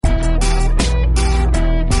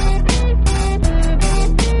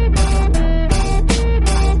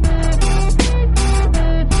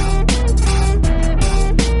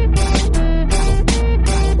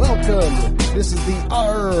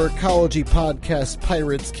Psychology Podcast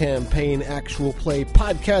Pirates Campaign Actual Play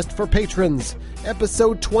Podcast for Patrons,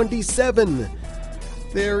 Episode 27.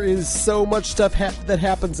 There is so much stuff that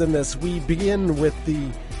happens in this. We begin with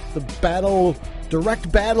the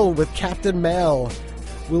direct battle with Captain Mal.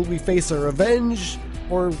 Will we face a revenge,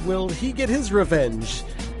 or will he get his revenge?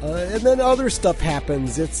 And then other stuff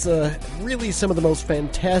happens. It's really some of the most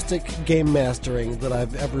fantastic game mastering that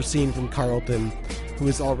I've ever seen from Carlton, who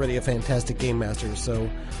is already a fantastic game master. So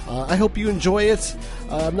I hope you enjoy it.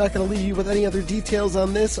 I'm not going to leave you with any other details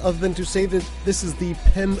on this other than to say that this is the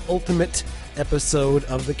penultimate episode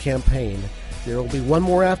of the campaign. There will be one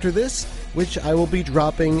more after this, which I will be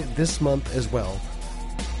dropping this month as well.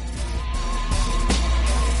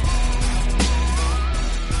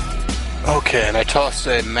 Okay, and I tossed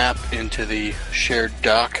a map into the shared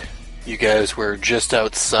dock. You guys were just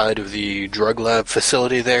outside of the drug lab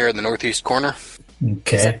facility there in the northeast corner.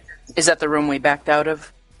 Okay. Is that the room we backed out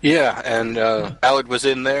of? Yeah, and Allard was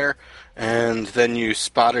in there, and then you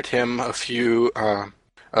spotted him a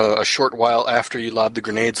short while after you lobbed the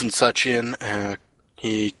grenades and such in.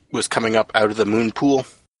 He was coming up out of the moon pool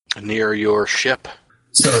near your ship.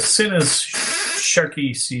 So as soon as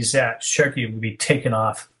Sharky sees that, Sharky will be taken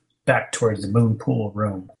off back towards the moon pool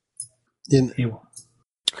room.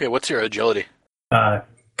 Okay, what's your agility?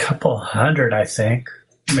 Couple hundred, I think.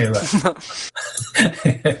 Let me look.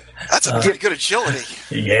 That's a pretty good agility.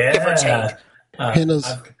 Yeah. Hannah's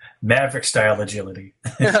Maverick-style agility.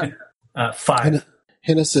 5.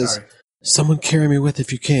 Hannah says, Sorry. "Someone carry me with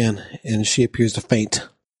if you can," and she appears to faint.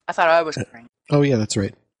 I thought I was carrying. Oh yeah, that's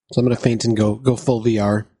right. So I'm going to faint and go full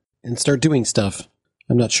VR and start doing stuff.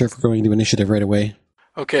 I'm not sure if we're going to initiative right away.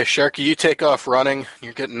 Okay, Sharky, you take off running.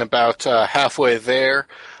 You're getting about halfway there.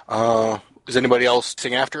 Is anybody else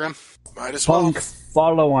sing after him? Might as well.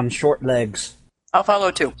 Follow on short legs. I'll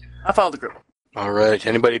follow too. I'll follow the group. All right.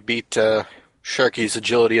 Anybody beat Sharky's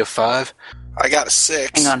agility of 5? I got a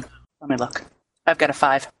 6. Hang on. Let me look. I've got a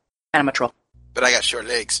 5. And I'm a troll. But I got short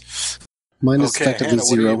legs. Mine is Okay, effectively Hannah,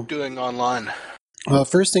 0. what are you doing online?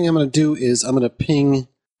 First thing I'm going to do is I'm going to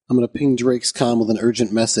ping Drake's comm with an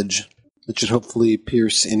urgent message that should hopefully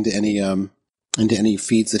pierce into any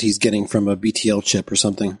feeds that he's getting from a BTL chip or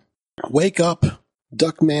something. Wake up!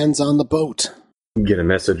 Duckman's on the boat. Get a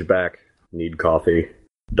message back. Need coffee.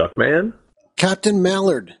 Duckman? Captain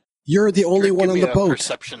Mallard, you're the only one on the boat.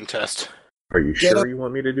 Perception test. Are you Get sure up. you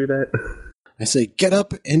want me to do that? I say, get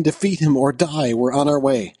up and defeat him or die. We're on our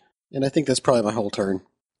way. And I think that's probably my whole turn.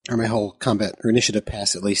 Or my whole combat, or initiative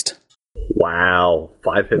pass at least. Wow.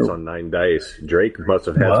 5 hits on 9 dice. Drake must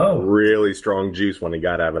have had Whoa. some really strong juice when he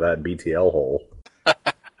got out of that BTL hole.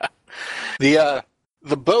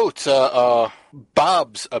 The boat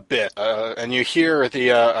bobs a bit, and you hear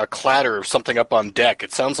the clatter of something up on deck.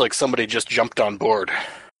 It sounds like somebody just jumped on board.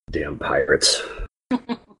 Damn pirates.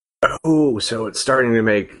 Oh, so it's starting to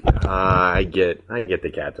make... I get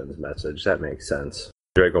the captain's message. That makes sense.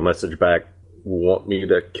 Drake will message back, want me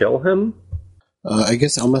to kill him? I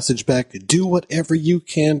guess I'll message back, do whatever you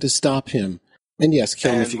can to stop him. And yes,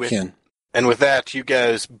 kill him if you can. And with that, you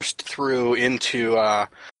guys burst through into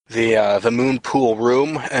the moon pool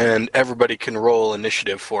room, and everybody can roll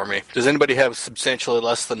initiative for me. Does anybody have substantially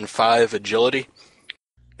less than 5 agility?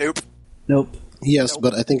 Nope. Yes,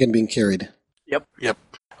 but I think I'm being carried. Yep.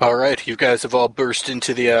 All right, you guys have all burst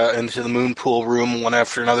into the moon pool room one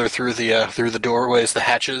after another through the doorways, the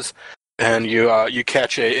hatches, and you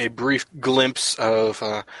catch a brief glimpse of.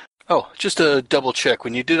 Just a double check.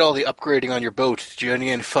 When you did all the upgrading on your boat, did you have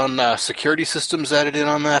any fun security systems added in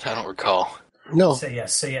on that? I don't recall. No. Say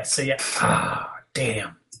yes. Ah,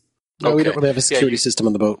 damn. No, we Okay. don't really have a security system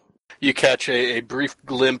on the boat. You catch a brief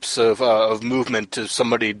glimpse of movement of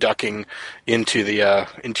somebody ducking into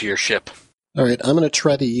your ship. All right, I'm going to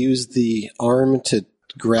try to use the arm to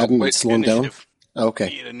grab him and slow him down. Initiative. Okay.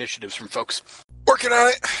 Need initiatives from folks. Working on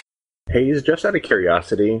it. Hayes, just out of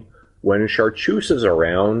curiosity, when Chartreuse is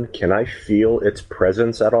around, can I feel its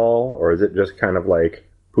presence at all? Or is it just kind of like,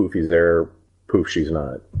 poof, he's there, poof, she's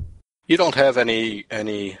not? You don't have any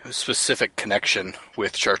specific connection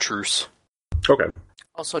with Chartreuse. Okay.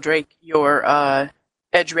 Also, Drake, your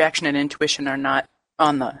edge reaction and intuition are not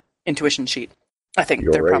on the intuition sheet. I think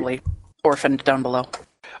You're they're right. probably orphaned down below.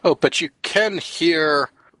 Oh, but you can hear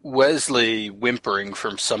Wesley whimpering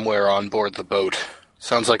from somewhere on board the boat.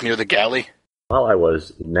 Sounds like near the galley. While I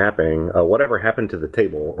was napping, whatever happened to the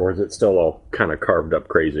table? Or is it still all kind of carved up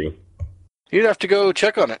crazy? You'd have to go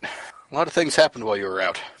check on it. A lot of things happened while you were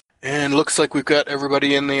out. And looks like we've got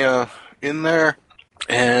everybody in there.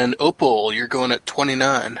 And Opal, you're going at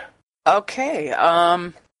 29. Okay,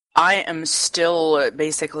 I am still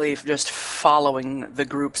basically just following the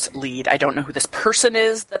group's lead. I don't know who this person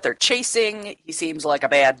is that they're chasing. He seems like a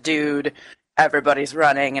bad dude. Everybody's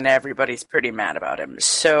running, and everybody's pretty mad about him.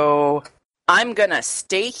 So I'm going to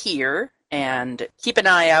stay here and keep an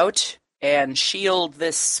eye out and shield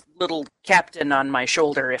this little captain on my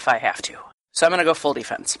shoulder if I have to. So I'm going to go full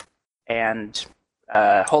defense and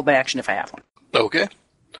hold my action if I have one. Okay.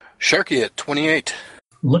 Sharky at 28.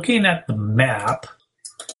 Looking at the map,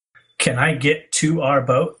 can I get to our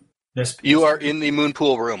boat? You are in the moon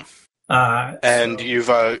pool room. And you've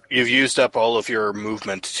used up all of your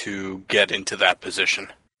movement to get into that position.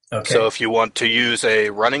 Okay. So if you want to use a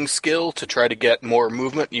running skill to try to get more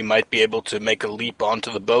movement, you might be able to make a leap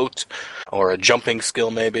onto the boat, or a jumping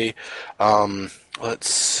skill maybe. Let's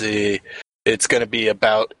see. It's going to be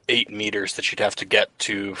about 8 meters that you'd have to get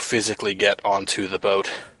to physically get onto the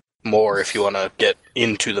boat. More if you want to get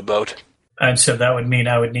into the boat. And so that would mean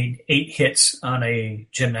I would need 8 hits on a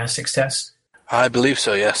gymnastics test? I believe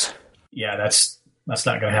so, yes. Yeah, that's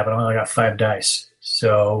not going to happen. I only got 5 dice.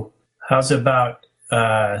 So how's about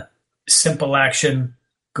simple action,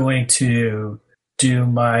 going to do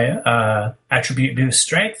my attribute boost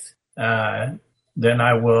strength. Then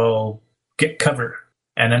I will get cover.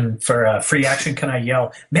 And then for free action, can I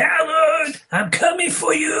yell, Mallard, I'm coming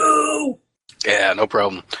for you? Yeah, no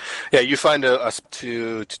problem. Yeah, you find a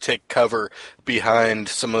to take cover behind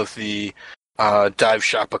some of the dive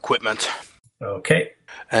shop equipment. Okay.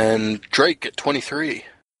 And Drake at 23.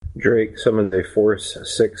 Drake summoned a Force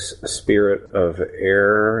 6 Spirit of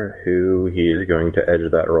Air, who he is going to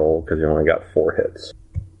edge that roll because he only got 4 hits.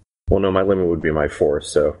 Well, no, my limit would be my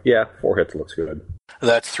Force, so yeah, 4 hits looks good.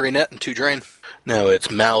 That's 3 net and 2 drain. Now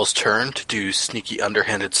it's Mal's turn to do sneaky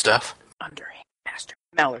underhanded stuff. Underhand master.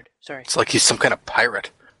 Mallard, sorry. It's like he's some kind of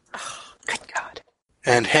pirate. Oh, good God.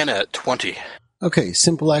 And Hannah at 20. Okay,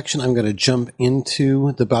 simple action. I'm going to jump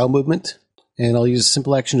into the bow movement, and I'll use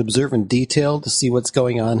simple action to observe in detail to see what's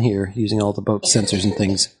going on here, using all the boat sensors and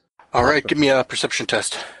things. All right, give me a perception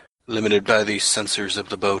test. Limited by the sensors of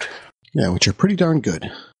the boat. Yeah, which are pretty darn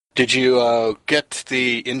good. Did you get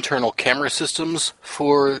the internal camera systems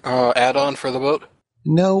for add-on for the boat?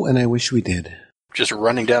 No, and I wish we did. Just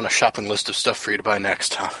running down a shopping list of stuff for you to buy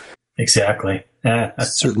next, huh? Exactly.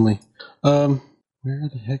 Certainly. Where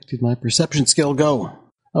the heck did my perception skill go?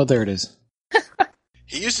 Oh, there it is.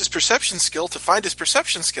 He used his perception skill to find his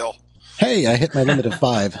perception skill. Hey, I hit my limit of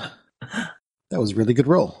 5. That was a really good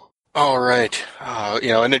roll. All right.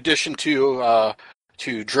 In addition to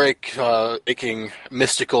Drake making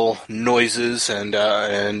mystical noises and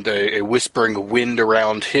a whispering wind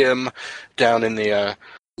around him down in the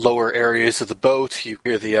lower areas of the boat, you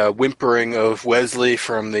hear the whimpering of Wesley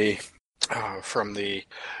from the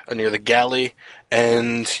near the galley,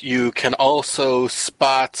 and you can also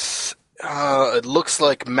spot. It looks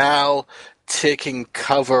like Mal taking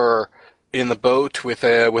cover in the boat with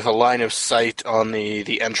a line of sight on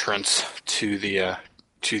the entrance to the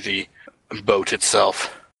boat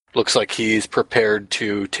itself. Looks like he's prepared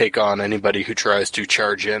to take on anybody who tries to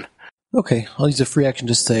charge in. Okay, I'll use a free action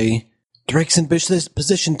to say, Drake's in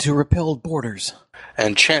position to repel boarders.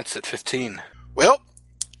 And Chance at 15. Well,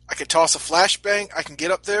 I could toss a flashbang, I can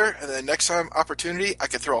get up there, and then next time opportunity, I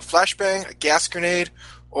could throw a flashbang, a gas grenade,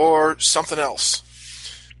 or something else.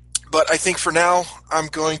 But I think for now, I'm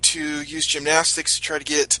going to use gymnastics to try to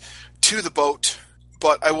get to the boat,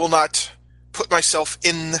 but I will not put myself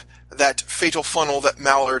in that fatal funnel that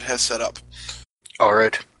Mallard has set up. All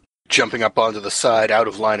right. Jumping up onto the side, out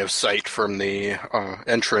of line of sight from the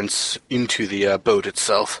entrance into the boat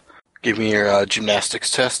itself. Give me your gymnastics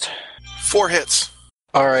test. 4 hits.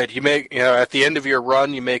 All right. You make at the end of your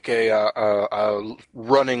run, you make a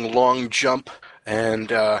running long jump and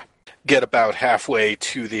get about halfway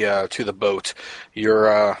to the boat.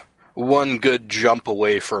 You're one good jump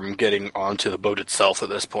away from getting onto the boat itself at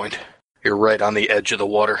this point. You're right on the edge of the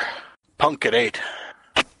water. Punk at 8.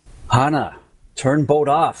 Hana, turn boat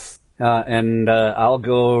off. And I'll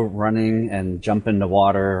go running and jump in the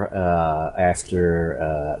water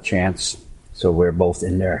after Chance. So we're both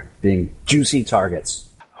in there, being juicy targets.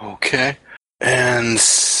 Okay. And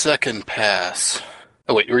second pass.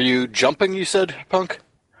 Oh wait, were you jumping? You said, Punk?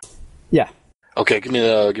 Yeah. Okay, give me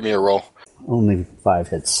a roll. Only 5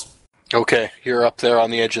 hits. Okay, you're up there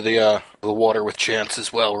on the edge of the water with Chance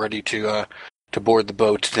as well, ready to board the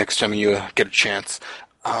boat next time you get a chance.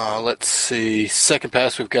 Let's see. Second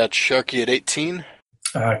pass, we've got Sharky at 18.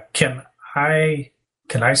 Can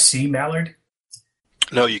I see Mallard?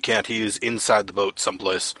 No, you can't. He is inside the boat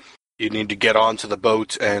someplace. You need to get onto the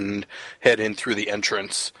boat and head in through the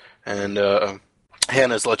entrance. And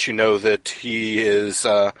Hannah's let you know that he is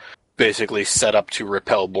basically set up to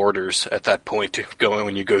repel boarders at that point going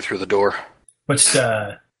when you go through the door. What's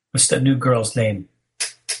the new girl's name?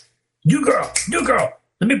 New girl.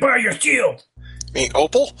 Let me borrow your shield. Me,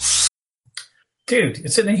 Opal? Dude,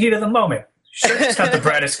 it's in the heat of the moment. Sure, he's not the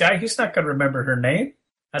brightest guy. He's not going to remember her name.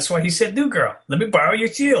 That's why he said, new girl, let me borrow your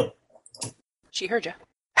shield. She heard you.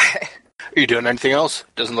 Are you doing anything else?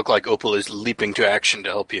 Doesn't look like Opal is leaping to action to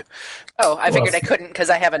help you. Oh, I figured I couldn't because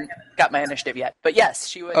I haven't got my initiative yet. But yes,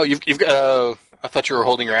 she would. Oh, you've got. I thought you were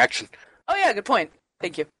holding your action. Oh yeah, good point.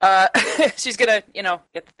 Thank you. She's gonna,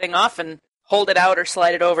 get the thing off and hold it out or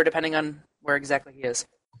slide it over, depending on where exactly he is.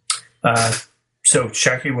 So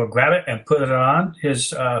Sharky will grab it and put it on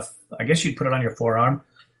his. I guess you'd put it on your forearm,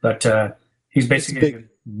 but he's basically going to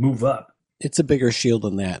move up. It's a bigger shield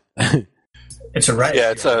than that. It's a riot.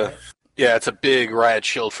 Yeah, it's a big riot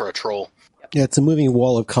shield for a troll. Yeah, it's a moving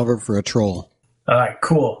wall of cover for a troll. All right,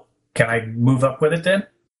 cool. Can I move up with it then?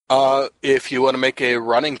 If you want to make a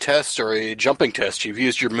running test or a jumping test, you've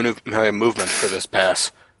used your movement for this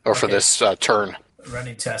pass or for this turn.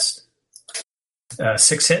 Running test.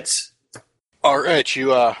 6 hits. All right,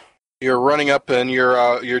 you're running up and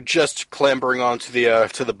you're just clambering onto the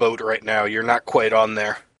to the boat right now. You're not quite on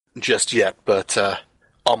there just yet, but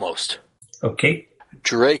almost. Okay.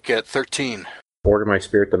 Drake at 13. Order my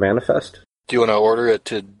spirit to manifest. Do you want to order it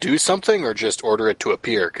to do something or just order it to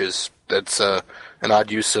appear? Because that's an odd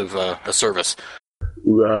use of a service.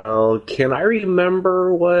 Well, can I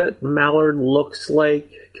remember what Mallard looks like?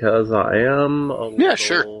 Because I am a Yeah,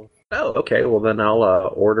 sure. Oh, okay. Well, then I'll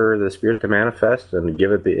order the spirit to manifest and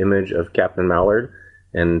give it the image of Captain Mallard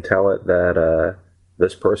and tell it that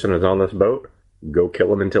this person is on this boat. Go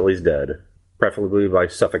kill him until he's dead, preferably by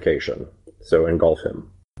suffocation. So engulf him.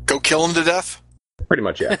 Go kill him to death? Pretty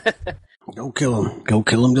much, yeah. Go kill him. Go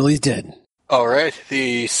kill him till he's dead. All right.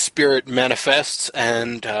 The spirit manifests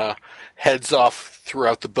and heads off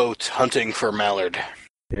throughout the boat hunting for Mallard.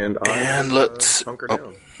 And let's hunker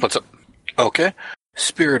down. What's up? Okay.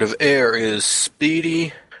 Spirit of Air is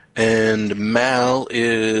speedy, and Mal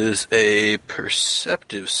is a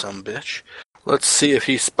perceptive sumbitch. Let's see if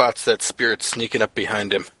he spots that spirit sneaking up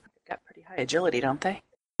behind him. Got pretty high agility, don't they?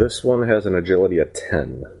 This one has an agility of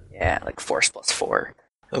 10. Yeah, like force plus 4.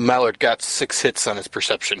 Mallard got 6 hits on his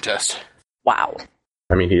perception test. Wow.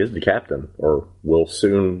 I mean, he is the captain, or will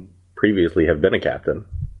soon previously have been a captain.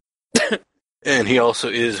 And he also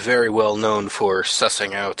is very well known for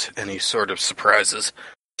sussing out any sort of surprises.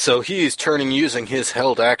 So he's using his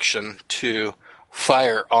held action to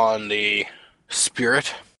fire on the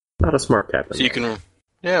spirit. Not a smart captain. So you can,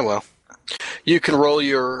 you can roll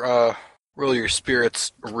your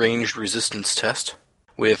spirit's ranged resistance test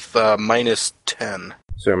with minus 10.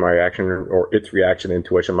 So my reaction, or its reaction,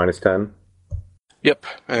 intuition, minus 10? Yep,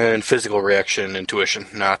 and physical reaction, intuition,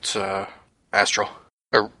 not astral.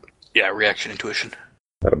 Reaction, intuition.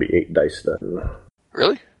 That'll be 8 dice then.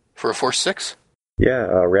 Really? For a force 6? Yeah,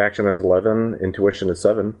 reaction is 11, intuition is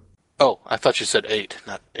 7. Oh, I thought you said 8,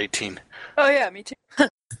 not 18. Oh yeah, me too.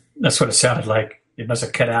 That's what it sounded like. It must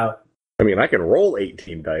have cut out. I mean, I can roll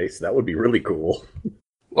 18 dice. That would be really cool.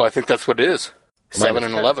 Well, I think that's what it is. 7 Minus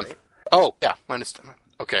and 10, 11. right? Oh, yeah, minus 10.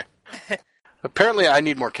 Okay. Apparently I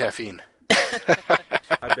need more caffeine.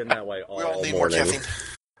 I've been that way all We all need morning. more caffeine.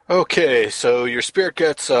 Okay, so your spirit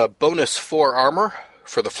gets a bonus 4 armor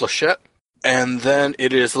for the flechette, and then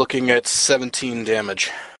it is looking at 17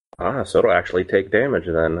 damage. Ah, so it'll actually take damage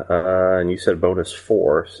then. And you said bonus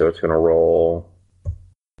 4, so it's going to roll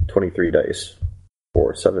 23 dice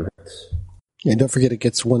for 7 hits. And don't forget it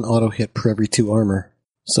gets 1 auto hit per every 2 armor.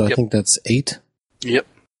 So I Yep. think that's 8. Yep.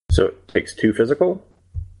 So it takes 2 physical?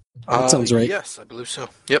 That sounds right. Yes, I believe so.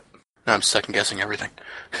 Yep. Now I'm second-guessing everything.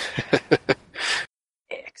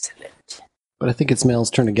 Excellent. But I think it's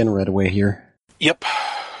Mal's turn again right away here. Yep.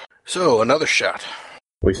 So, another shot.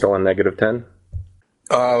 We still on negative 10?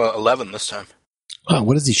 11 this time. Oh,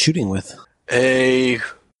 what is he shooting with? A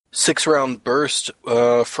 6-round burst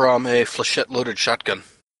from a flechette-loaded shotgun.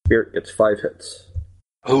 Spirit gets 5 hits.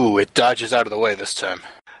 Ooh, it dodges out of the way this time.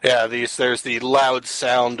 Yeah, there's the loud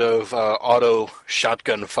sound of auto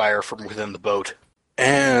shotgun fire from within the boat.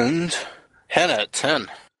 And Hannah at 10.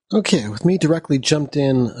 Okay, with me directly jumped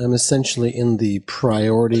in, I'm essentially in the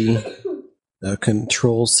priority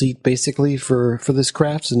control seat, basically, for this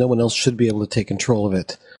craft, so no one else should be able to take control of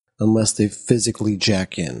it unless they physically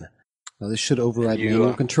jack in. Now, this should override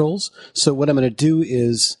manual controls, so what I'm going to do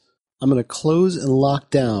is I'm going to close and lock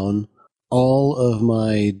down all of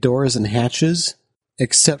my doors and hatches,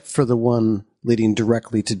 except for the one leading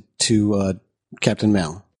directly to Captain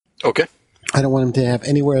Mal. Okay. I don't want him to have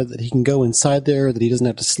anywhere that he can go inside there, that he doesn't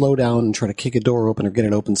have to slow down and try to kick a door open or get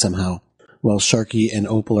it open somehow, while Sharky and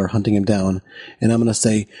Opal are hunting him down. And I'm going to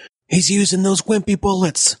say, he's using those wimpy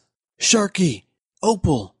bullets. Sharky,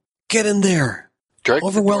 Opal, get in there. Drake,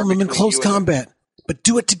 overwhelm him in close combat, but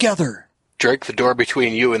do it together. Drake, the door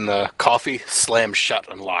between you and the coffee slams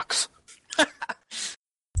shut and locks.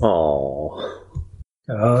 Oh.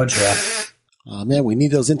 Oh, Jeff. Oh, man, we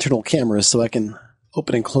need those internal cameras so I can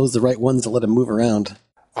open and close the right ones to let him move around.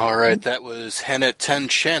 All right, that was Hen at 10,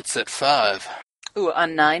 Chance at 5. Ooh,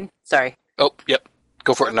 on 9? Sorry. Oh, yep.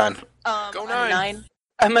 Go for it, 9. Go on 9.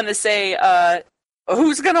 I'm going to say,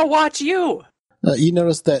 who's going to watch you? You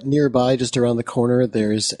notice that nearby, just around the corner,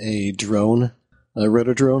 there's a drone, a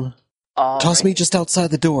rotodrone. Toss me just outside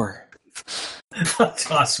the door.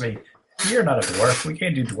 Toss me. You're not a dwarf. We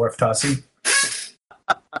can't do dwarf tossing.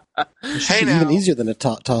 It should Hey, be now. even easier than a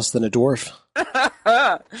toss than a dwarf.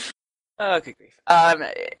 Oh, good grief.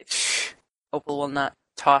 Opal will not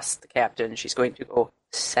toss the captain. She's going to go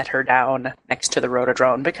set her down next to the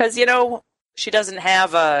rotodrone because, she doesn't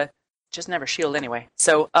have a shield anyway.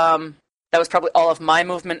 So, that was probably all of my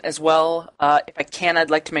movement as well. If I can,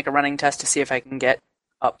 I'd like to make a running test to see if I can get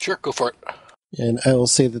up. Sure, go for it. And I will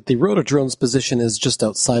say that the rotodrone's position is just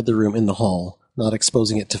outside the room in the hall, not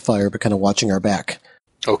exposing it to fire, but kind of watching our back.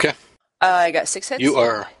 Okay. I got 6 hits. You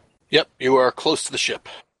are close to the ship.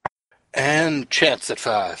 And Chance at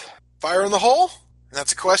 5. Fire in the hole? And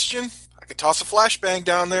that's a question. I could toss a flashbang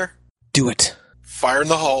down there. Do it. Fire in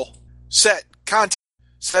the hull. Set. Contact.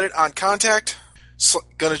 Set it on contact.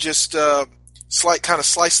 Gonna just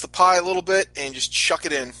slice the pie a little bit and just chuck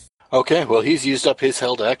it in. Okay, well, he's used up his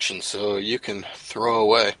held action, so you can throw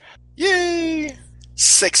away. Yay!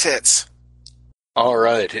 6 hits. All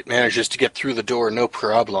right, it manages to get through the door, no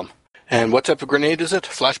problem. And what type of grenade is it?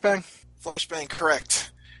 Flashbang? Flashbang,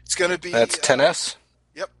 correct. It's gonna be... That's 10S?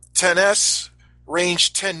 Yep, 10S.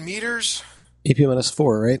 Range 10 meters. AP minus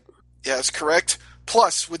 4, right? Yeah, that's correct.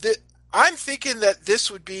 Plus, with it, I'm thinking that this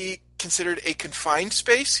would be considered a confined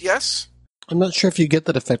space, yes? I'm not sure if you get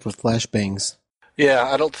that effect with flashbangs. Yeah,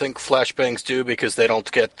 I don't think flashbangs do because they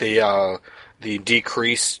don't get the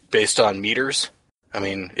decrease based on meters. I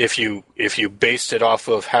mean, if you based it off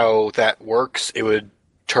of how that works, it would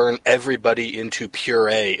turn everybody into pure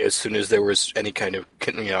A as soon as there was any kind of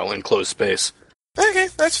enclosed space. Okay,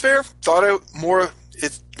 that's fair. Thought out more.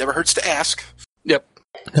 It never hurts to ask. Yep.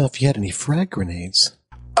 Now, if you had any frag grenades...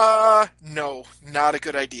 No, not a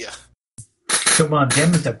good idea. Come on,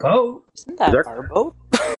 get with the boat. Isn't that There- our boat?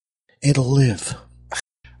 It'll live.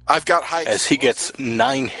 I've got high... As he gets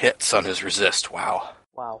 9 hits on his resist. Wow.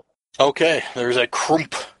 Wow. Okay, there's a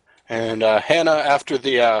crump. And Hannah, after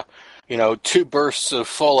the 2 bursts of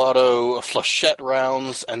full auto flechette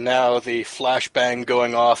rounds, and now the flashbang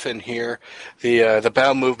going off in here, the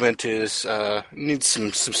bow movement needs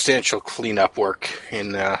some substantial cleanup work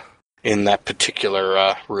in that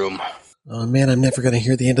particular room. Oh, man, I'm never going to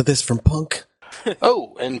hear the end of this from Punk.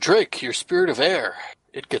 Oh, and Drake, your spirit of air,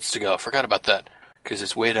 it gets to go. Forgot about that because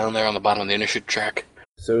it's way down there on the bottom of the initiative track.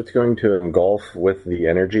 So it's going to engulf with the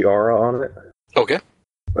energy aura on it. Okay.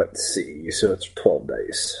 Let's see. So it's 12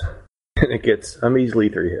 dice. And it gets a measly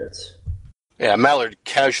 3 hits. Yeah, Mallard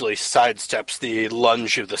casually sidesteps the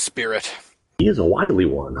lunge of the spirit. He is a wily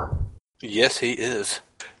one. Yes, he is.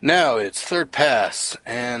 Now it's third pass,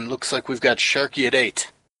 and looks like we've got Sharky at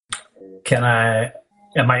 8.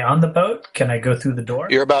 Am I on the boat? Can I go through the door?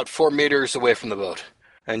 You're about 4 meters away from the boat,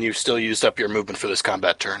 and you've still used up your movement for this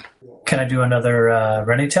combat turn. Can I do another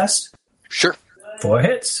running test? Sure. 4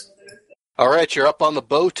 hits. All right, you're up on the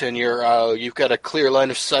boat, and you've got a clear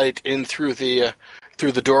line of sight in through the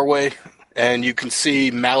doorway, and you can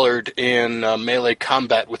see Mallard in melee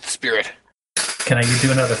combat with the spirit. Can I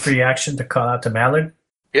do another free action to call out to Mallard?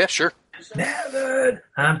 Yeah, sure. Mallard,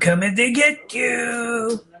 I'm coming to get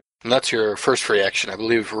you. And that's your first free action. I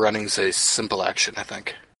believe running's a simple action, I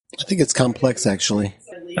think. I think it's complex, actually.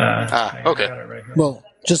 Okay. I got it right here. Well,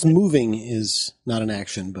 just moving is not an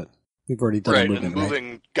action, but we've already done Right, movement, and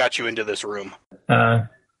moving got you into this room.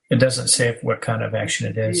 It doesn't say what kind of action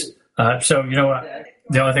it is. So, you know what?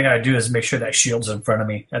 The only thing I do is make sure that shield's in front of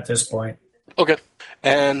me at this point. Okay.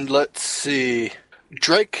 And let's see.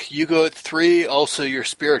 Drake, you go at 3. Also, your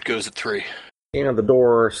spirit goes at 3. And the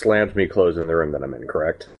door slams me closed in the room that I'm in,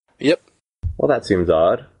 correct? Yep. Well, that seems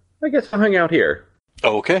odd. I guess I'll hang out here.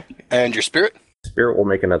 Okay. And your spirit? Spirit will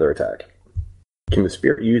make another attack. Can the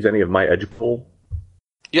spirit use any of my edge pull?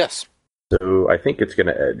 Yes. So I think it's going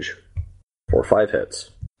to edge for 5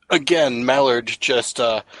 hits. Again, Mallard just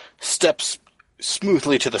steps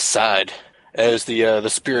smoothly to the side as the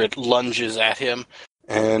spirit lunges at him,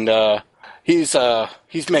 and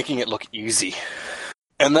He's making it look easy.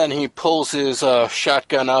 And then he pulls his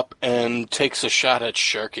shotgun up and takes a shot at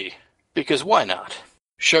Sharky. Because why not?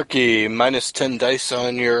 Sharky, minus 10 dice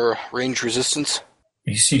on your range resistance.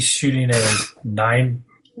 He's shooting a 9.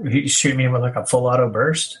 He's shooting me with like a full auto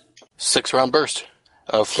burst. 6-round burst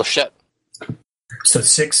of flechette. So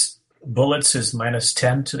 6 bullets is minus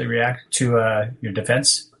 10 to the your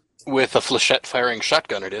defense. With a flechette firing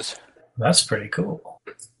shotgun, it is. That's pretty cool.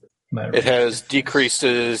 It has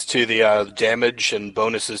decreases to the damage and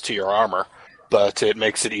bonuses to your armor, but it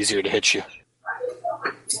makes it easier to hit you.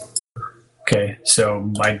 Okay, so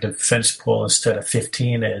my defense pool instead of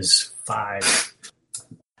 15 is 5.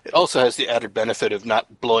 It also has the added benefit of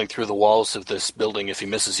not blowing through the walls of this building if he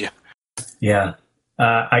misses you. Yeah.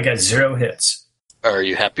 I got 0 hits. Are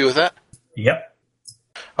you happy with that? Yep.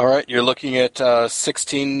 All right, you're looking at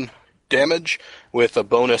 16 damage with a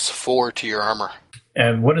bonus 4 to your armor.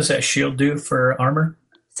 And what does that shield do for armor?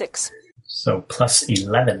 6. So plus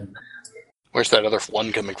 11. Where's that other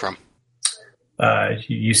 1 coming from?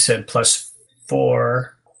 You said plus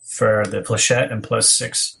 4 for the flechette and plus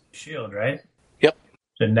 6 shield, right? Yep.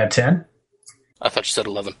 Isn't that 10? I thought you said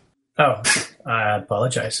 11. Oh, I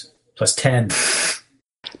apologize. Plus 10.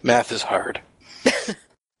 Math is hard.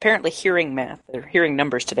 Apparently hearing math, or hearing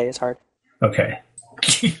numbers today is hard. Okay.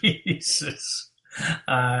 Jesus.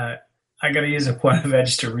 I gotta use a point of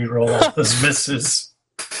edge to re-roll all those misses.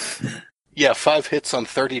 Yeah, 5 hits on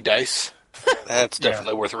 30 dice. That's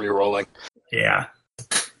definitely worth re-rolling. Yeah.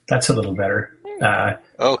 That's a little better.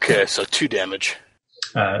 Okay, so 2 damage.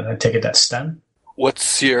 I take it that's stun.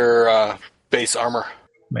 What's your base armor?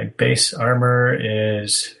 My base armor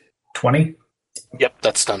is 20. Yep,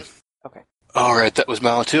 that's done. Okay. All right, that was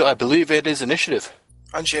Malatu. I believe it is initiative.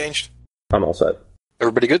 Unchanged. I'm all set.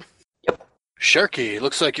 Everybody good? Yep. Sharky,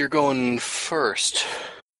 looks like you're going first.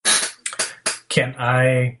 Can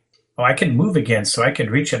I... Oh, I can move again, so I can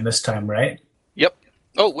reach him this time, right? Yep.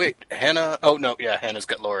 Oh, wait, Hannah... Oh, no, yeah, Hannah's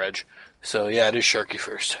got lower edge. So, yeah, it is Sharky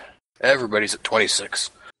first. Everybody's at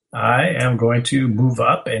 26. I am going to move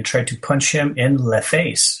up and try to punch him in the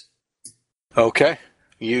face. Okay.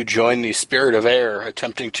 You join the Spirit of Air,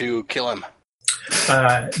 attempting to kill him.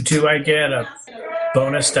 Do I get a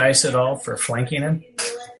bonus dice at all for flanking him?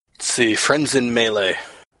 Let's see, Friends in Melee.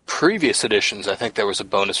 Previous editions, I think there was a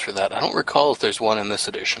bonus for that. I don't recall if there's one in this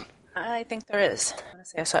edition. I think there is. I want to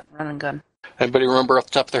say I saw it in Run and Gun. Anybody remember off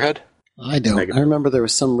the top of their head? I don't. I remember there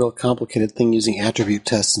was some real complicated thing using attribute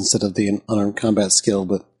tests instead of the unarmed combat skill,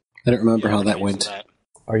 but I don't remember how that went.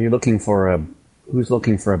 Are you looking for who's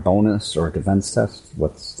looking for a bonus or a defense test?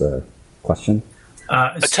 What's the question?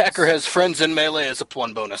 Attacker has Friends in Melee as a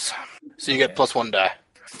 1 bonus. So you get plus 1 die.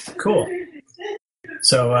 Cool.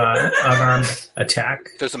 So, unarmed attack.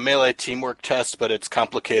 There's a melee teamwork test, but it's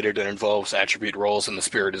complicated and involves attribute rolls, and the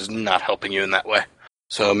Spirit is not helping you in that way.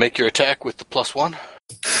 So make your attack with the plus 1.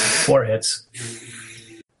 4 hits.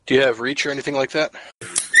 Do you have reach or anything like that?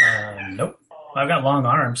 Nope. I've got long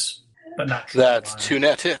arms, but not. That's long 2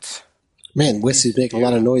 net hits. Man, Wissy's making a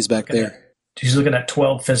lot of noise back there. He's looking at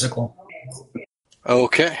 12 physical.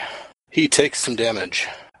 Okay. He takes some damage.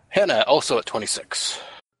 Hannah, also at 26.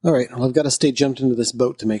 All right, well, I've got to stay jumped into this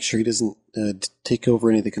boat to make sure he doesn't take over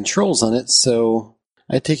any of the controls on it, so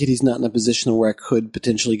I take it he's not in a position where I could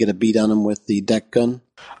potentially get a beat on him with the deck gun?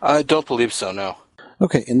 I don't believe so, no.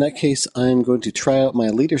 Okay, in that case, I'm going to try out my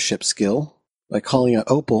leadership skill by calling out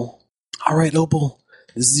Opal. All right, Opal,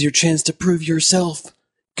 this is your chance to prove yourself.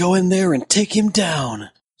 Go in there and take him down.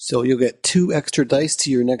 So you'll get 2 extra dice to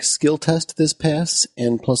your next skill test this pass,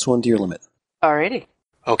 and plus 1 to your limit. Alrighty.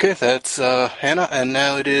 Okay, that's Hannah, and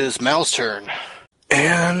now it is Mal's turn.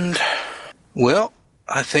 And, well,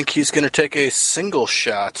 I think he's going to take a single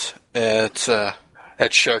shot at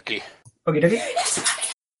Sharky. Okay, dokie.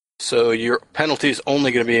 So your penalty is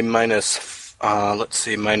only going to be minus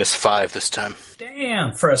 5 this time.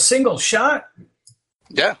 Damn, for a single shot?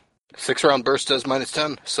 Yeah, 6-round burst does minus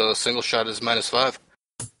 10, so a single shot is minus 5.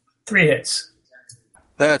 3 hits.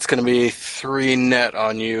 That's going to be 3 net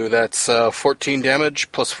on you. That's 14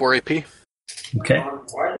 damage plus 4 AP. Okay.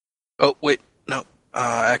 Oh, wait, no.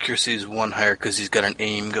 Accuracy is 1 higher because he's got an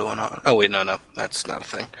aim going on. Oh, wait, no, that's not a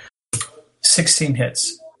thing. 16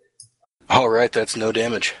 hits. All right, that's no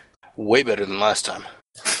damage. Way better than last time.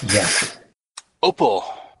 Yeah. Opal,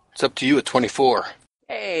 it's up to you at 24.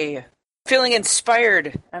 Hey, feeling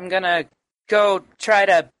inspired. I'm gonna go try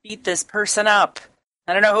to beat this person up.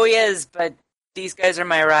 I don't know who he is, but these guys are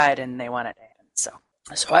my ride, and they want it to happen.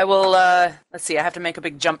 So I will, let's see, I have to make a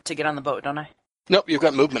big jump to get on the boat, don't I? Nope, you've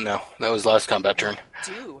got movement now. That was last combat turn. I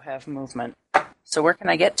do have movement. So where can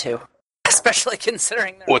I get to? As especially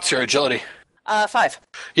considering they're What's your agility? 5.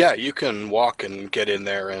 Yeah, you can walk and get in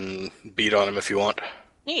there and beat on him if you want.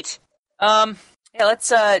 Neat. Yeah,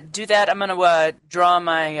 let's do that. I'm gonna draw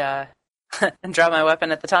my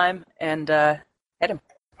weapon at the time and hit him.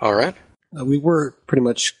 All right. We were pretty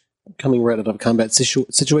much coming right out of a combat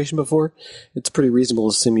situation before. It's pretty reasonable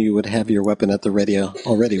to assume you would have your weapon at the ready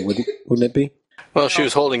already, wouldn't it be? Well, she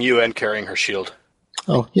was holding you and carrying her shield.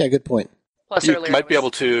 Oh, yeah, good point. Plus, You earlier might be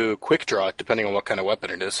able to quick draw it, depending on what kind of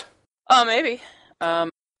weapon it is. Oh, maybe.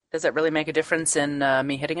 Does that really make a difference in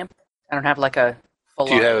me hitting him? I don't have like a full.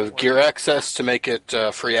 Do you have gear access to make it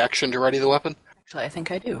free action to ready the weapon? Actually, I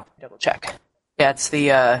think I do. Double check. Yeah, it's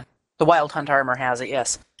the Wild Hunt armor has it.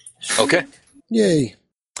 Yes. Okay. Yay.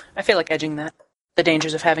 I feel like edging that. The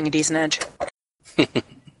dangers of having a decent edge.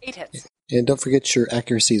 8 hits. And don't forget your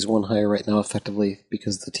accuracy is 1 higher right now, effectively,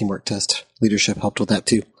 because the teamwork test leadership helped with that,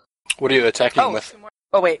 too. What are you attacking him with?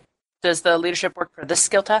 Oh, wait. Does the leadership work for this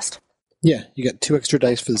skill test? Yeah, you got 2 extra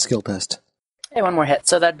dice for the skill test. Hey, 1 more hit.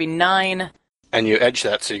 So that'd be 9. And you edge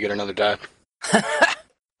that so you get another die.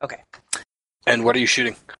 Okay. And what are you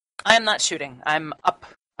shooting? I am not shooting. I'm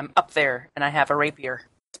up there, and I have a rapier.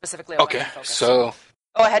 Specifically a Okay, weapon focus. so...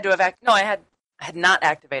 Oh, I had to have... I had not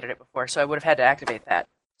activated it before, so I would have had to activate that.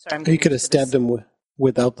 Sorry, I'm You getting could have used to this, stabbed him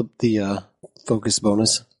without the focus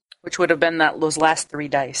bonus. which would have been those last 3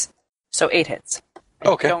 dice. So 8 hits.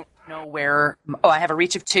 Okay. I don't know where... Oh, I have a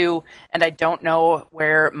reach of 2, and I don't know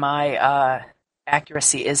where my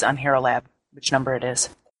accuracy is on Hero Lab. Which number it is.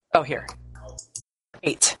 Oh, here.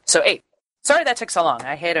 8. So 8. Sorry that took so long.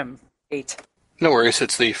 I hit him. 8. No worries,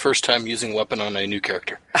 it's the first time using a weapon on a new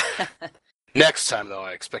character. Next time, though,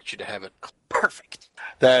 I expect you to have it. Perfect.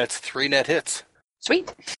 That's 3 net hits.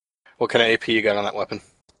 Sweet. What kind of AP you got on that weapon?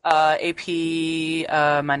 AP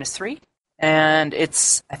 -3. And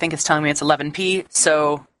I think it's telling me it's 11p,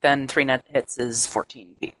 so then 3 net hits is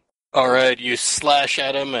 14p. Alright, you slash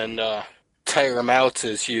at him and tire him out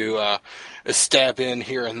as you stab in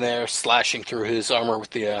here and there, slashing through his armor with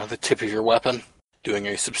the tip of your weapon, doing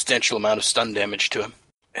a substantial amount of stun damage to him.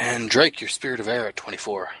 And Drake, your Spirit of Air at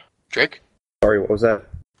 24. Drake? Sorry, what was that?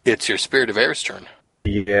 It's your Spirit of Air's turn.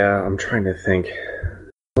 Yeah, I'm trying to think.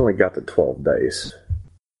 I only got the 12 dice.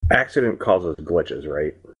 Accident causes glitches,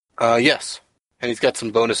 right? Yes. And he's got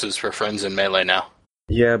some bonuses for friends in melee now.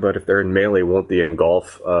 Yeah, but if they're in melee, won't the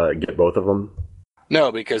engulf get both of them?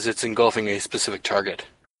 No, because it's engulfing a specific target.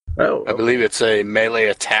 Oh, I believe it's a melee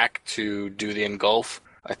attack to do the engulf.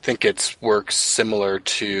 I think it works similar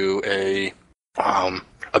to a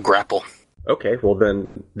grapple. okay. Well, then,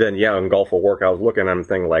 yeah, engulf will work. I was looking, I'm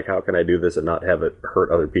thinking, like, how can I do this and not have it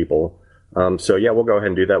hurt other people? So, yeah, we'll go ahead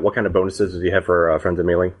and do that. What kind of bonuses do you have for friends in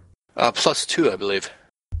melee? +2, I believe.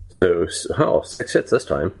 So, 6 hits this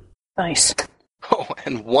time. Nice. Oh,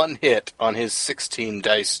 and 1 hit on his 16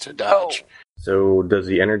 dice to dodge. So, does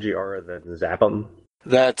the energy aura then zap him?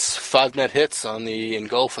 That's 5 net hits on the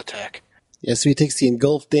engulf attack. Yeah, so he takes the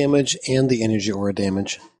engulf damage and the energy aura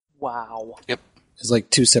damage. Wow. Yep. It's like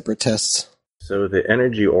 2 separate tests. So, the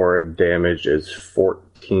energy aura damage is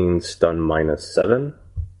 14 stun -7?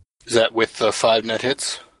 Is that with the 5 net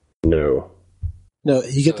hits? No. No,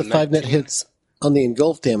 you get So the 5 net 19. hits on the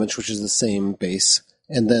engulf damage, which is the same base,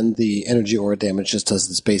 and then the energy aura damage just does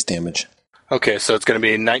this base damage. Okay, so it's going to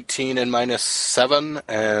be 19 and -7,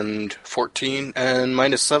 and 14 and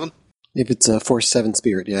 -7? If it's a Force 7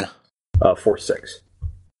 spirit, yeah. 4-6.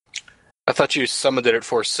 I thought you summoned it at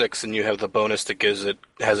 4-6, and you have the bonus that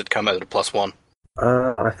has it come at a +1.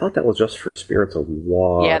 I thought that was just for Spirits of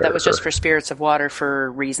Water. Yeah, that was just for Spirits of Water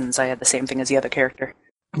for reasons. I had the same thing as the other character.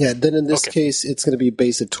 Yeah, then in this Okay. case, it's going to be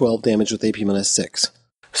base of 12 damage with AP -6.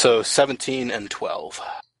 So 17 and 12.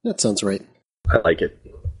 That sounds right. I like it.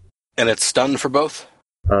 And it's stunned for both?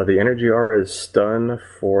 The energy aura is stun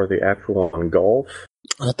for the actual engulf.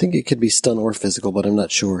 I think it could be stun or physical, but I'm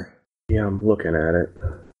not sure. Yeah, I'm looking at it.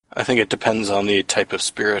 I think it depends on the type of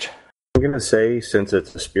spirit. I'm going to say, since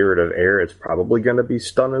it's a Spirit of Air, it's probably going to be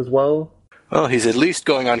stun as well. Well, he's at least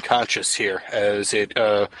going unconscious here as it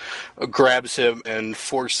grabs him and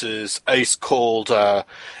forces ice-cold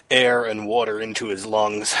air and water into his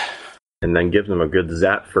lungs. And then gives him a good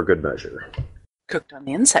zap for good measure. Cooked on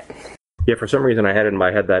the inside. Yeah, for some reason I had it in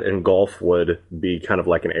my head that engulf would be kind of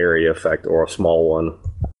like an area effect or a small one.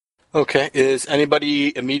 Okay, is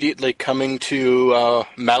anybody immediately coming to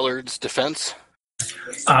Mallard's defense?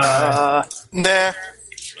 Nah.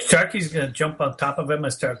 Sharky's going to jump on top of him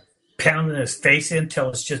and start pounding his face in until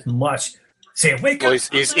it's just mush. Say, wake Well, up!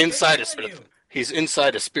 he's inside a spirit. He's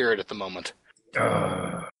inside a spirit at the moment.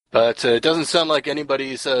 But it doesn't sound like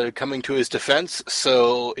anybody's coming to his defense,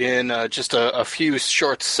 so in just a few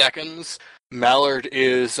short seconds, Mallard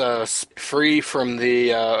is free from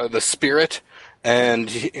the spirit, and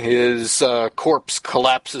his corpse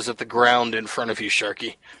collapses at the ground in front of you,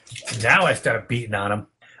 Sharky. Now I start beating on him.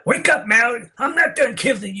 Wake up, Mallard! I'm not done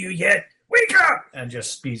killing you yet! Wake up! And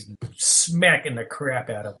just be smacking the crap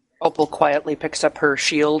out of him. Opal quietly picks up her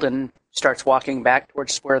shield and starts walking back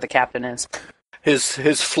towards where the captain is.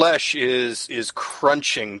 His flesh is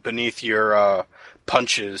crunching beneath your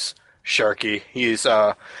punches, Sharky.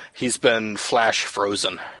 He's been flash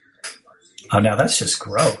frozen. Oh, now that's just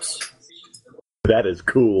gross. That is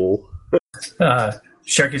cool.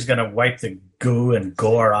 Sharky's going to wipe the goo and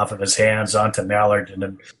gore off of his hands onto Mallard and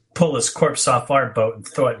then pull his corpse off our boat and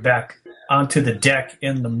throw it back onto the deck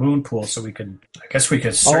in the moon pool so we could search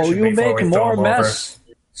it you before make we throw more him mess.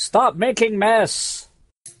 over. Stop making mess.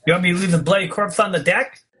 You want me to leave the bloody corpse on the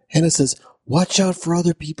deck? Hannah says, watch out for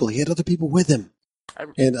other people. He had other people with him.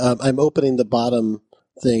 And I'm opening the bottom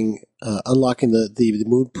thing, unlocking the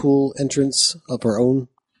moon pool entrance of our own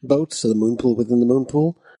boat, so the moon pool within the moon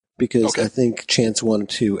pool, because I think Chance wanted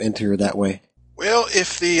to enter that way. Well,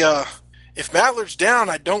 if Mallard's down,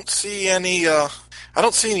 I don't see any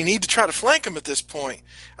need to try to flank him at this point.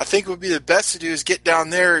 I think what would be the best to do is get down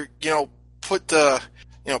there, put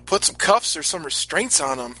some cuffs or some restraints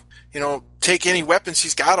on him, take any weapons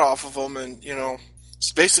he's got off of him and,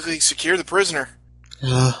 basically secure the prisoner.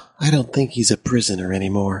 I don't think he's a prisoner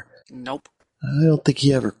anymore. Nope. I don't think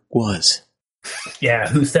he ever was. Yeah,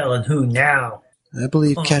 who's telling who now? I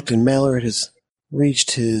believe Captain Mallard has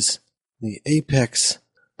reached the apex,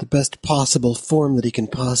 the best possible form that he can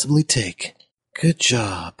possibly take. Good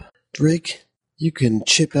job. Drake, you can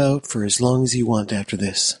chip out for as long as you want after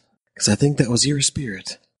this, because I think that was your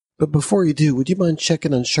spirit. But before you do, would you mind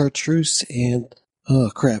checking on Chartreuse and... Oh,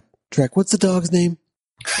 crap. Drake, what's the dog's name?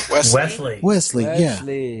 Wesley,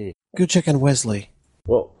 yeah. Go check on Wesley.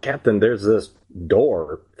 Well, Captain, there's this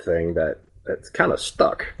door thing that's kind of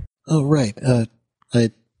stuck. Oh, right.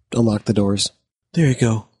 I unlocked the doors. There you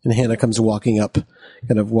go. And Hannah comes walking up,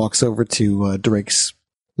 kind of walks over to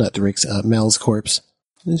Mal's corpse.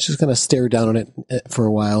 And she's going to stare down on it for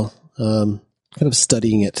a while, kind of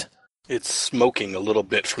studying it. It's smoking a little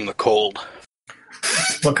bit from the cold.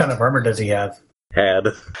 What kind of armor does he have? Had.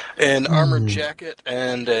 An armored jacket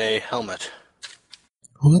and a helmet.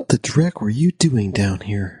 What the dreck were you doing down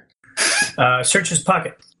here? Search his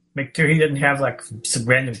pocket. Make sure he didn't have some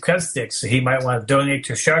random cut sticks that he might want to donate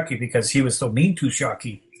to Sharky because he was so mean to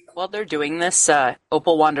Sharky. While they're doing this,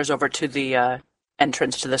 Opal wanders over to the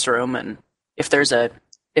entrance to this room, and if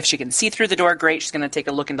she can see through the door, great. She's going to take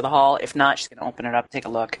a look into the hall. If not, she's going to open it up, take a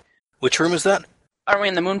look. Which room is that? Are we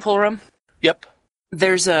in the moon pool room? Yep.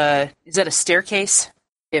 Is that a staircase?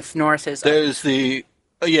 If north is... There's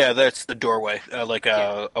that's the doorway,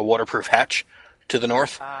 a waterproof hatch to the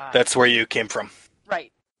north. That's where you came from.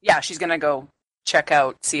 Right. Yeah, she's going to go check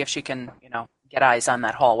out, see if she can, get eyes on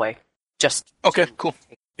that hallway. Okay, cool.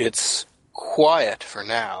 It's quiet for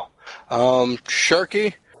now.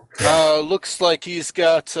 Sharky, looks like he's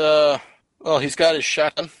got his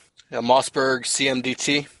shotgun, a Mossberg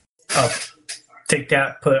CMDT. Oh, take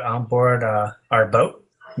that, put it on board our boat,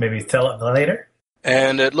 maybe fill it later.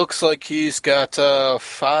 And it looks like he's got 5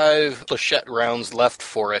 flechette rounds left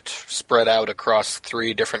for it, spread out across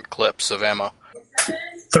 3 different clips of ammo.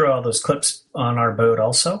 Throw all those clips on our boat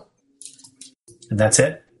also? And that's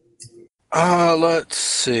it? Let's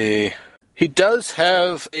see. He does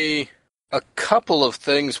have a couple of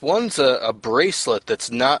things. One's a bracelet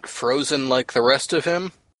that's not frozen like the rest of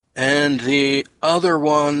him. And the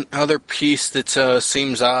other piece that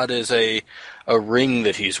seems odd is a ring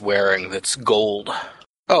that he's wearing that's gold.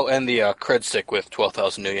 Oh, and the cred stick with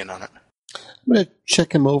 12,000 million on it. I'm going to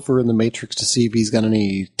check him over in the Matrix to see if he's got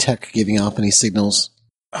any tech giving off any signals.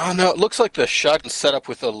 Oh, no, it looks like the shotgun's set up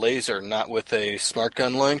with a laser, not with a smart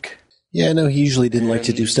gun link. Yeah, I know he usually didn't like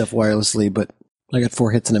to do stuff wirelessly, but I got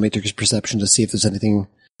 4 hits in a Matrix perception to see if there's anything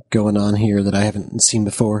going on here that I haven't seen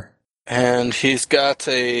before. And he's got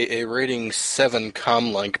a rating 7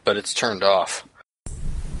 comm link, but it's turned off.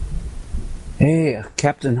 Hey,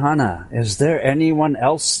 Captain Hana, is there anyone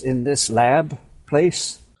else in this lab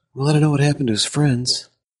place? Well, I don't know what happened to his friends.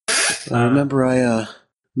 I remember I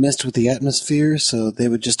messed with the atmosphere so they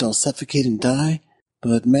would just all suffocate and die,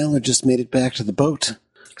 but Mallard just made it back to the boat,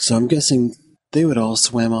 so I'm guessing they would all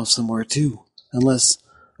swam off somewhere too, unless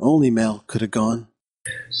only Mal could have gone.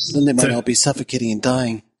 Then they might all be suffocating and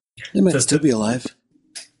dying. They might still be alive.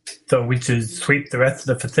 So we should sweep the rest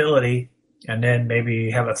of the facility and then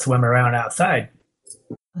maybe have a swim around outside.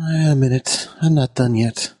 Wait a minute. I'm not done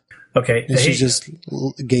yet. Okay. And she's just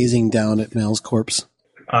gazing down at Mel's corpse.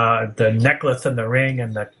 The necklace and the ring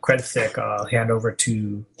and the cred stick I'll hand over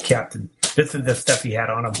to Captain. This is the stuff he had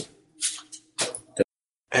on him.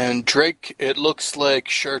 And Drake, it looks like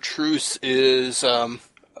Chartreuse is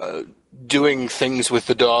doing things with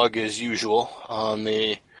the dog as usual on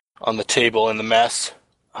the table in the mess,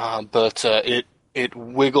 but it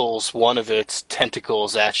wiggles one of its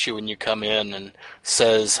tentacles at you when you come in and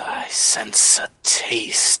says, "I sense a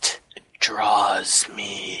taste. It draws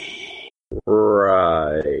me."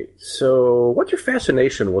 Right. So, what's your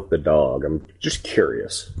fascination with the dog? I'm just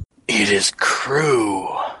curious. It is crew,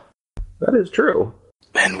 That is true.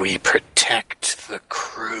 and we protect the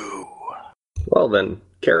crew. Well then,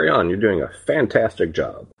 carry on. You're doing a fantastic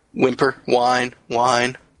job. Whimper, whine,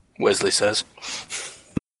 Wesley says.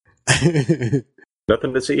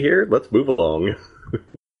 Nothing to see here? Let's move along.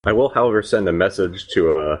 I will, however, send a message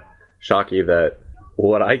to Shocky that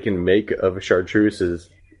what I can make of Chartreuse is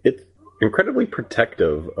it's incredibly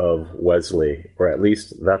protective of Wesley, or at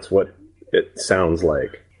least that's what it sounds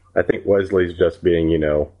like. I think Wesley's just being,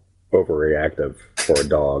 overreactive for a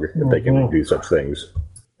dog if they can do such things.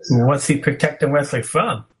 What's he protecting Wesley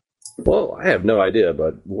from? Well, I have no idea,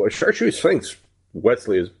 but Chartreuse thinks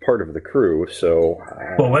Wesley is part of the crew, so...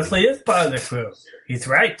 Well, Wesley is part of the crew. He's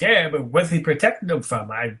right there, but what's he protecting him from?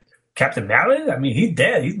 Captain Mallet? I mean, he's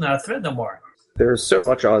dead. He's not a threat no more. There's so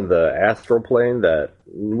much on the astral plane that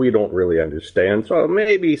we don't really understand, so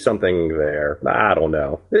maybe something there. I don't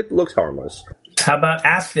know. It looks harmless. How about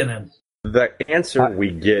asking him? The answer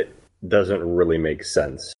we get doesn't really make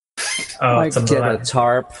sense. I get a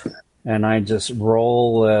tarp, and I just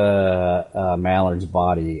roll Mallard's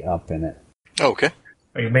body up in it. Okay.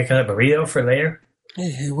 Are you making a burrito for later?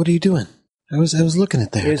 Hey, what are you doing? I was looking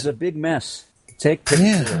at that. It's a big mess. Take picture.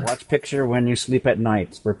 Yeah. Watch picture when you sleep at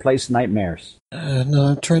night. Replace nightmares. No,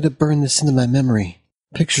 I'm trying to burn this into my memory.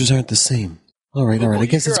 Pictures aren't the same. All right. I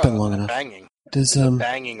guess it's been long enough. Banging. Does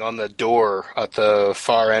Banging on the door at the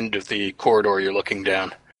far end of the corridor you're looking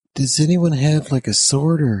down. Does anyone have like a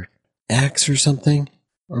sword or axe or something,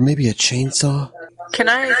 or maybe a chainsaw? Can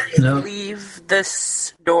I leave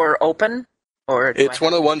this door open? Or It's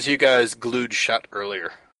one of the ones you guys glued shut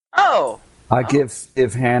earlier. Oh! I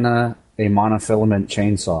give Hannah a monofilament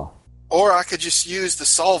chainsaw. Or I could just use the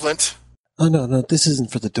solvent. Oh no, this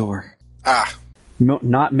isn't for the door. Ah, No,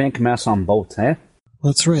 not make mess on boat, eh?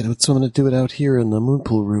 That's right. So I'm going to do it out here in the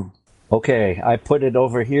moonpool room. Okay, I put it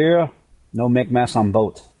over here. No make mess on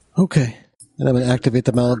boat. Okay. And I'm going to activate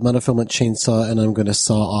the monofilament chainsaw, and I'm going to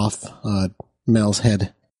saw off Mal's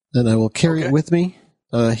head. Then I will carry it with me,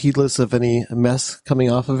 heedless of any mess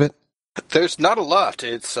coming off of it. There's not a lot.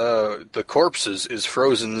 It's the corpse is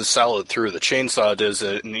frozen solid through. The chainsaw does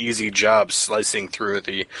an easy job slicing through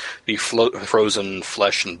the frozen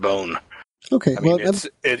flesh and bone. Okay. I mean,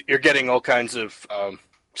 you're getting all kinds of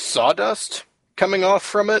sawdust coming off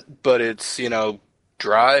from it, but it's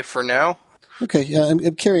dry for now. Okay. Yeah,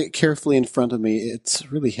 I'm carrying it carefully in front of me.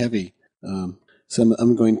 It's really heavy. So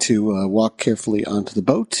I'm going to walk carefully onto the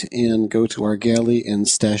boat and go to our galley and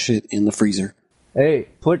stash it in the freezer. Hey,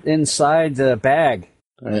 put inside the bag.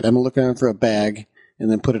 All right, I'm going to look around for a bag,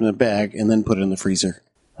 and then put it in a bag, and then put it in the freezer.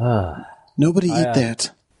 Nobody eat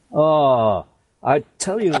that. Oh, I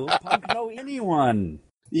tell you, Punk know anyone.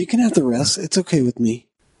 You can have the rest. It's okay with me.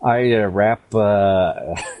 I wrap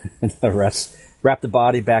the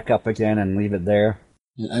body back up again and leave it there.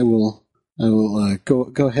 I will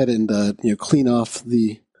go ahead and clean off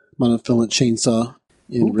the monofilament chainsaw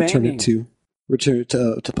and return it to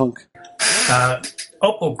Punk.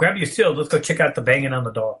 Grab your shield. Let's go check out the banging on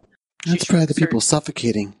the door. That's probably the people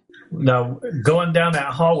suffocating. No, going down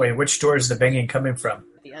that hallway, which door is the banging coming from?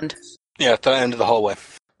 The end. Yeah, at the end of the hallway.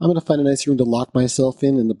 I'm going to find a nice room to lock myself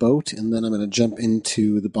in the boat, and then I'm going to jump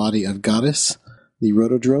into the body of Goddess, the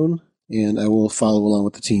rotodrone, and I will follow along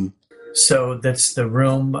with the team. So that's the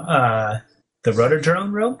room, the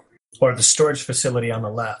rotodrone room? Or the storage facility on the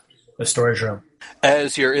left? The storage room.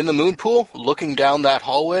 As you're in the moon pool, looking down that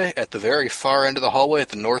hallway, at the very far end of the hallway, at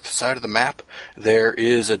the north side of the map, there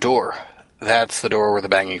is a door. That's the door where the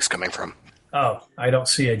banging's coming from. Oh, I don't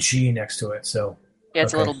see a G next to it, so... Yeah,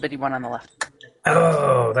 it's a little bitty one on the left.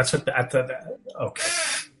 Oh, that's what I thought. Okay.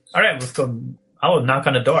 All right, let's go. I'll knock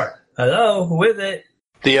on the door. Hello, who is it?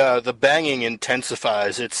 The banging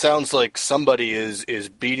intensifies. It sounds like somebody is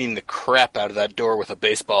beating the crap out of that door with a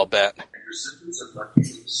baseball bat.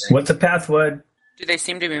 What's the password? Do they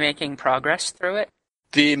seem to be making progress through it?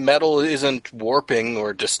 The metal isn't warping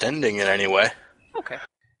or distending in any way. Okay.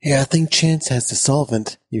 Yeah, I think Chance has the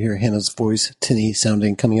solvent. You hear Hannah's voice, tinny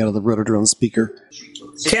sounding, coming out of the rotodrone speaker.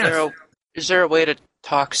 Is there a way to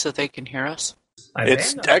talk so they can hear us?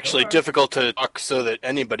 It's actually difficult to talk so that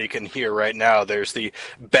anybody can hear right now. There's the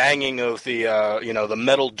banging of the the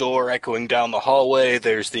metal door echoing down the hallway.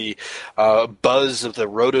 There's the buzz of the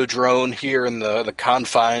rotodrone here in the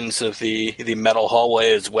confines of the metal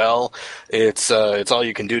hallway as well. It's all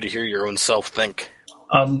you can do to hear your own self think.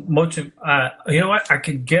 You know what? I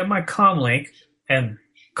could get my comm link and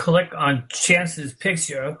click on Chance's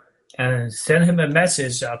picture and send him a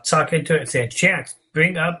message. I'll talk into it saying, Chance,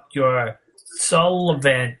 bring up your soul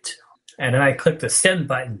event. And then I click the send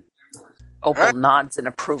button. Opal nods in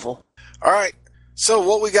approval. All right. So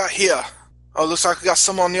what we got here? Oh, looks like we got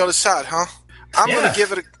some on the other side, huh? I'm going to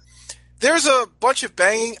give it a... There's a bunch of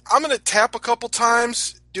banging. I'm going to tap a couple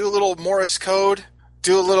times, do a little Morse code,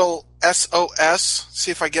 do a little SOS,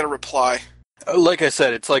 see if I get a reply. Like I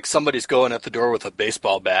said, it's like somebody's going at the door with a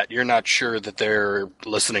baseball bat. You're not sure that they're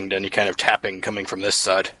listening to any kind of tapping coming from this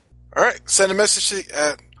side. All right. Send a message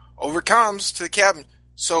over comms to the cabin.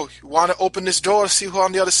 So you want to open this door to see who's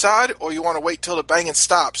on the other side, or you want to wait till the banging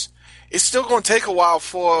stops? It's still going to take a while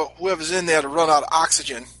for whoever's in there to run out of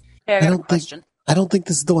oxygen. Hey, I got a question. I don't think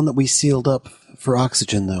this is the one that we sealed up for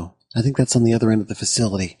oxygen, though. I think that's on the other end of the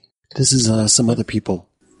facility. This is some other people.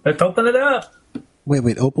 Let's open it up.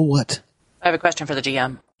 Wait, Opal, what? I have a question for the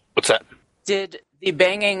GM. What's that? Did the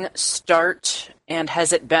banging start, and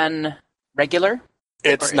has it been regular?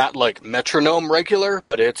 It's not like metronome regular,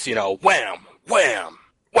 but it's, wham, wham, wham,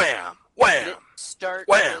 wham. Did it start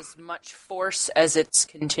wham. with as much force as it's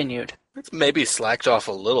continued? It's maybe slacked off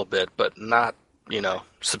a little bit, but not,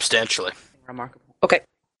 substantially. Remarkable. Okay,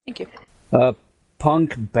 thank you.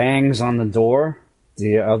 Punk bangs on the door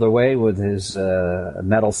the other way with his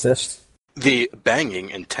metal fist. The banging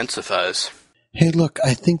intensifies. Hey, look,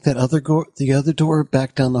 I think that the other door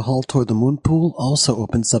back down the hall toward the moon pool also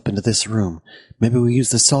opens up into this room. Maybe we use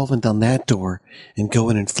the solvent on that door and go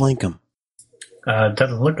in and flank them.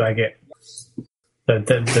 Doesn't look like it.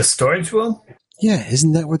 The storage room? Yeah,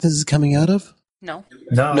 isn't that where this is coming out of? No.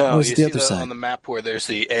 No, Where's you the see other side? on the map where there's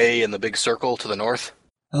the A and the big circle to the north?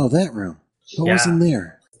 Oh, that room. What was in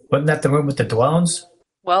there? Wasn't that the room with the dwellings?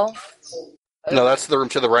 Well... No, that's the room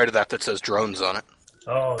to the right of that says drones on it.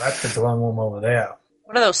 Oh, that's the dwelling room over there.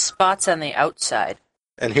 What are those spots on the outside?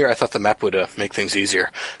 And here I thought the map would make things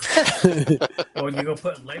easier. Well, when you go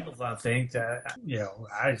put labels on things,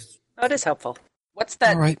 Oh, it is helpful. What's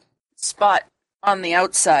that All right. spot on the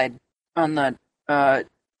outside on the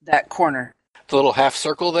that corner? The little half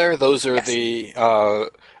circle there, those are Yes. the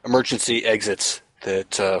emergency exits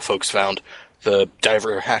that folks found, the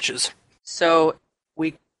diver hatches. So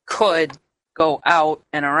we could go out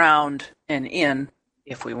and around and in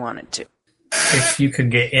if we wanted to. if you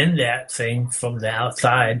could get in that thing from the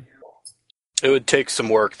outside. It would take some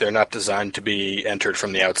work. They're not designed to be entered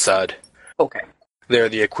from the outside. Okay. They're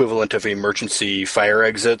the equivalent of emergency fire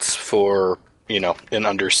exits for, an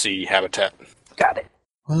undersea habitat. Got it.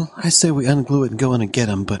 Well, I say we unglue it and go in and get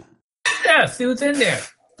them, but Yeah, see what's in there.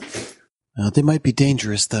 they might be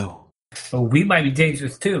dangerous, though. Well, we might be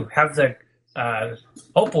dangerous too. Have the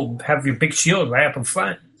Opal have your big shield right up in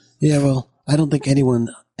front. Yeah, well, I don't think anyone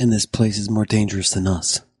in this place is more dangerous than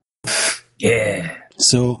us. Yeah.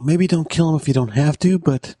 So maybe don't kill them if you don't have to,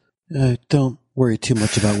 but don't worry too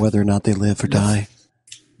much about whether or not they live or die.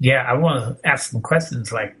 Yeah, I want to ask some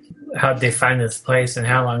questions like how'd they find this place and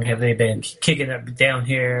how long have they been kicking up down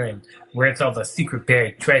here and where's all the secret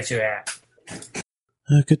buried treasure at?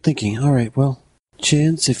 Good thinking. All right, well,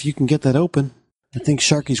 Chance, if you can get that open, I think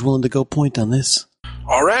Sharky's willing to go point on this.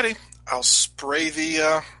 Alrighty. I'll spray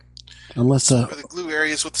the Unless, where the glue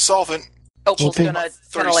areas with the solvent. Opal's Okay. gonna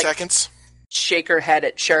 30 kind of seconds. shake her head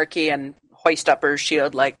at Sharky and hoist up her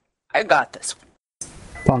shield like, I got this.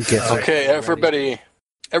 Punk gets it. Okay, everybody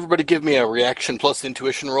give me a reaction plus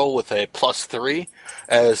intuition roll with a +3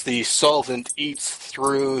 as the solvent eats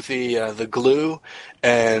through the glue,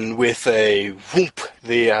 and with a whoop,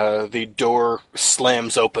 the door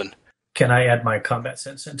slams open. Can I add my combat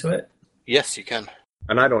sense into it? Yes, you can.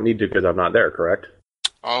 And I don't need to because I'm not there, correct?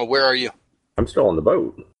 Where are you? I'm still on the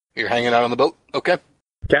boat. You're hanging out on the boat? Okay.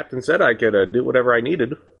 Captain said I could do whatever I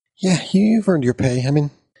needed. yeah, you've earned your pay. I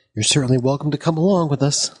mean, you're certainly welcome to come along with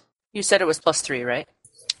us. You said it was +3, right?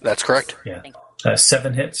 That's correct. Yeah.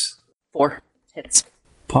 7 hits. 4 hits.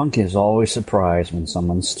 Punk is always surprised when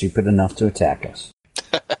someone's stupid enough to attack us.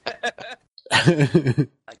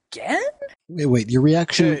 Again? Wait, your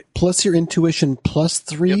reaction Okay. plus your intuition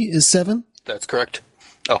 +3 is 7? That's correct.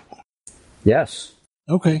 Oh, Yes.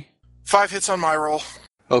 Okay. 5 hits on my roll.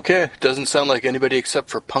 okay. Doesn't sound like anybody except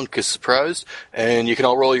for Punk is surprised. And you can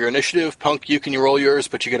all roll your initiative. Punk, you can roll yours,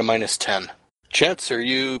 but you get a -10. Chance, are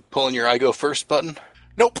you pulling your I go first button?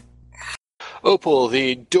 Nope. Opal,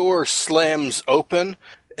 the door slams open,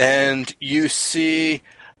 and you see,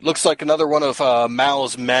 looks like another one of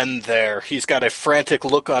Mal's men there. He's got a frantic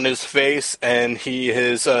look on his face, and he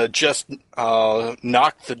has just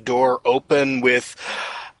knocked the door open with,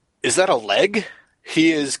 is that a leg?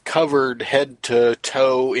 He is covered head to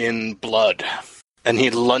toe in blood, and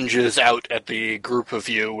he lunges out at the group of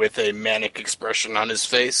you with a manic expression on his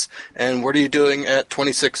face. And what are you doing at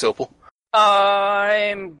 26, Opal?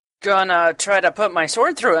 I'm gonna try to put my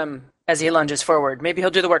sword through him as he lunges forward. Maybe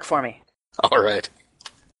he'll do the work for me. All right.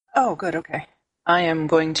 Oh, good, okay. I am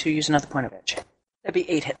going to use another point of edge. That'd be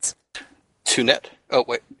 8 hits. 2 net. Oh,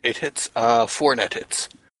 wait, 8 hits. 4 net hits.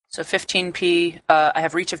 So 15p. I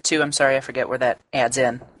have reach of 2. I'm sorry, I forget where that adds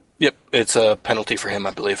in. Yep, it's a penalty for him,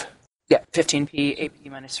 I believe. Yeah, 15p,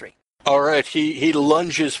 8p minus 3. All right, he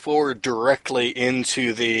lunges forward directly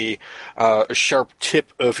into the sharp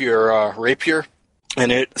tip of your rapier,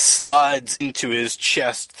 and it slides into his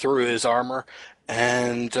chest through his armor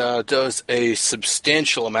and does a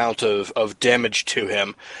substantial amount of damage to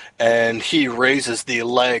him. And he raises the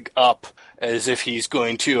leg up as if he's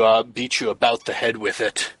going to beat you about the head with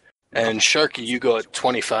it. And Sharky, you go at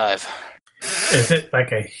 25. Is it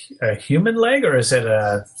like a human leg, or is it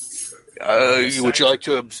a... Would you like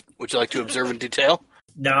to observe in detail?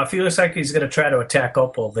 No, if he looks like he's going to try to attack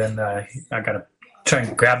Opal, then I got to try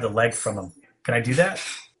and grab the leg from him. Can I do that?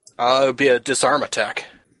 It would be a disarm attack.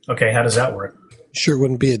 Okay, how does that work? Sure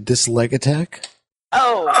wouldn't be a disleg attack?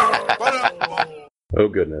 Oh! Oh,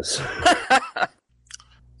 goodness.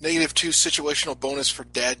 -2 situational bonus for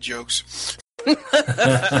dad jokes. Well,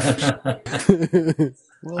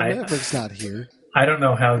 Maverick's not here. I don't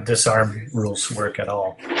know how disarm rules work at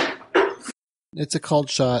all. It's a called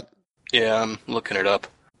shot. Yeah, I'm looking it up.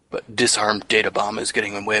 But disarm data bomb is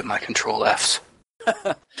getting in the way of my control Fs.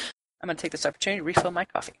 I'm going to take this opportunity to refill my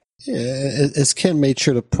coffee. Yeah, as Ken made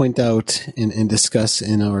sure to point out and discuss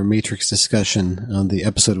in our Matrix discussion on the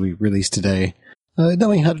episode we released today,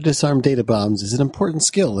 knowing how to disarm data bombs is an important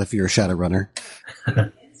skill if you're a Shadowrunner.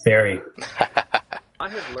 Very. I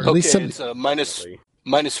have learned. At least Okay, it's a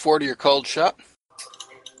minus 4 to your called shot.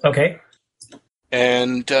 Okay.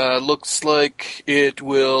 And looks like it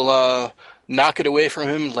will knock it away from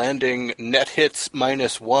him, landing net hits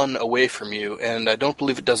 -1 away from you, and I don't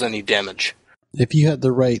believe it does any damage. If you had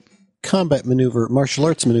the right combat maneuver, martial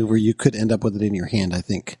arts maneuver, you could end up with it in your hand, I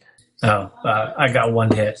think. Oh, I got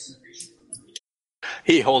 1 hit.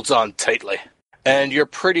 He holds on tightly, and you're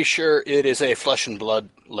pretty sure it is a flesh and blood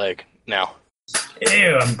leg now.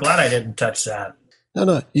 Ew, I'm glad I didn't touch that.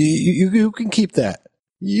 No, you can keep that.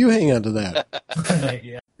 You hang on to that.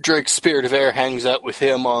 Yeah. Drake's Spirit of Air hangs out with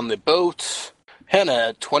him on the boat. Hannah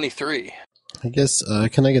at 23. I guess,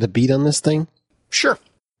 can I get a beat on this thing? Sure.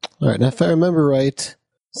 All right, now if I remember right,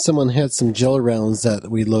 someone had some gel rounds that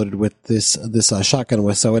we loaded with this shotgun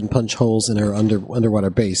with, so I wouldn't punch holes in our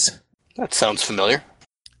underwater base. That sounds familiar.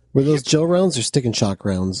 Were those gel rounds or stick and shock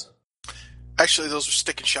rounds? Actually, those are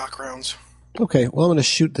stick and shock rounds. Okay, well, I'm going to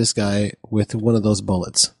shoot this guy with one of those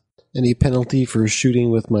bullets. Any penalty for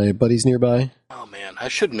shooting with my buddies nearby? Oh man, I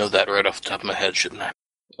should know that right off the top of my head, shouldn't I?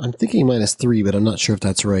 I'm thinking -3, but I'm not sure if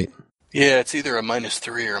that's right. Yeah, it's either a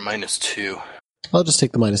 -3 or a -2. I'll just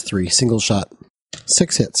take the -3, single shot.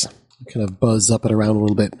 6 hits. Kind of buzz up and around a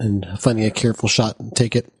little bit, and finding a careful shot and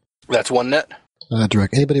take it. That's 1 net.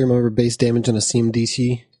 Direct. Anybody remember base damage on a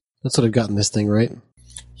CMDT? That's what I've got in this thing, right?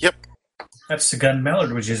 Yep. That's the gun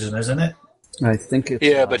Mallard was using, isn't it? I think it's...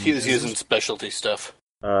 Yeah, but he was using specialty stuff.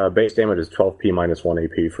 Base damage is 12p minus 1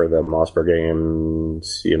 AP for the Mossberg game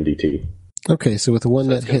CMDT. Okay, so with a 1 So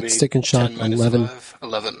net it's gonna hit, be stick and shock, 10 minus 11. 5,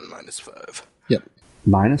 11 minus 5. Yep.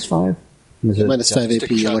 -5? Is it? -5 stick AP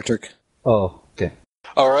and shock. electric. Oh, okay.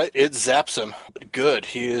 All right, it zaps him. Good.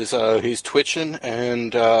 He's twitching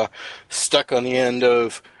and stuck on the end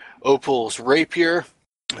of Opal's rapier.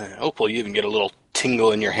 Opal, you even get a little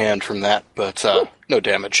tingle in your hand from that, but no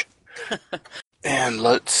damage. And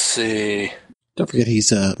let's see. Don't forget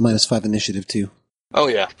he's -5 initiative, too. Oh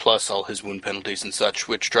yeah, plus all his wound penalties and such,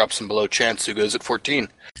 which drops him below chance, who goes at 14.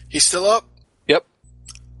 He's still up? Yep.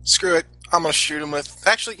 Screw it. I'm going to shoot him with...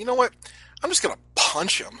 Actually, you know what? I'm just going to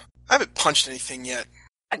punch him. I haven't punched anything yet.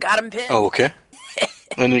 I got him pinned. Oh, okay.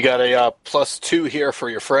 And you got a +2 here for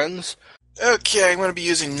your friends. Okay, I'm going to be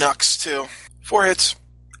using Nux, too. 4 hits.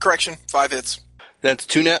 Correction, 5 hits. That's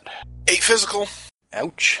 2 net. 8 physical.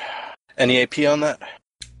 Ouch. Any AP on that?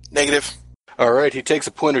 Negative. All right, he takes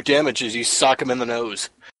a point of damage as you sock him in the nose.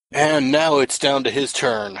 And now it's down to his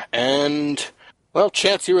turn. And, well,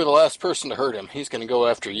 chance you were the last person to hurt him. He's going to go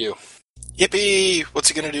after you. Yippee! What's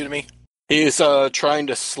he going to do to me? He's trying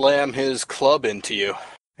to slam his club into you.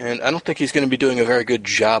 And I don't think he's going to be doing a very good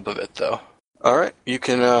job of it, though. Alright, you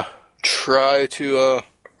can try to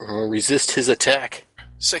resist his attack.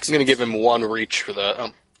 6. I'm going to give him 1 reach for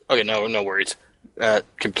the... okay, no worries.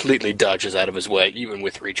 Completely dodges out of his way, even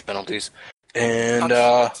with reach penalties. And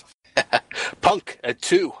Punk at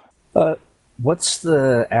 2. What's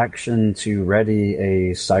the action to ready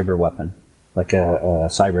a cyber weapon? Like a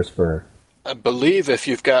cyber spur? I believe if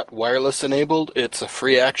you've got wireless enabled, it's a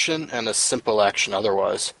free action and a simple action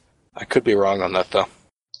otherwise. I could be wrong on that, though.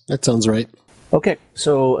 That sounds right. Okay,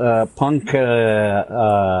 so Punk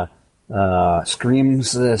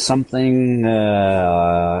screams something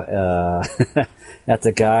at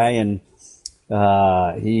the guy, and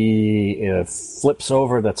he flips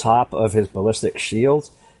over the top of his ballistic shield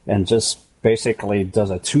and just basically does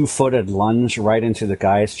a 2-footed lunge right into the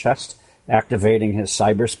guy's chest, activating his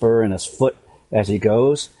cyber spur in his foot as he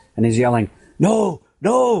goes, and he's yelling, "No,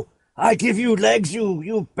 no! I give you legs,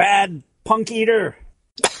 you bad punk eater!"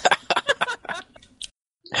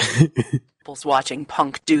 People's watching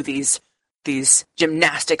Punk do these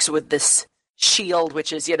gymnastics with this shield,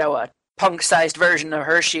 which is, a Punk-sized version of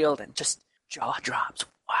her shield, and just jaw drops.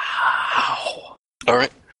 Wow. All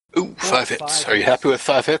right. Ooh, 5 hits. Are you happy with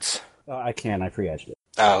 5 hits? I can. I pre-edged it.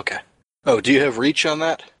 Ah, okay. Oh, do you have reach on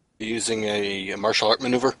that? Using a martial art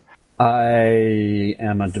maneuver? I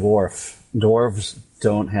am a dwarf. Dwarves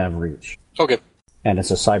don't have reach. Okay. And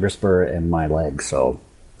it's a cyber spur in my leg, so...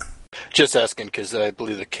 Just asking, because I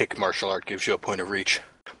believe the kick martial art gives you a point of reach.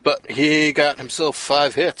 But he got himself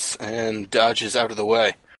 5 hits and dodges out of the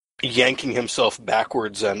way, yanking himself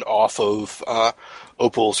backwards and off of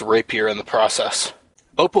Opal's rapier in the process.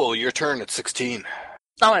 Opal, your turn at 16.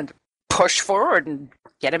 I'm going to push forward and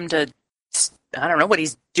get him to... I don't know what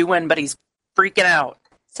he's doing, but he's freaking out.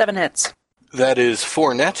 7 hits. That is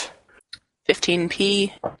 4 net.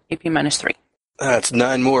 15p, AP minus 3. That's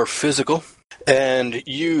 9 more physical. And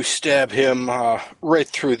you stab him right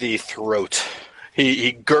through the throat.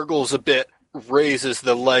 He gurgles a bit, raises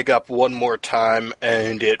the leg up one more time,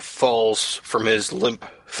 and it falls from his limp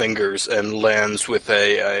fingers and lands with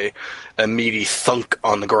a meaty thunk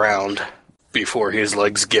on the ground before his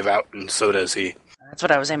legs give out, and so does he. That's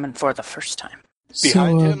what I was aiming for the first time.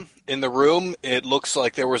 Behind him, in the room, it looks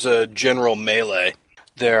like there was a general melee.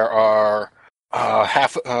 There are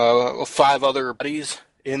 5 other bodies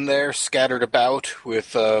in there, scattered about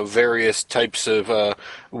with various types of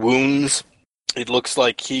wounds. It looks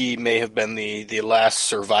like he may have been the last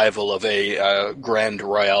survival of a Grand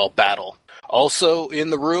Royale battle. Also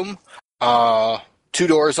in the room, 2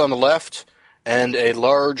 doors on the left, and a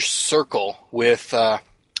large circle with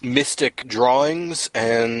mystic drawings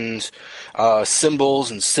and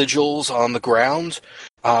symbols and sigils on the ground.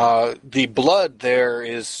 The blood there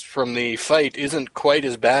is from the fight isn't quite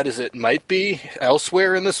as bad as it might be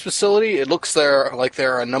elsewhere in this facility. It looks like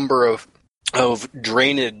there are a number of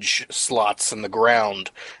drainage slots in the ground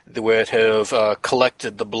that have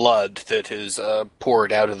collected the blood that is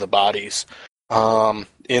poured out of the bodies.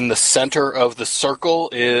 In the center of the circle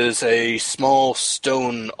is a small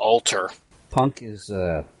stone altar. Punk is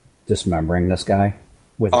dismembering this guy.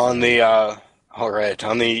 On the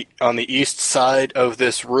east side of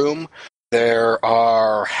this room, there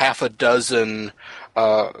are half a dozen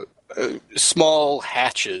small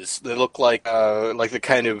hatches that look like the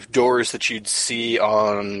kind of doors that you'd see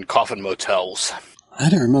on coffin motels. I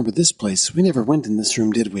don't remember this place. We never went in this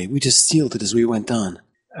room, did we? We just sealed it as we went on.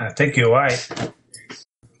 I think you're right. Well,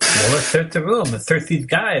 let's search the room. Let's search these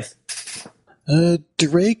guys.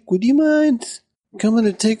 Drake, would you mind coming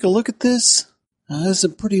to take a look at this? There's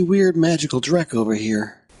some pretty weird magical Drek over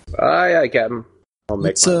here. Aye, Captain. I'll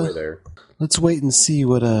make my way there. Let's wait and see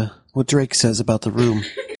what Drake says about the room.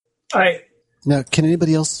 Now, can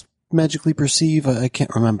anybody else magically perceive? I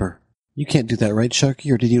can't remember. You can't do that, right,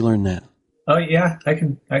 Sharky, or did you learn that? Oh, yeah, I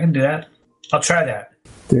can do that. I'll try that.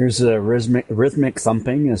 There's a rhythmic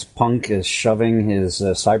thumping as Punk is shoving his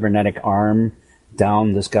cybernetic arm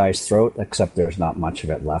down this guy's throat, except there's not much of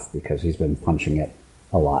it left because he's been punching it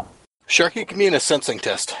a lot. Sharky, give me a sensing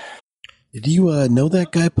test. Did you know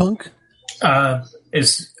that guy, Punk?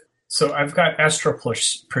 So I've got astral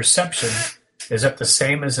perception. Is that the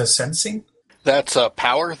same as a sensing? That's a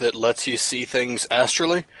power that lets you see things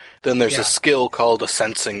astrally. Then there's a skill called a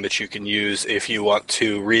sensing that you can use if you want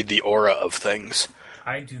to read the aura of things.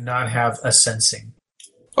 I do not have a sensing.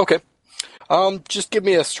 Okay. Just give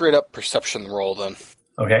me a straight-up perception roll, then.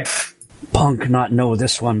 Okay. Punk not know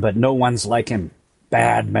this one, but no one's like him.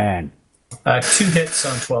 Bad man. 2 hits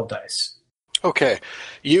on 12 dice. Okay.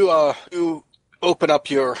 You open up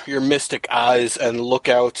your mystic eyes and look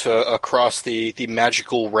out across the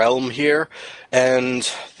magical realm here,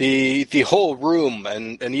 and the whole room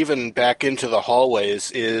and even back into the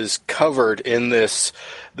hallways is covered in this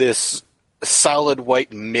solid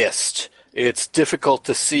white mist. It's difficult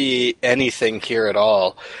to see anything here at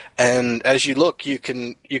all, and as you look, you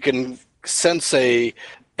can sense a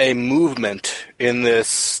movement in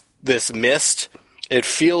this mist. It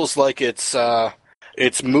feels like it's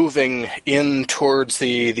moving in towards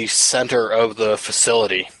the center of the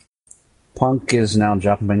facility. Punk is now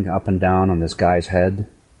jumping up and down on this guy's head,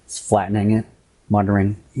 flattening it,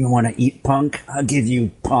 muttering, "You want to eat Punk? I'll give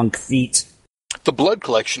you Punk feet." The blood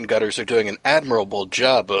collection gutters are doing an admirable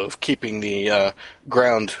job of keeping the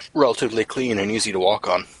ground relatively clean and easy to walk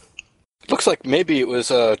on. Looks like maybe it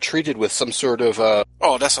was treated with some sort of...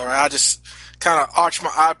 Oh, that's all right. I just kind of arch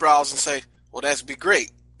my eyebrows and say, well, that'd be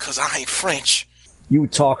great, because I ain't French. You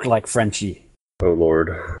talk like Frenchie. Oh,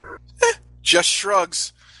 Lord. Just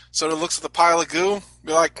shrugs. Sort of looks at the pile of goo,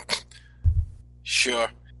 be like, sure,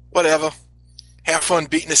 whatever. Have fun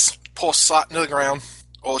beating this poor sot into the ground.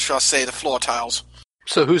 Or shall I say the floor tiles.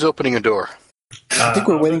 So who's opening a door? I think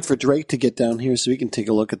we're waiting for Drake to get down here so we can take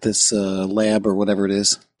a look at this lab or whatever it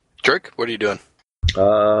is. Drake, what are you doing?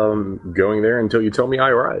 Going there until you tell me I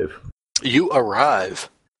arrive. You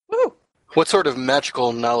arrive. Woo. What sort of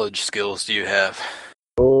magical knowledge skills do you have?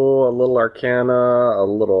 Oh, a little arcana, a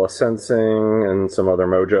little sensing, and some other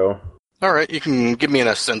mojo. All right, you can give me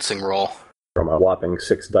an sensing roll. From a whopping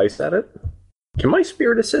 6 dice at it. Can my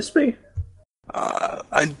spirit assist me?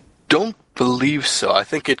 I don't believe so. I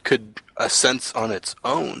think it could sense on its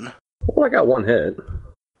own. Well, I got 1 hit.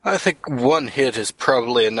 I think 1 hit is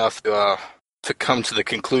probably enough to come to the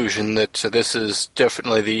conclusion that this is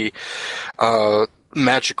definitely the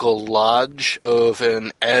magical lodge of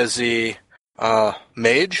an Azzy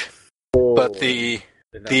mage. Oh, But the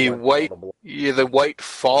white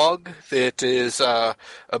fog that is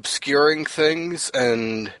obscuring things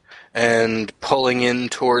and pulling in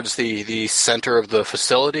towards the center of the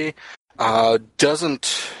facility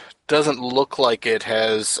doesn't look like it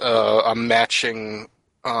has a matching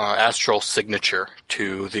astral signature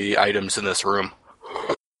to the items in this room.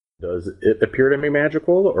 Does it appear to me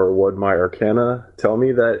magical, or would my arcana tell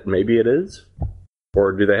me that maybe it is?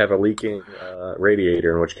 Or do they have a leaking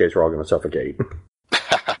radiator, in which case we're all going to suffocate?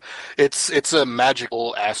 It's a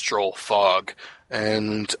magical astral fog.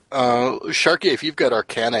 And Sharky, if you've got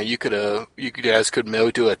Arcana, you guys could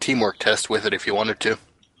maybe do a teamwork test with it if you wanted to.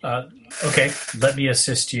 Okay, let me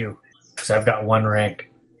assist you because I've got 1 rank.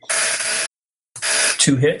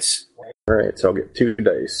 2 hits. All right, so I'll get 2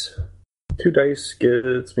 dice. 2 dice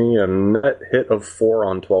gets me a net hit of 4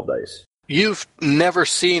 on 12 dice. You've never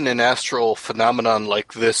seen an astral phenomenon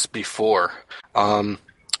like this before.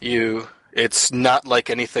 It's not like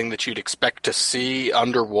anything that you'd expect to see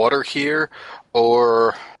underwater here,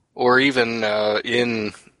 or even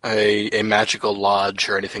in a magical lodge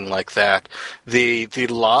or anything like that. The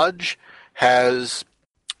lodge has,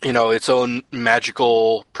 its own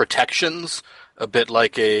magical protections, a bit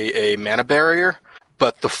like a mana barrier,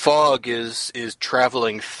 but the fog is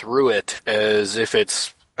traveling through it as if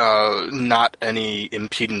it's not any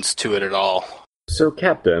impedance to it at all. So,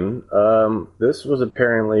 Captain, this was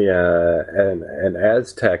apparently an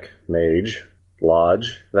Aztec mage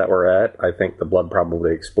lodge that we're at. I think the blood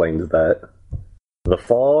probably explains that. The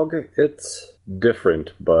fog, it's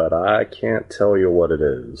different, but I can't tell you what it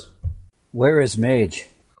is. Where is Mage?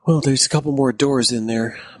 Well, there's a couple more doors in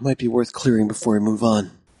there. Might be worth clearing before we move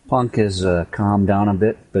on. Punk is calmed down a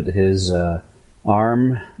bit, but his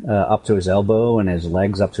arm up to his elbow and his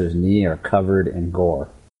legs up to his knee are covered in gore.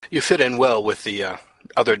 You fit in well with the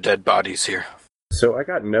other dead bodies here. So I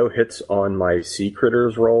got no hits on my sea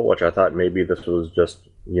critters roll, which I thought maybe this was just,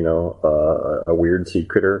 a weird sea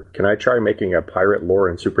critter. Can I try making a pirate lore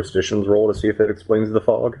and superstitions roll to see if it explains the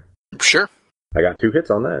fog? Sure. I got 2 hits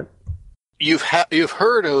on that. You've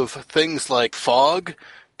heard of things like fog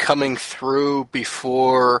coming through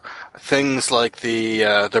before things like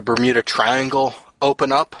the Bermuda Triangle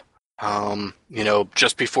open up.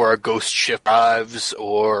 Just before a ghost ship arrives,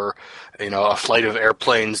 or a flight of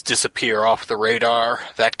airplanes disappear off the radar,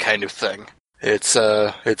 that kind of thing. It's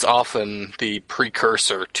often the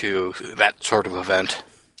precursor to that sort of event.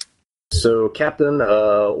 So, Captain,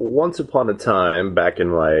 once upon a time, back in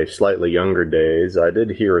my slightly younger days, I did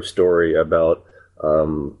hear a story about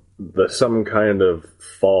some kind of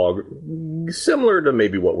fog, similar to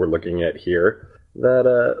maybe what we're looking at here,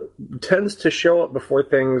 that tends to show up before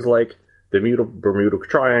things like the Bermuda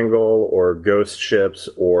Triangle or ghost ships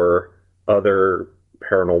or other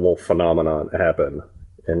paranormal phenomenon happen.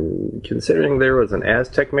 And considering there was an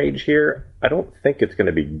Aztec mage here, I don't think it's going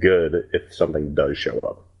to be good if something does show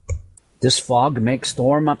up. Does fog make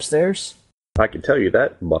storm upstairs? I can tell you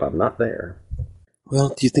that, but I'm not there. Well,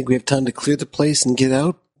 do you think we have time to clear the place and get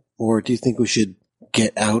out? Or do you think we should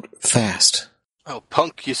get out fast? Oh,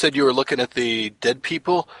 Punk, you said you were looking at the dead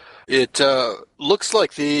people? It looks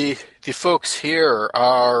like the folks here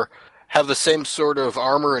have the same sort of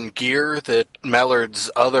armor and gear that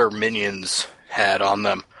Mallard's other minions had on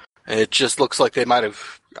them. It just looks like they might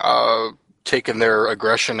have taken their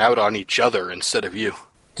aggression out on each other instead of you.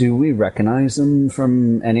 Do we recognize them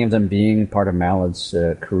from any of them being part of Mallard's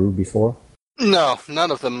crew before? No,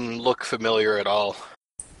 none of them look familiar at all.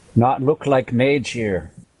 Not look like Mage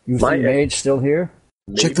here. You see Mage still here?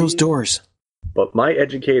 Maybe, check those doors. But my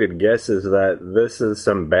educated guess is that this is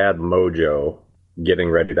some bad mojo getting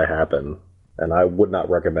ready to happen. And I would not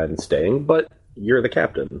recommend staying, but you're the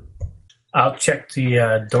captain. I'll check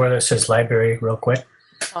the door that says library real quick.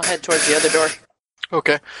 I'll head towards the other door.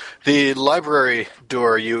 Okay. The library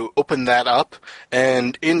door, you open that up,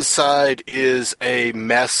 and inside is a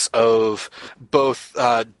mess of both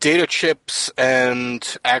data chips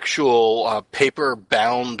and actual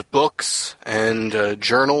paper-bound books and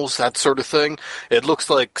journals, that sort of thing. It looks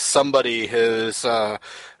like somebody has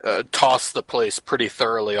tossed the place pretty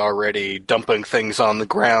thoroughly already, dumping things on the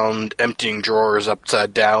ground, emptying drawers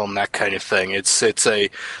upside down, that kind of thing. It's a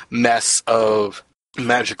mess of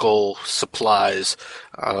magical supplies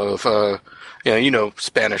of you know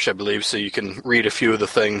Spanish, I believe, so you can read a few of the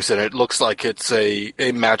things, and it looks like it's a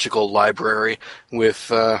magical library with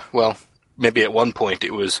well, maybe at one point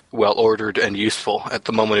it was well ordered and useful. At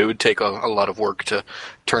the moment it would take a lot of work to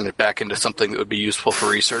turn it back into something that would be useful for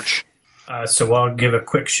research. So I'll give a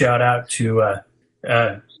quick shout out to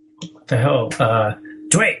what the hell,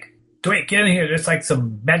 Drake, get in here. There's like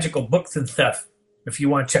some magical books and stuff if you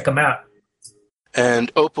want to check them out.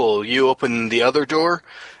 And Opal, you open the other door,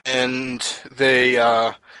 and they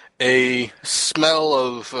a smell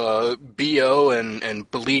of BO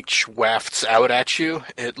and bleach wafts out at you.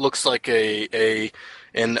 It looks like an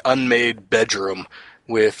unmade bedroom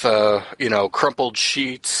with crumpled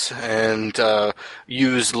sheets and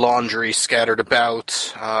used laundry scattered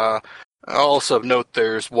about. Also note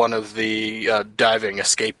there's one of the diving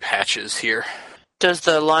escape hatches here. Does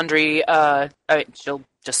the laundry? She'll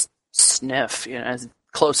just sniff, as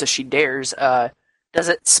close as she dares. Does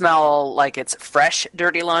it smell like it's fresh,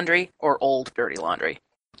 dirty laundry or old, dirty laundry?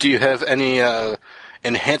 Do you have any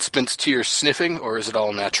enhancements to your sniffing, or is it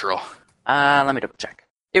all natural? Let me double check.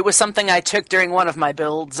 It was something I took during one of my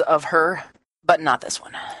builds of her, but not this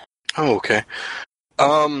one. Oh, okay.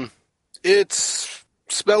 It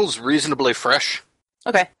smells reasonably fresh.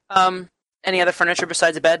 Okay. Any other furniture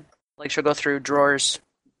besides a bed? Like she'll go through drawers,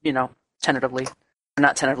 tentatively.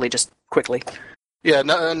 Not tentatively, just quickly. Yeah,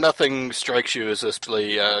 nothing strikes you as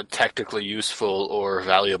especially tactically useful or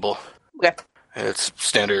valuable. Okay. It's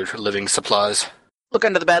standard living supplies. Look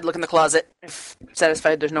under the bed, look in the closet. If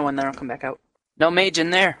satisfied there's no one there, I'll come back out. No mage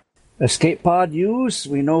in there. Escape pod use?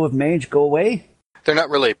 We know if Mage go away? They're not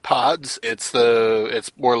really pods. It's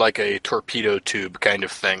more like a torpedo tube kind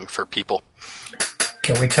of thing for people.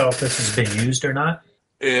 Can we tell if this has been used or not?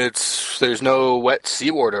 There's no wet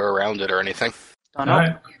seawater around it or anything. All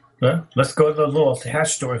right. Well, let's go to the little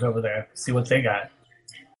hatch doors over there. See what they got.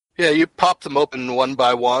 Yeah, you pop them open one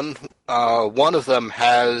by one. One of them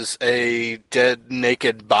has a dead,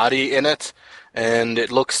 naked body in it, and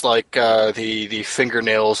it looks like the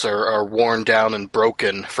fingernails are worn down and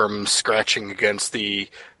broken from scratching against the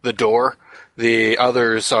door. The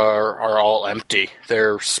others are all empty.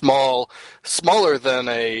 They're smaller than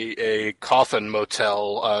a coffin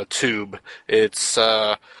motel tube. It's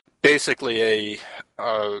basically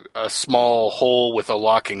a small hole with a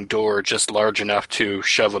locking door just large enough to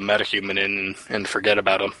shove a metahuman in and forget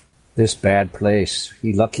about him. This bad place.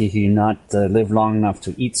 He lucky he not live long enough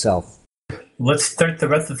to eat self. Let's start the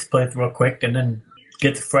rest of this place real quick and then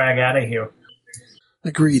get the frag out of here.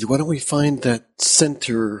 Agreed. Why don't we find that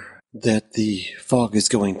center that the fog is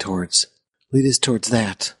going towards? Lead us towards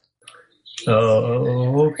that.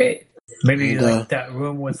 Okay. Maybe like that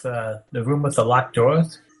room with the locked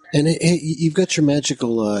doors. And hey, you've got your magical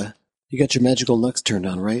nux turned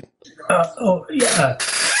on, right? Yeah.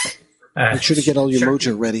 Make sure to get all your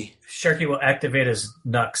mojo ready. Sharky will activate his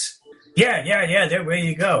nux. Yeah. There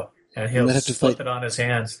you go. And he'll slip it on his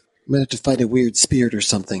hands. You might have to fight a weird spirit or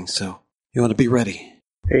something, so you want to be ready.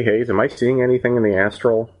 Hey, Hayes, am I seeing anything in the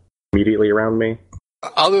astral immediately around me?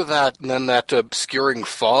 Other than that obscuring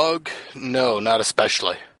fog, no, not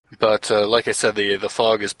especially. But like I said, the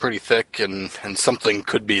fog is pretty thick, and something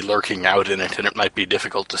could be lurking out in it, and it might be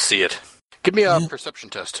difficult to see it. Give me a perception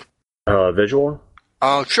test. Visual?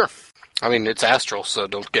 Sure. I mean, it's astral, so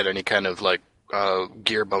don't get any kind of,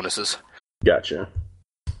 gear bonuses. Gotcha.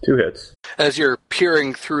 2 hits. As you're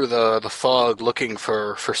peering through the fog looking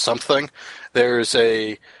for something, there's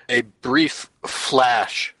a brief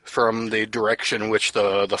flash from the direction which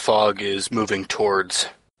the fog is moving towards.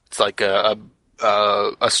 It's like a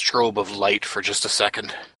strobe of light for just a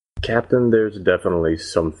second. Captain, there's definitely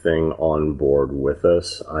something on board with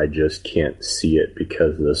us. I just can't see it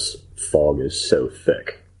because this fog is so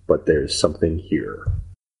thick. But there's something here.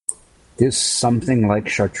 Is something like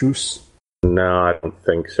Chartreuse? No, I don't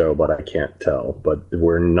think so, but I can't tell. But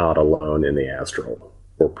we're not alone in the astral.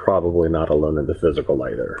 We're probably not alone in the physical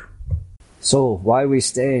either. So, why are we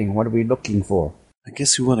staying? What are we looking for? I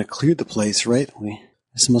guess we want to clear the place, right?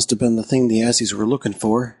 This must have been the thing the Assies were looking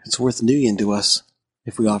for. It's worth $1 million to us,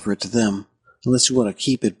 if we offer it to them. Unless you want to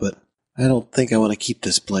keep it, but I don't think I want to keep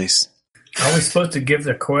this place. Are we supposed to give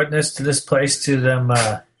the coordinates to this place to them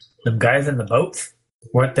guys in the boats?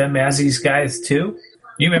 Weren't them Assies guys too?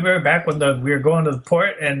 You remember back when we were going to the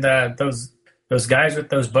port and those guys with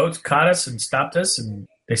those boats caught us and stopped us, and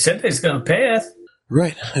they said they was going to pay us?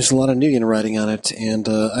 Right. There's a lot of Nuyen writing on it, and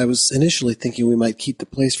I was initially thinking we might keep the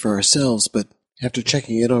place for ourselves, but after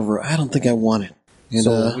checking it over, I don't think I want it.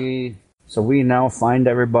 And, So we now find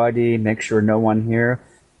everybody, make sure no one here,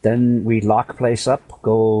 then we lock place up,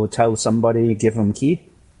 go tell somebody, give them key?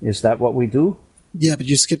 Is that what we do? Yeah, but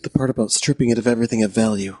you skipped the part about stripping it of everything of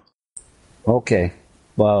value. Okay.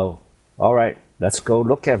 Well, alright, let's go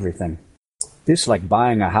look everything. This is like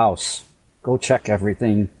buying a house. Go check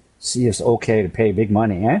everything, see it's okay to pay big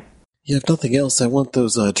money, eh? Yeah, if nothing else, I want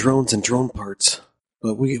those drones and drone parts.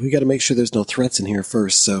 But we got to make sure there's no threats in here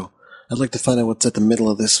first, so I'd like to find out what's at the middle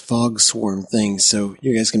of this fog swarm thing so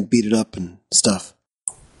you guys can beat it up and stuff.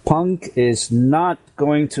 Punk is not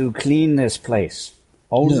going to clean this place.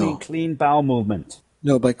 Only clean bowel movement.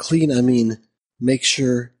 No, by clean I mean make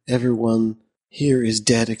sure everyone here is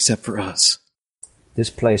dead except for us. This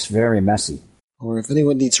place very messy. Or if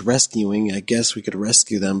anyone needs rescuing, I guess we could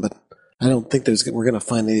rescue them, but I don't think we're going to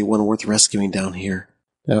find anyone worth rescuing down here.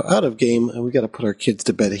 Now, out of game, we got to put our kids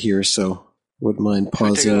to bed here, so wouldn't mind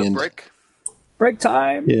pausing and break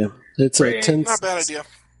time. Yeah, it's 10. Not a bad idea.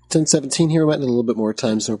 10:17 here. We might need a little bit more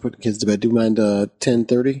time, so we're putting kids to bed. Do you mind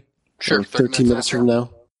 10:30? Sure. 13 minutes from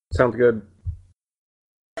now. Sounds good.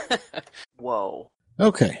 Whoa.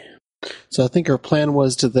 Okay. So I think our plan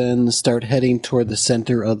was to then start heading toward the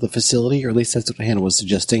center of the facility, or at least that's what Hannah was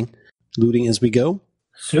suggesting. Looting as we go.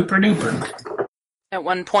 Super duper. At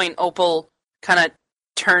one point, Opal kind of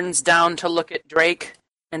turns down to look at Drake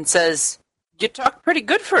and says, "You talk pretty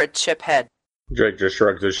good for a chiphead." Drake just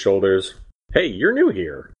shrugs his shoulders. Hey, you're new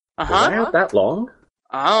here. Uh-huh. Was I out that long?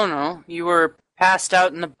 I don't know. You were passed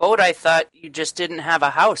out in the boat. I thought you just didn't have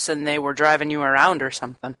a house and they were driving you around or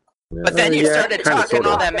something. But then you started kinda, talking sorta.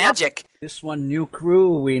 all that magic. This one new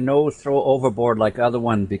crew we know throw overboard like other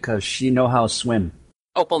one because she know how swim.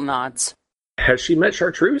 Opal nods. Has she met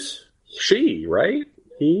Chartreuse? She, right?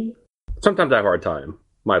 He? Sometimes I have a hard time.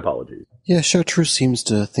 My apologies. Yeah, Chartreuse seems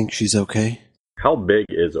to think she's okay. How big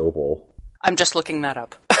is Opal? I'm just looking that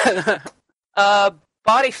up.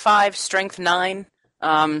 Body 5, strength 9.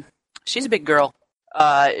 She's a big girl.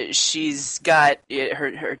 She's got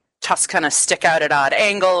her tusks kind of stick out at odd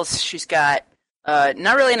angles. She's got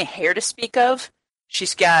not really any hair to speak of.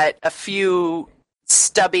 She's got a few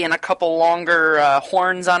stubby and a couple longer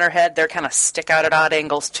horns on her head. They're kind of stick out at odd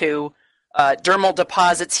angles too. Dermal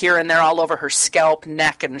deposits here and there all over her scalp,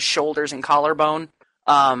 neck, and shoulders and collarbone.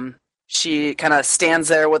 She kind of stands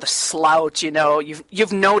there with a slouch. You know,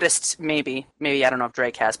 you've noticed maybe I don't know if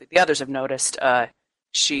Drake has, but the others have noticed.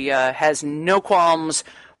 She has no qualms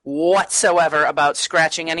whatsoever about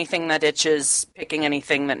scratching anything that itches, picking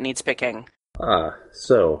anything that needs picking.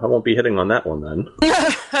 So I won't be hitting on that one then.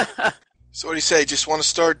 So what do you say? Just want to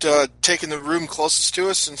start taking the room closest to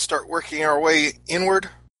us and start working our way inward?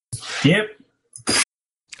 Yep.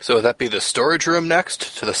 So would that be the storage room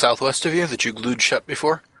next, to the southwest of you, that you glued shut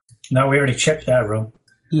before? No, we already checked that room.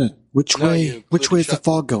 Yeah. Which No, way you is the shut.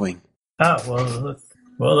 fog going? Oh,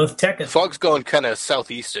 let's check it. Fog's going kind of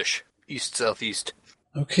southeast-ish. East-southeast.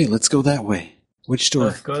 Okay, let's go that way. Which door?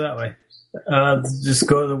 Let's go that way. Just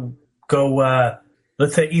go.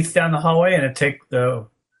 Let's head east down the hallway and take the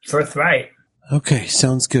first right. Okay,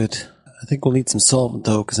 sounds good. I think we'll need some solvent,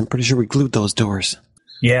 though, because I'm pretty sure we glued those doors.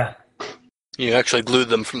 Yeah. You actually glued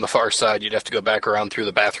them from the far side. You'd have to go back around through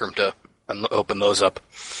the bathroom to open those up.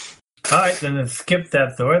 All right, then let's skip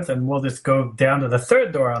that door. Then we'll just go down to the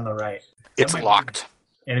third door on the right. It's locked.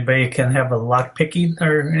 Anybody can have a lock picking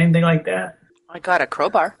or anything like that? I got a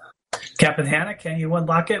crowbar. Captain Hannah, can you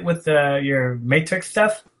unlock it with your matrix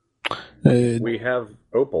stuff? We have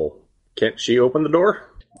Opal. Can't she open the door?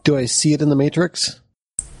 Do I see it in the Matrix?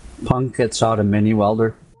 Punk gets out a mini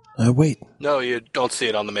welder. Wait. No, you don't see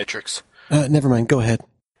it on the Matrix. Never mind. Go ahead.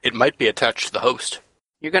 It might be attached to the host.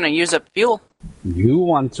 You're going to use up fuel. You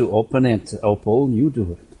want to open it, Opal, you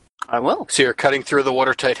do it. I will. So you're cutting through the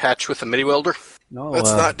watertight hatch with a mini welder? No,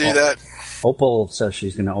 Let's not do that. Opal says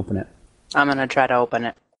she's going to open it. I'm going to try to open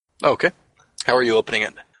it. Okay. How are you opening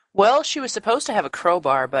it? Well, she was supposed to have a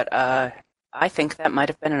crowbar, but I think that might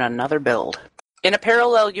have been in another build. In a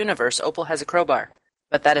parallel universe, Opal has a crowbar,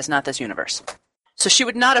 but that is not this universe. So she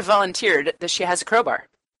would not have volunteered that she has a crowbar.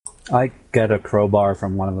 I get a crowbar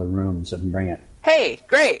from one of the rooms and bring it. Hey,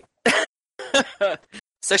 great.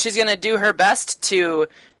 So she's going to do her best to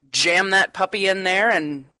jam that puppy in there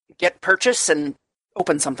and get purchase and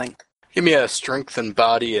open something. Give me a strength and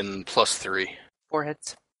body and +3. 4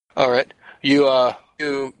 hits. All right.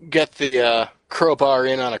 You get the crowbar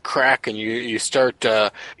in on a crack, and you start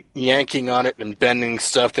yanking on it and bending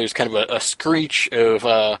stuff. There's kind of a screech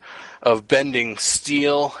of bending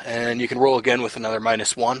steel, and you can roll again with another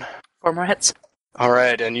 -1. 4 more hits. All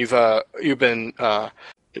right, and you've been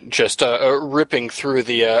just ripping through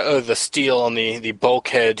the steel on the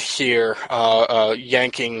bulkhead here,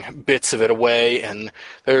 yanking bits of it away, and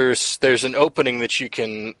there's an opening that you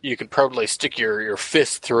can probably stick your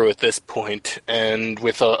fist through at this point, and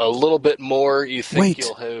with a little bit more, you think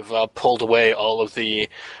you'll have pulled away all the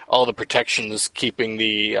protections keeping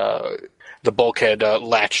the bulkhead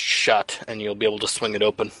latched shut, and you'll be able to swing it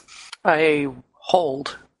open. I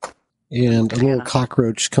hold. And a little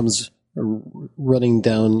cockroach comes running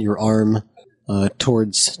down your arm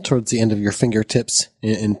towards the end of your fingertips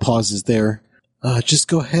and pauses there. Just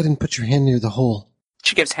go ahead and put your hand near the hole.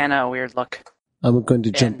 She gives Hannah a weird look. I'm going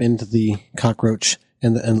to jump into the cockroach,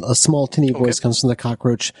 and a small tinny voice comes from the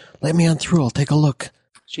cockroach. Let me on through, I'll take a look.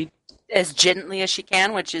 She, as gently as she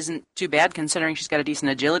can, which isn't too bad considering she's got a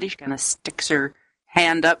decent agility, she kind of sticks her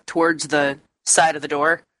hand up towards the side of the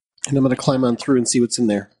door. And I'm going to climb on through and see what's in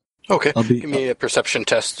there. Okay, give me a perception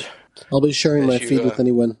test. I'll be sharing my feed with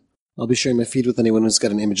anyone. I'll be sharing my feed with anyone who's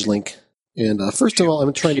got an image link. And first of all,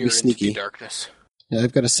 I'm trying to be sneaky. Darkness. Yeah,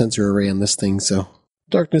 I've got a sensor array on this thing, so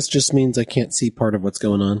darkness just means I can't see part of what's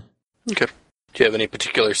going on. Okay. Do you have any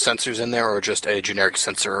particular sensors in there, or just a generic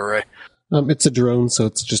sensor array? It's a drone, so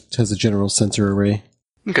it just has a general sensor array.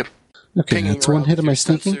 Okay. Okay, that's one hit of my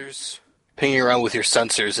sneaking. Pinging around with your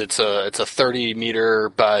sensors, it's a 30 meter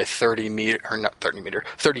by 30 meter, or not 30 meter,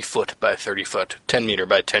 30 foot by 30 foot, 10 meter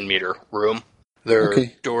by 10 meter room. There are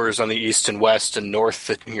doors on the east and west and north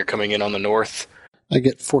that you're coming in on the north. I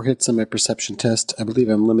get 4 hits on my perception test. I believe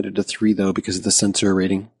I'm limited to 3, though, because of the sensor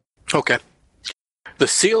rating. Okay. The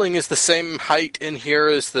ceiling is the same height in here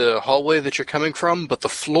as the hallway that you're coming from, but the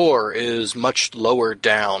floor is much lower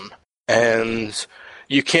down. And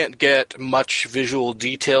you can't get much visual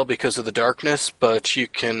detail because of the darkness, but you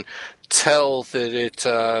can tell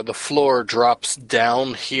that the floor drops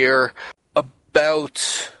down here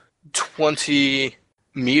about 20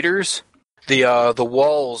 meters. The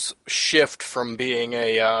walls shift from being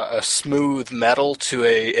a smooth metal to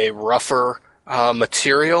a rougher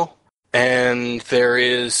material, and there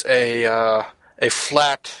is a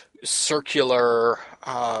flat circular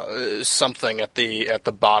something at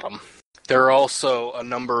the bottom. There are also a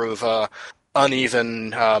number of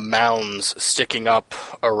uneven mounds sticking up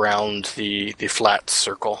around the flat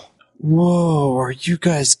circle. Whoa, are you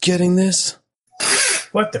guys getting this?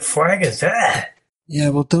 What the frig is that? Yeah,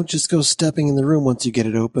 well, don't just go stepping in the room once you get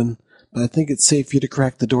it open. But I think it's safe for you to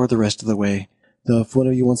crack the door the rest of the way. Though if one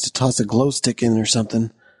of you wants to toss a glow stick in or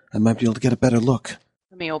something, I might be able to get a better look.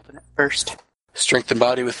 Let me open it first. Strength and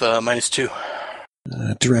body with -2.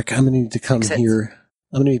 Drek, I'm going to need to come here.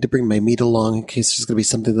 I'm going to need to bring my meat along in case there's going to be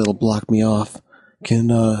something that'll block me off. Can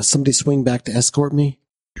somebody swing back to escort me?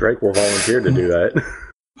 Drake will volunteer to do that.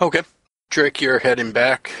 Okay. Drake, you're heading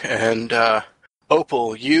back, and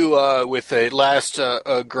Opal, you, with a last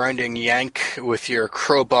grinding yank with your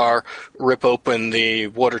crowbar, rip open the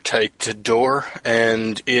watertight door,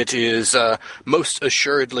 and it is most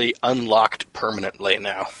assuredly unlocked permanently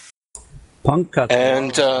now. Punk cut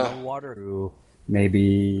and water through.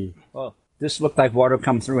 Maybe. Oh, this looked like water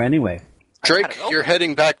come through anyway. Drake, you're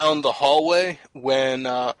heading back down the hallway when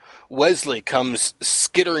Wesley comes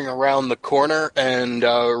skittering around the corner and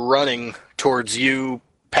running towards you,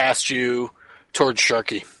 past you, towards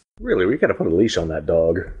Sharky. Really, we gotta put a leash on that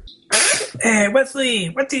dog. Hey, Wesley,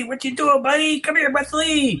 what you doing, buddy? Come here,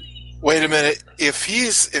 Wesley. Wait a minute.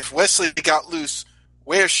 If Wesley got loose,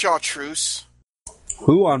 where's Chartreuse?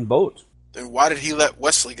 Who on boat? Then why did he let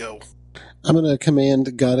Wesley go? I'm going to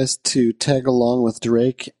command Goddess to tag along with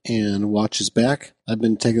Drake and watch his back. I've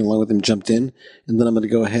been tagging along with him, jumped in, and then I'm going to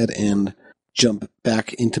go ahead and jump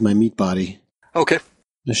back into my meat body. Okay.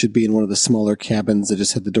 I should be in one of the smaller cabins that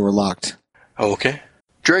just had the door locked. Okay.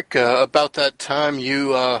 Drake, about that time,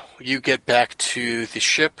 you get back to the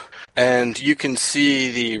ship, and you can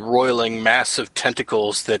see the roiling mass of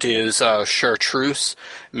tentacles that is Chartreuse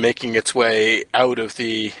making its way out of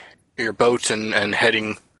your boat and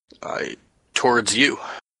heading towards you.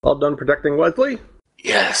 All done protecting Wesley?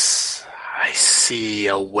 Yes, I see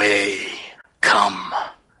a way. Come,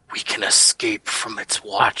 we can escape from its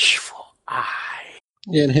watchful eye.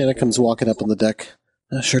 Yeah, and Hannah comes walking up on the deck.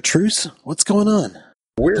 Chartreuse, what's going on?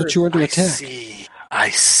 I thought you were under attack. I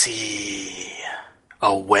see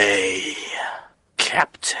a way,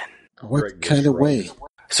 Captain. What kind of way?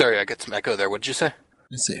 Sorry, I got some echo there. What'd you say?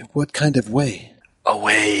 I say, what kind of way?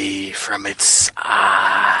 Away from its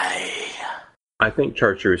eye. I think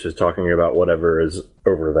Chartreuse is talking about whatever is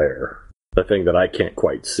over there. The thing that I can't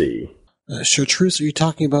quite see. Chartreuse, are you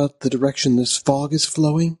talking about the direction this fog is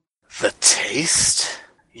flowing? The taste?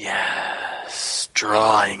 Yes,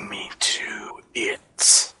 drawing me to it.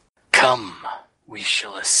 Come, we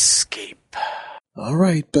shall escape. All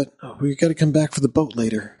right, but we got to come back for the boat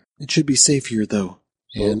later. It should be safe here, though.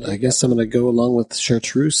 And I guess I'm going to go along with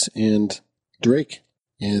Chartreuse and Drake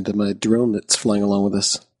and my drone that's flying along with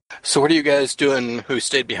us. So what are you guys doing who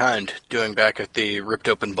stayed behind, doing back at the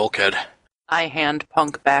ripped-open bulkhead? I hand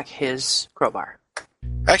Punk back his crowbar.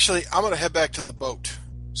 Actually, I'm going to head back to the boat.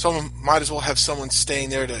 Someone might as well have someone staying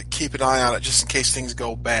there to keep an eye on it just in case things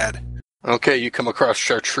go bad. Okay, you come across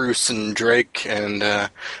Chartreuse and Drake and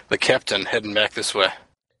the captain heading back this way.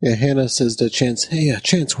 Yeah, Hannah says to Chance, hey,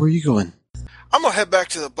 Chance, where are you going? I'm going to head back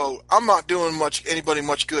to the boat. I'm not doing anybody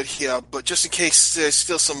much good here, but just in case there's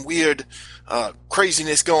still some weird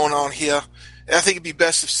craziness going on here, I think it'd be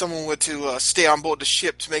best if someone were to stay on board the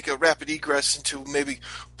ship to make a rapid egress and to maybe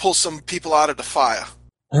pull some people out of the fire.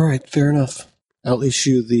 All right, fair enough. I'll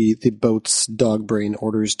issue the boat's dog brain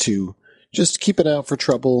orders to just keep it out for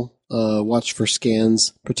trouble, watch for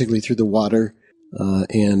scans, particularly through the water,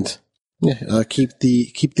 and keep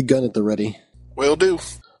the gun at the ready. Will do.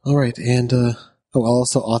 All right, and I'll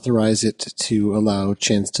also authorize it to allow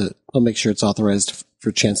Chance to. I'll make sure it's authorized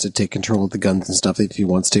for Chance to take control of the guns and stuff if he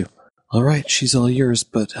wants to. All right, she's all yours,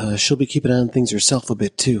 but she'll be keeping an eye on things herself a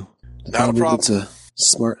bit too. Not a problem. It's a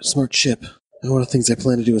smart ship. And one of the things I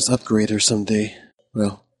plan to do is upgrade her someday.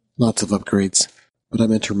 Well, lots of upgrades, but I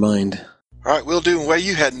meant her mind. All right, will do. Where are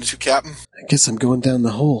you heading to, Captain? I guess I'm going down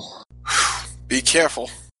the hole. Be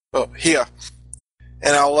careful. Oh, here.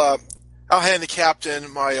 And I'll hand the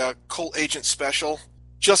captain my Colt Agent Special,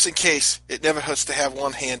 just in case. It never hurts to have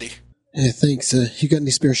one handy. Hey, thanks. You got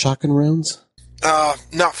any spare shotgun rounds?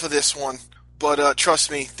 Not for this one. But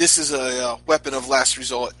trust me, this is a weapon of last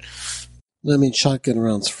resort. I mean shotgun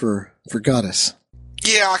rounds for Goddess.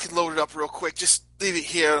 Yeah, I can load it up real quick. Just leave it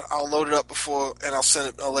here. I'll load it up before, and I'll send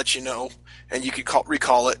it. I'll let you know, and you can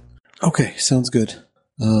recall it. Okay, sounds good.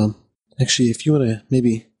 Actually, if you want to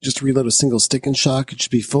maybe just reload a single stick and shock, it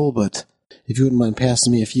should be full. But if you wouldn't mind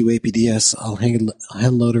passing me a few APDS, I'll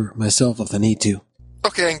hand load her myself if I need to.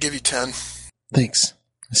 Okay, I can give you 10. Thanks.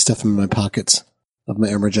 I stuff them in my pockets of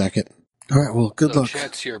my armor jacket. All right, well, good luck.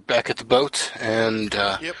 Chance, you're back at the boat, and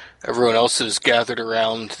Yep. everyone else is gathered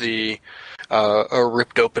around the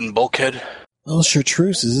ripped-open bulkhead. Well,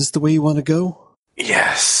 Chartreuse, is this the way you want to go?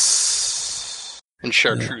 Yes. And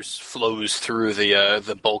Chartreuse flows through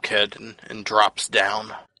the bulkhead and drops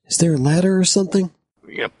down. Is there a ladder or something?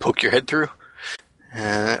 You gonna poke your head through?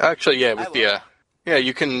 Actually, yeah, with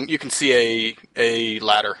you can see a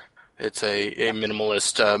ladder. It's a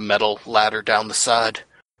minimalist metal ladder down the side.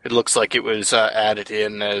 It looks like it was added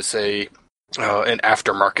in as an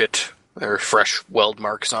aftermarket. There are fresh weld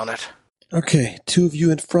marks on it. Okay, 2 of you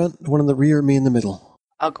in front, 1 in the rear, me in the middle.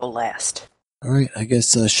 I'll go last. All right, I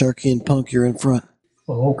guess Sharky and Punk, you're in front.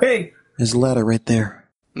 Okay. There's a ladder right there.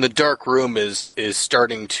 The dark room is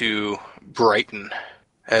starting to brighten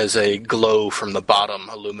as a glow from the bottom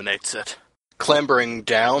illuminates it. Clambering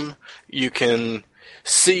down, you can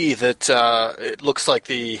see that it looks like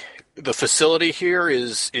the facility here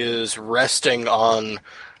is resting on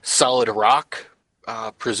solid rock,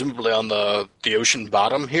 presumably on the ocean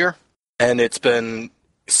bottom here, and it's been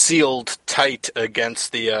sealed tight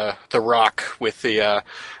against the rock with the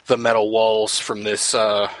metal walls from this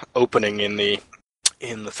opening in the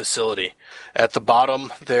in the facility. At the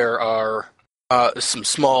bottom, there are some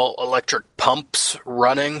small electric pumps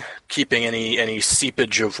running, keeping any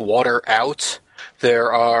seepage of water out.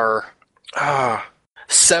 There are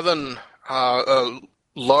 7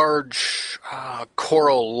 large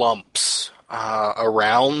coral lumps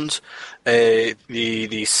around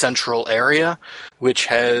the central area, which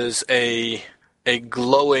has a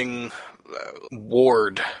glowing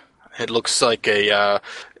ward. It looks like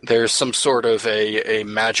there's some sort of a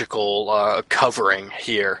magical covering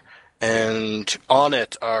here, and on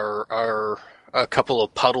it are a couple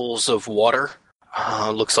of puddles of water.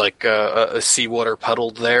 Looks like a seawater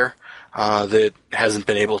puddle there that hasn't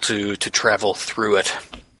been able to travel through it.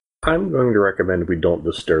 I'm going to recommend we don't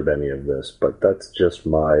disturb any of this, but that's just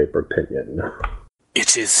my opinion.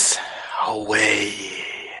 It is a way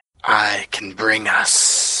I can bring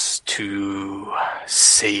us to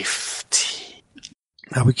safety.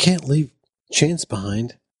 Now, we can't leave Chance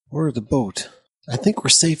behind, or the boat. I think we're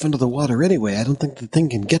safe under the water anyway. I don't think the thing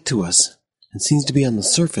can get to us. It seems to be on the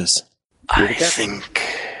surface. I think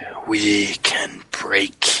we can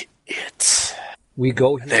break it. We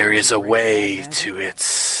go here. There is a way to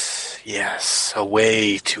its, yes, a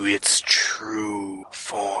way to its true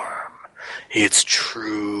form, its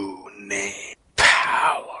true name,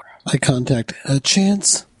 power. I contact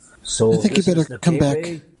Chance. So I think you this is better the come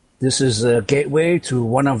gateway? back. This is the gateway to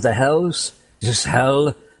one of the hells? This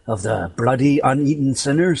hell of the bloody, uneaten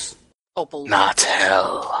sinners? Not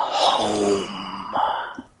hell, home.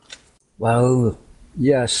 Well,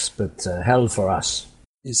 yes, but hell for us.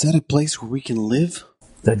 Is that a place where we can live?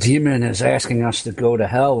 The demon is asking us to go to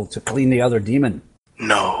hell to clean the other demon.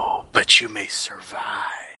 No, but you may survive.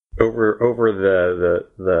 Over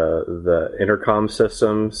the intercom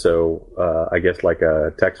system, so I guess like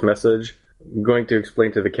a text message. I'm going to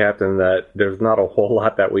explain to the captain that there's not a whole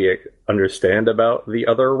lot that we understand about the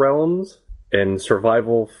other realms, and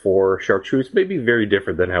survival for Chartreuse may be very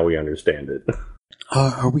different than how we understand it.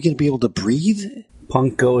 Are we going to be able to breathe?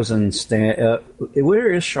 Punk goes and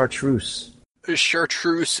where is Chartreuse?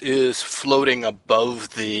 Chartreuse is floating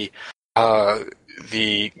above the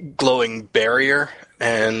glowing barrier,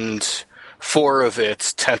 and 4 of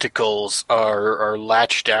its tentacles are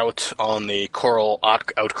latched out on the coral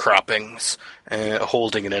outcroppings,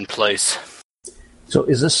 holding it in place. So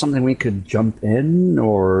is this something we could jump in,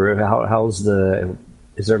 or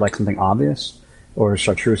is there like something obvious? Or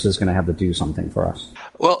Chartreuse is going to have to do something for us?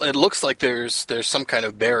 Well, it looks like there's some kind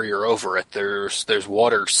of barrier over it. There's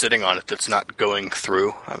water sitting on it that's not going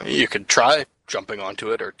through. I mean, you could try jumping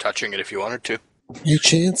onto it or touching it if you wanted to. Hey,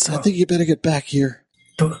 Chance, I think you better get back here.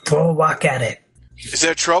 Throw a walk at it. Is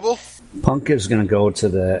there trouble? Punk is going to go to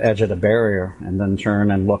the edge of the barrier and then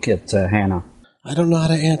turn and look at Hannah. I don't know how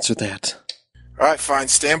to answer that. All right, fine.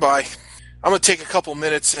 Stand by. I'm going to take a couple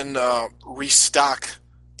minutes and restock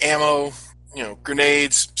ammo,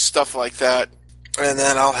 grenades, stuff like that, and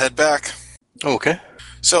then I'll head back. Okay.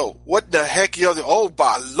 So, what the heck? Oh,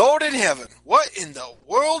 by Lord in heaven. What in the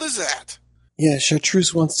world is that? Yeah,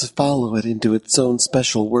 Chartreuse wants to follow it into its own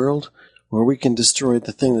special world, where we can destroy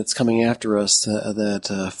the thing that's coming after us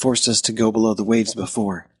that forced us to go below the waves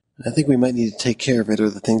before. I think we might need to take care of it, or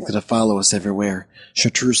the thing's going to follow us everywhere.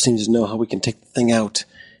 Chartreuse seems to know how we can take the thing out.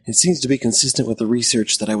 It seems to be consistent with the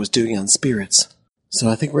research that I was doing on spirits. So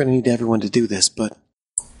I think we're going to need everyone to do this, but...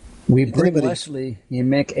 We bring Leslie, you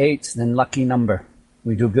make 8, then lucky number.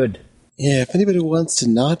 We do good. Yeah, if anybody wants to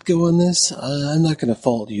not go on this, I'm not going to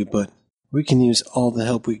fault you, but we can use all the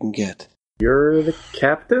help we can get. You're the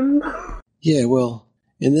captain? Yeah, well,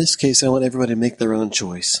 in this case I want everybody to make their own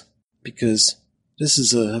choice. Because this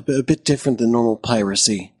is a bit different than normal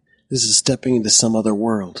piracy. This is stepping into some other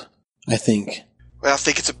world, I think. Well, I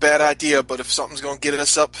think it's a bad idea, but if something's going to get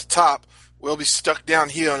us up top, we'll be stuck down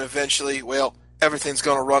here, and eventually, well, everything's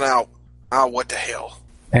going to run out. What the hell?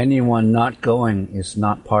 Anyone not going is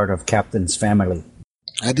not part of Captain's family.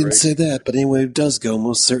 I didn't say that, but anyone who does go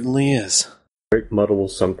most certainly is. Drake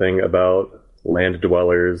muddles something about land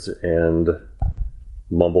dwellers and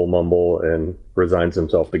mumble and resigns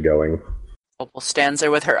himself to going. Opal stands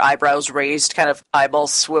there with her eyebrows raised, kind of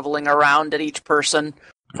eyeballs swiveling around at each person.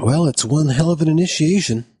 Well, it's one hell of an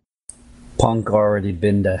initiation. Punk already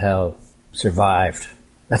been to hell. Survived.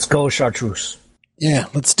 Let's go, Chartreuse. Yeah,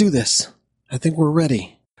 let's do this. I think we're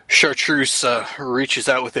ready. Chartreuse reaches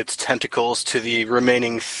out with its tentacles to the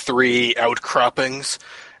remaining 3 outcroppings,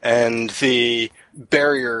 and the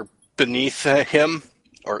barrier beneath him,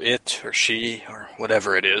 or it, or she, or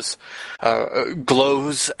whatever it is,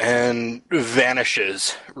 glows and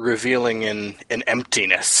vanishes, revealing an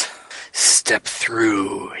emptiness. Step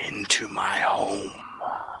through into my home.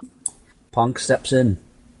 Punk steps in.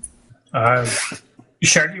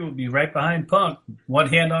 Sharky will be right behind Punk, one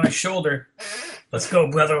hand on his shoulder. Let's go,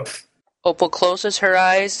 brother. Opal closes her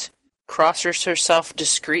eyes, crosses herself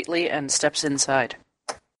discreetly, and steps inside.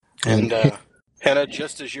 And Hannah,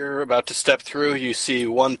 just as you're about to step through, you see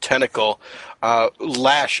one tentacle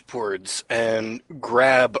lash upwards and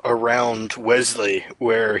grab around Wesley,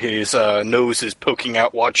 where his nose is poking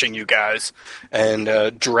out, watching you guys,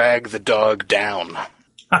 and drag the dog down.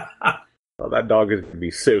 Oh, that dog is going to be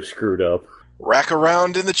so screwed up. Rack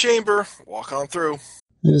around in the chamber. Walk on through.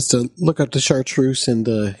 I just look up to Chartreuse and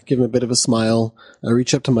give him a bit of a smile. I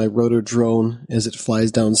reach up to my rotor drone as it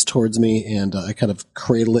flies down towards me, and I kind of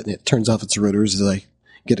cradle it, and it turns off its rotors as I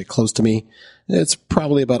get it close to me. And it's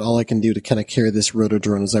probably about all I can do to kind of carry this rotor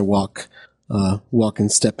drone as I walk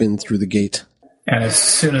and step in through the gate. And as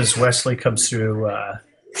soon as Wesley comes through,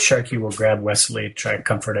 Sharky will grab Wesley, try to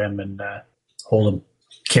comfort him, and hold him,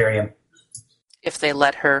 carry him. If they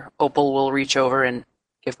let her, Opal will reach over and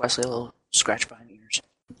give Wesley a little scratch behind the ears.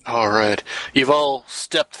 All right. You've all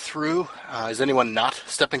stepped through. Is anyone not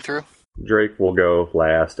stepping through? Drake will go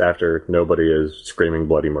last after nobody is screaming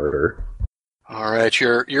bloody murder. All right.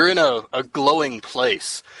 You're in a glowing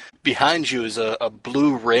place. Behind you is a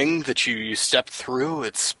blue ring that you step through.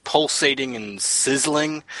 It's pulsating and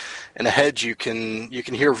sizzling. And ahead you can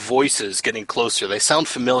hear voices getting closer. They sound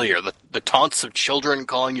familiar. The taunts of children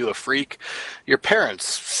calling you a freak. Your parents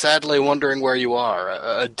sadly wondering where you are.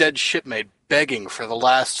 A dead shipmate begging for the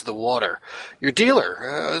last of the water. Your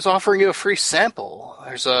dealer is offering you a free sample.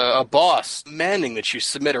 There's a boss demanding that you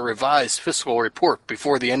submit a revised fiscal report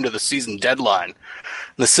before the end of the season deadline.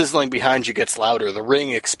 The sizzling behind you gets louder. The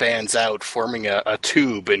ring expands out, forming a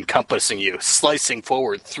tube encompassing you, slicing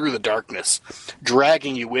forward through the darkness,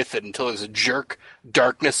 dragging you with it until there's a jerk,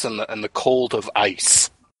 darkness, and the cold of ice.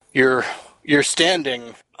 You're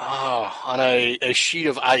standing on a sheet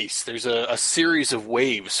of ice. There's a series of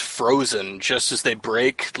waves frozen just as they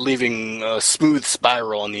break, leaving a smooth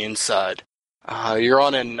spiral on the inside. You're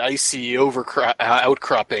on an icy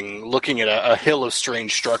outcropping, looking at a hill of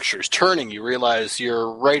strange structures. Turning, you realize you're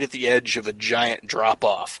right at the edge of a giant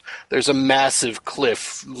drop-off. There's a massive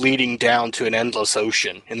cliff leading down to an endless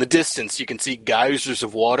ocean. In the distance, you can see geysers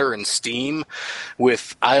of water and steam,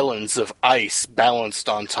 with islands of ice balanced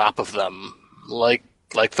on top of them, like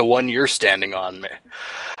the one you're standing on.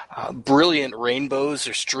 Brilliant rainbows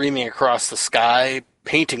are streaming across the sky,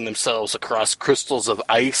 painting themselves across crystals of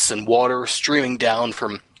ice and water streaming down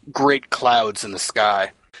from great clouds in the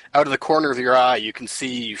sky. Out of the corner of your eye, you can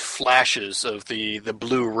see flashes of the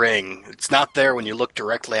blue ring. It's not there when you look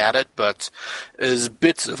directly at it, but as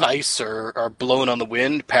bits of ice are blown on the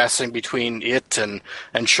wind, passing between it and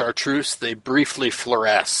Chartreuse, they briefly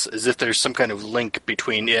fluoresce, as if there's some kind of link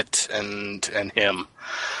between it and him.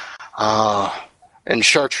 And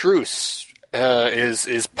Chartreuse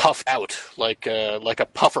is puffed out like a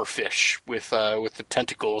puffer fish with the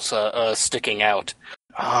tentacles sticking out.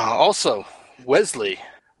 Also, Wesley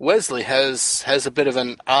has a bit of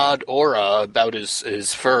an odd aura about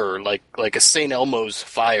his fur, like a St. Elmo's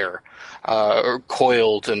fire,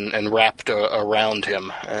 coiled and wrapped around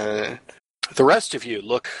him. The rest of you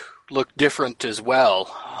look different as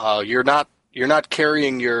well. You're not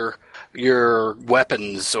carrying your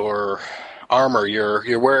weapons or armor.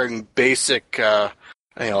 You're wearing basic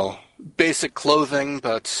clothing,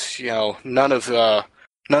 but none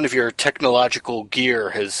of your technological gear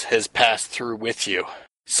has passed through with you.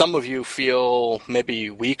 Some of you feel maybe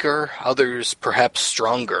weaker, others perhaps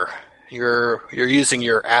stronger. You're using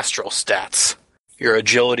your astral stats. Your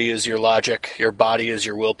agility is your logic, your body is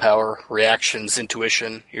your willpower, reactions,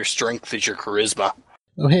 intuition, your strength is your charisma.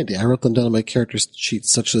 Oh, handy. I wrote them down on my character sheet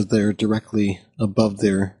such that they're directly above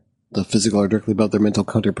the physical or directly above their mental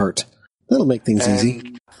counterpart. That'll make things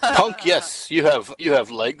easy. Punk, yes, you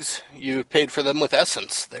have legs. You paid for them with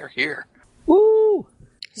essence. They're here. Woo!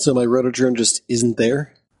 So my rotodrone just isn't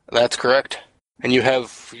there? That's correct. And you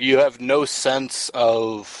have no sense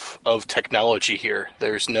of technology here.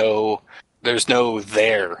 There's no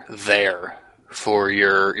there for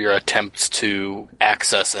your attempts to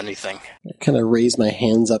access anything. I kind of raise my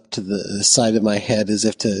hands up to the side of my head as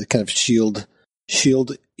if to kind of shield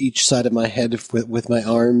each side of my head with my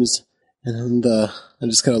arms, and I'm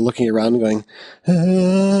just kind of looking around and going,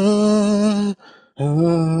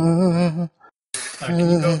 Can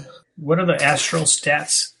you go, what are the astral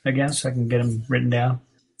stats again, so I can get them written down?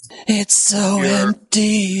 It's so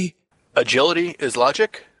empty. Agility is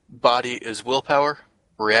logic, body is willpower,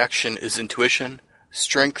 reaction is intuition,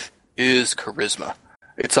 strength is charisma.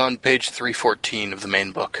 It's on page 314 of the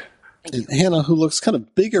main book. And Hannah, who looks kind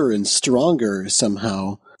of bigger and stronger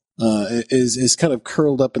somehow, is kind of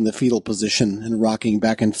curled up in the fetal position and rocking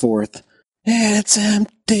back and forth. It's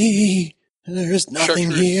empty. There's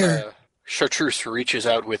nothing here. Chartreuse reaches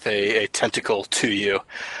out with a tentacle to you.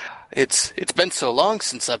 It's been so long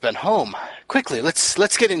since I've been home. Quickly,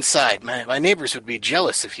 let's get inside. My neighbors would be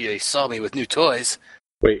jealous if they saw me with new toys.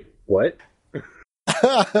 Wait, what?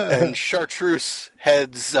 And Chartreuse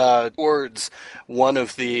heads towards one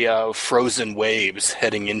of the frozen waves,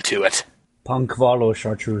 heading into it. Punk follow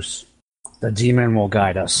Chartreuse. The demon will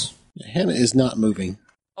guide us. Hannah is not moving.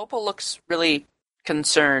 Opal looks really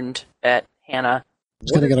concerned at Hannah.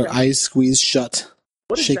 She's kind of got her eyes squeezed shut,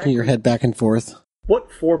 shaking her head back and forth.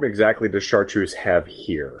 What form exactly does Chartreuse have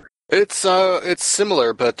here? It's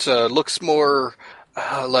similar, but looks more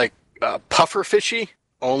like pufferfishy.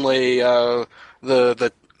 Only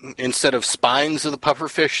the instead of spines of the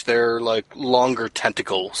pufferfish, they're like longer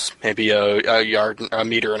tentacles, maybe a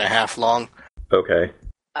meter and a half long. Okay.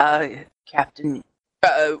 Captain,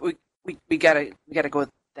 we gotta go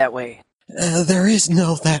that way. There is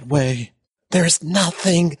no that way. There's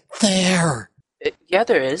nothing there. Yeah,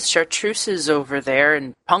 there is. Chartreuse is over there,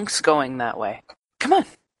 and Punk's going that way. Come on.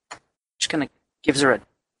 She kind of gives her a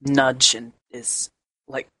nudge and is,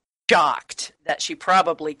 like, shocked that she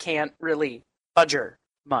probably can't really fudge her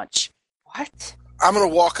much. What? I'm going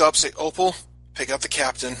to walk up, say, Opal, pick up the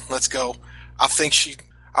captain. Let's go. I think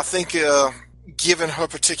given her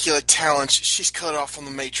particular talents, she's cut off from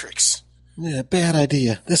the Matrix. Yeah, bad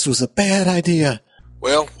idea. This was a bad idea.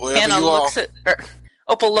 Well, wherever Hannah you looks are. at her.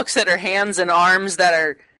 Opal looks at her hands and arms that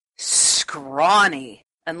are scrawny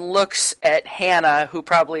and looks at Hannah, who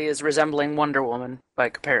probably is resembling Wonder Woman by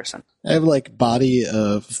comparison. I have like body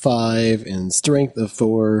of 5 and strength of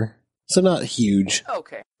 4, so not huge.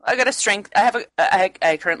 Okay. I got a strength.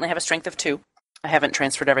 I currently have a strength of 2. I haven't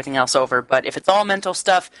transferred everything else over, but if it's all mental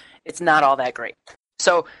stuff, it's not all that great.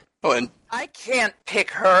 So, I can't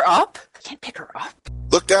pick her up. I can't pick her up.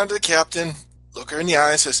 Look down to the captain, look her in the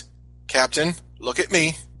eye and says, Captain, look at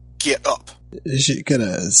me, get up. She kind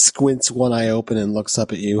of squints one eye open and looks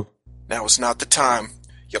up at you. Now is not the time.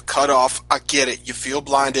 You're cut off, I get it. You feel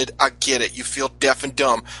blinded, I get it. You feel deaf and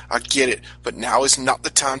dumb, I get it. But now is not the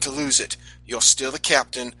time to lose it. You're still the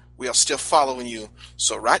captain. We are still following you.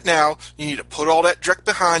 So right now, you need to put all that dreck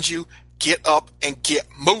behind you, get up, and get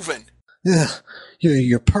moving. Ugh,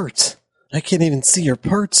 your parts. I can't even see your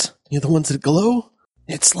parts. You're the ones that glow?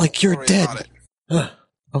 It's like you're dead.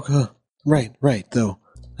 Okay. Right, though.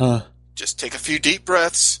 Just take a few deep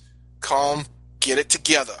breaths, calm, get it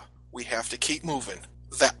together. We have to keep moving.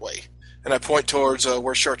 That way. And I point towards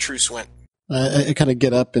where Chartreuse went. I kind of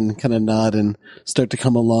get up and kind of nod and start to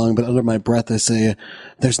come along, but under my breath I say,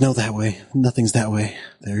 there's no that way. Nothing's that way.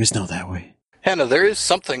 There is no that way. Hannah, there is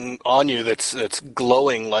something on you that's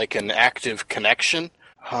glowing like an active connection.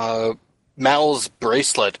 Mal's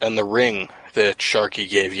bracelet and the ring that Sharky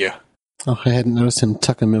gave you. Oh, I hadn't noticed him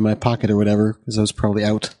tuck them in my pocket or whatever, because I was probably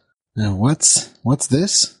out. Now, what's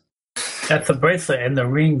this? That's the bracelet and the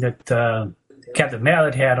ring that Captain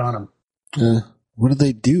Mallet had on him. What do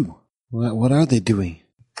they do? What are they doing?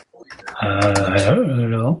 I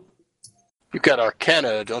don't know. You've got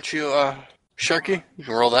Arcana, don't you, Sharky? You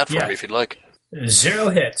can roll that for me if you'd like. 0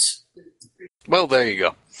 hits. Well, there you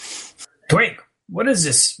go. Wait, what is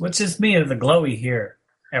this? What's this mean of the glowy here?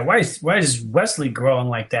 And why is Wesley growing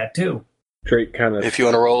like that too? Drake kind of, if you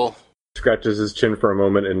want to roll, scratches his chin for a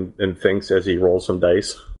moment and thinks as he rolls some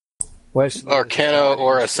dice. Arcana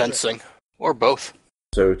or a sensing, or both.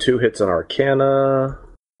 So 2 hits on Arcana,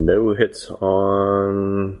 no hits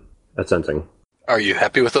on a sensing. Are you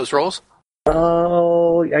happy with those rolls?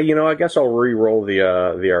 Oh, yeah, I guess I'll re-roll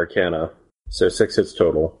the Arcana. So 6 hits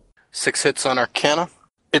total. 6 hits on Arcana.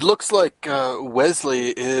 It looks like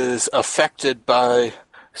Wesley is affected by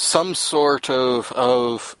some sort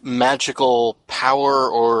of magical power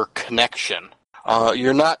or connection.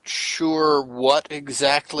 You're not sure what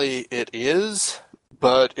exactly it is,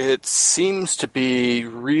 but it seems to be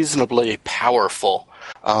reasonably powerful.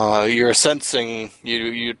 You're sensing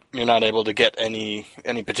you're not able to get any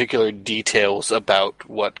particular details about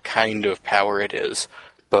what kind of power it is,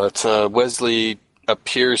 but Wesley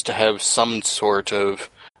appears to have some sort of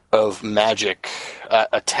magic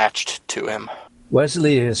attached to him.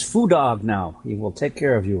 Wesley is food dog now. He will take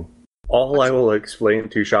care of you. All I will explain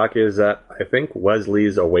to Shaka is that I think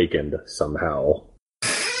Wesley's awakened somehow.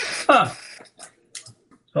 Huh.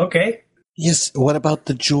 Okay. Yes, what about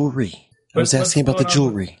the jewelry? I was asking about the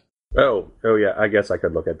jewelry. Oh yeah, I guess I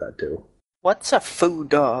could look at that too. What's a food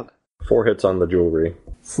dog? 4 hits on the jewelry.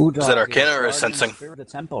 Food dog is that Arcana or a sensing? The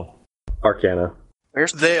temple. Arcana.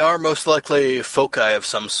 They are most likely foci of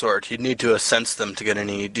some sort. You'd need to sense them to get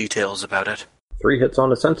any details about it. 3 hits on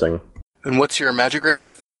the sensing. And what's your magic rating?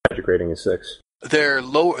 Magic rating is 6. They're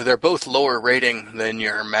both lower rating than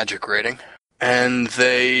your magic rating. And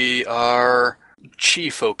they are chi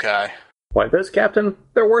foci. Why this, Captain?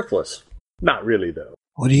 They're worthless. Not really, though.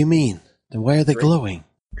 What do you mean? Then why are they glowing?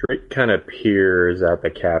 Drake kind of peers at the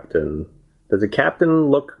Captain. Does the Captain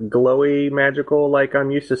look glowy, magical, like I'm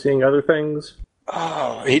used to seeing other things?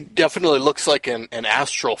 Oh, he definitely looks like an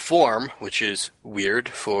astral form, which is weird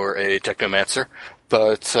for a technomancer,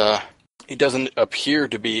 but he doesn't appear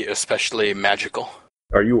to be especially magical.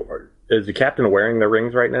 Is the Captain wearing the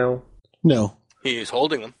rings right now? No. He's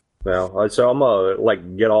holding them. No, so I'm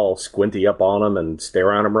gonna get all squinty up on him and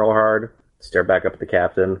stare at him real hard. Stare back up at the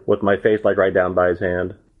Captain with my face right down by his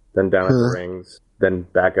hand, then down at the rings, then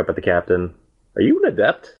back up at the Captain. Are you an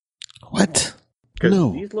adept? What? Because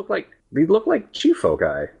No. these look like chief foci.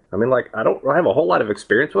 I mean, I don't have a whole lot of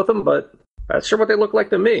experience with them, but that's sure what they look like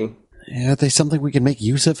to me. Are they something we can make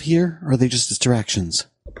use of here, or are they just distractions?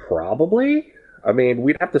 Probably. I mean,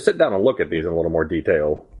 we'd have to sit down and look at these in a little more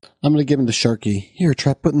detail. I'm going to give him to Sharky. Here,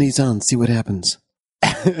 try putting these on, see what happens.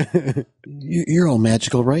 You're all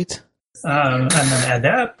magical, right? I'm an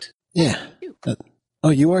adept. Yeah. Oh,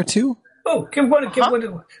 you are too? Oh, give one. You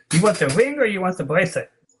want the ring or you want the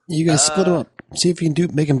bracelet? You guys split them up. See if you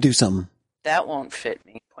can make them do something. That won't fit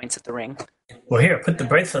me. Points at the ring. Well, here, put the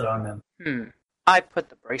bracelet on them. I put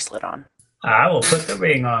the bracelet on. I will put the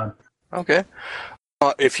ring on. Okay.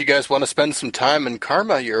 If you guys want to spend some time in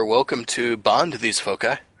Karma, you're welcome to bond these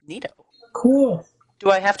foci. Neato. Cool. Do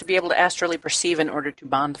I have to be able to astrally perceive in order to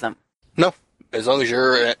bond them? No, as long as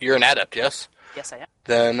you're an adept, yes? Yes, I am.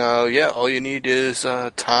 Then, all you need is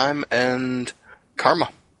time and Karma.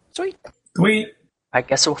 Sweet. Sweet. I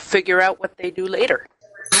guess we'll figure out what they do later.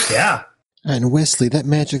 Yeah. And Wesley, that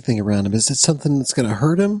magic thing around him, is it something that's going to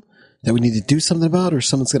hurt him, that we need to do something about, or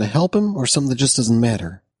something that's going to help him, or something that just doesn't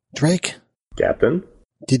matter? Drake? Captain?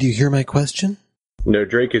 Did you hear my question? No,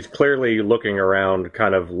 Drake is clearly looking around,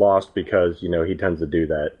 kind of lost because, he tends to do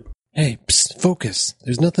that. Hey, psst, focus.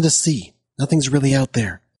 There's nothing to see. Nothing's really out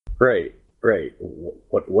there. Right.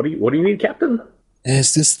 What do you need, Captain?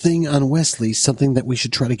 Is this thing on Wesley something that we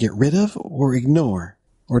should try to get rid of or ignore?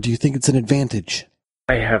 Or do you think it's an advantage?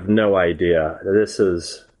 I have no idea. This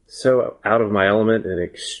is so out of my element and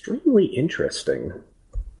extremely interesting.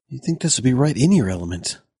 You think this would be right in your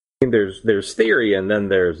element? I mean, there's theory, and then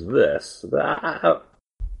there's this.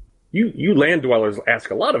 You land dwellers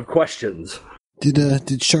ask a lot of questions.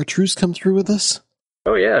 Did Chartreuse come through with us?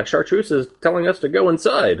 Oh yeah, Chartreuse is telling us to go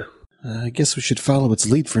inside. I guess we should follow its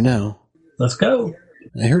lead for now. Let's go.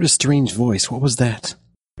 I heard a strange voice. What was that?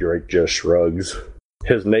 Drake just shrugs.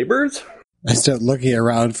 His neighbors? I start looking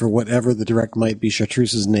around for whatever the direct might be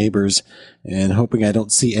Chartreuse's neighbors, and hoping I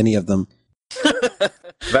don't see any of them.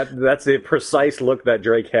 That's the precise look that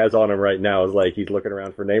Drake has on him right now, is like he's looking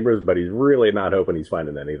around for neighbors, but he's really not hoping he's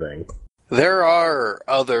finding anything. There are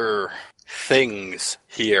other things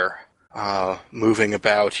here moving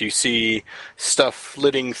about. You see stuff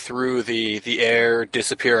flitting through the air,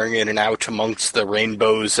 disappearing in and out amongst the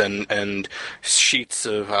rainbows and sheets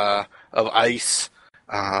of ice.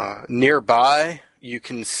 Nearby, you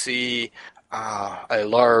can see a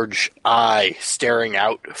large eye staring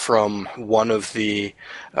out from one of the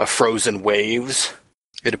frozen waves.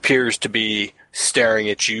 It appears to be staring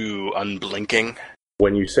at you, unblinking.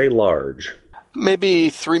 When you say large... Maybe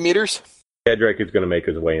 3 meters? Yeah, Drake is going to make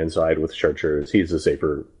his way inside with Chartreuse. It's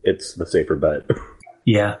the safer bet.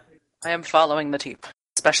 Yeah. I am following the team,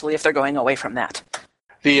 especially if they're going away from that.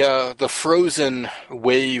 The frozen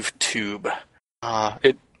wave tube.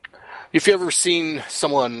 If you ever seen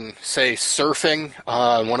someone, say, surfing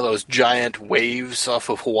on one of those giant waves off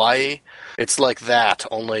of Hawaii, it's like that,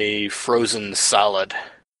 only frozen solid.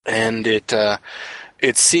 And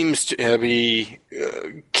it seems to be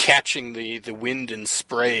catching the wind and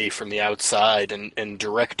spray from the outside and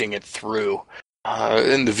directing it through.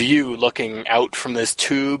 And the view looking out from this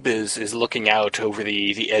tube is looking out over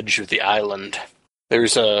the edge of the island.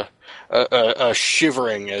 There's a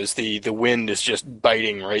shivering as the wind is just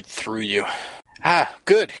biting right through you. Ah,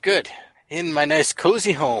 good. In my nice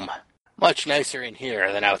cozy home. Much nicer in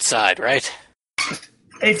here than outside, right?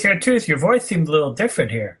 Hey, Chartreuse, your voice seemed a little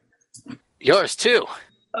different here. Yours too.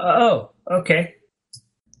 Oh, okay.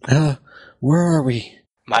 Where are we?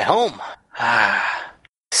 My home.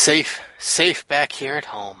 Safe back here at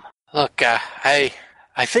home. Look, I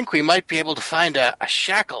think we might be able to find a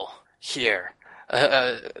shackle here.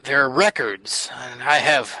 There are records, and I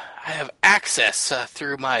have access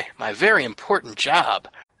through my very important job.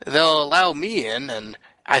 they'll allow me in, and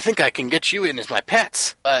I think I can get you in as my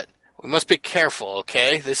pets. But we must be careful,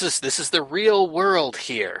 okay? This is the real world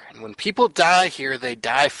here, and when people die here, they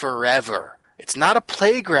die forever. It's not a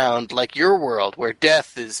playground like your world, where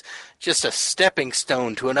death is just a stepping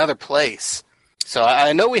stone to another place. So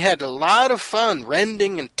I know we had a lot of fun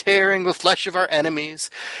rending and tearing the flesh of our enemies,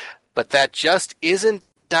 but that just isn't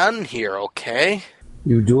done here, okay?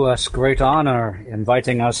 You do us great honor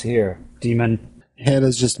inviting us here, demon.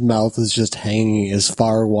 Hannah's mouth is just hanging as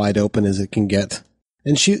far wide open as it can get.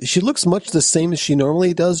 And she looks much the same as she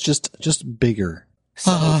normally does, just bigger.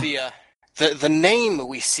 So the name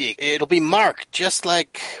we seek, it'll be marked just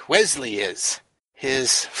like Wesley is.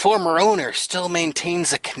 His former owner still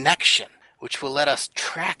maintains a connection, which will let us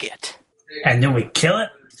track it. And then we kill it?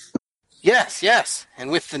 Yes. And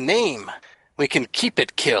with the name, we can keep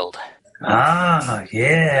it killed. Ah,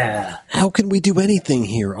 yeah. How can we do anything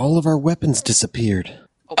here? All of our weapons disappeared.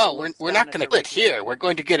 Oh, we're not going to kill it here. We're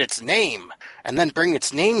going to get its name, and then bring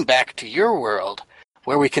its name back to your world,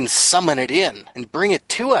 where we can summon it in and bring it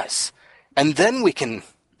to us. And then we can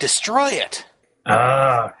destroy it.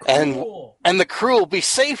 Ah, cool. And the crew will be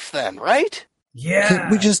safe then, right? Yeah.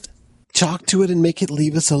 Can't we just talk to it and make it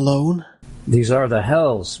leave us alone? These are the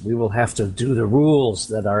hells. We will have to do the rules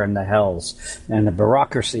that are in the hells and the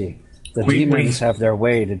bureaucracy. The demons have their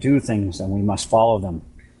way to do things, and we must follow them.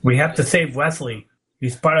 We have to save Wesley.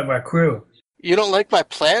 He's part of our crew. You don't like my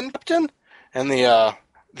plan, Captain? And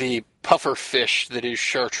the puffer fish that is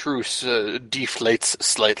Chartreuse deflates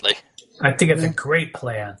slightly. I think it's a great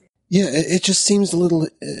plan. Yeah, it just seems a little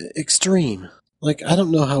extreme. Like, I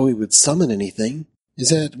don't know how we would summon anything. Is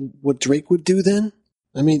that what Drake would do then?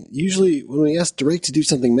 I mean, usually when we ask Drake to do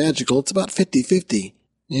something magical, it's about 50-50.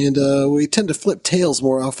 And we tend to flip tails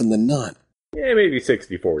more often than not. Yeah, maybe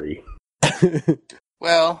 60-40.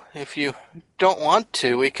 Well, if you don't want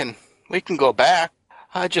to, we can go back.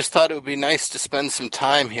 I just thought it would be nice to spend some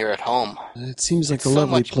time here at home. It seems like It's a so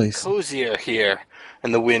lovely much place. Cozier here,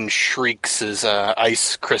 and the wind shrieks as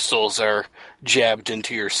ice crystals are jabbed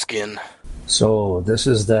into your skin. So this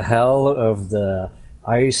is the hell of the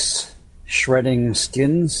ice shredding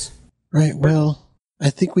skins? Right, well, I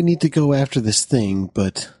think we need to go after this thing,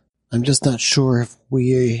 but I'm just not sure if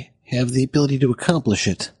we have the ability to accomplish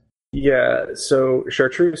it. Yeah, so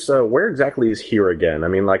Chartreuse, where exactly is here again? I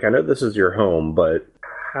mean, like, I know this is your home, but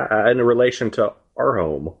in relation to our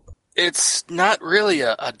home. It's not really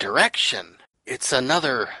a direction. It's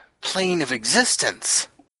another plane of existence.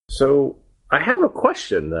 So I have a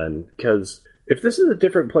question then, because if this is a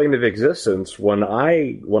different plane of existence, when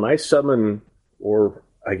I summon, or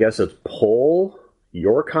I guess it's pull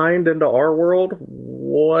your kind into our world,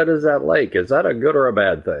 what is that like? Is that a good or a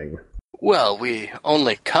bad thing? Well, we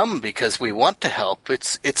only come because we want to help.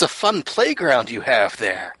 It's a fun playground you have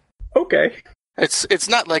there. Okay. It's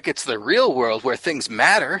not like it's the real world where things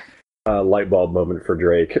matter. Light bulb moment for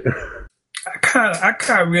Drake. I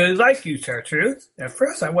kind of really like you, Chartreuse. At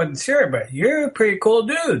first, I wasn't sure, but you're a pretty cool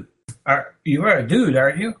dude. You are a dude,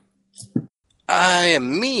 aren't you? I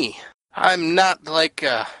am me. I'm not like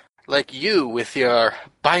you with your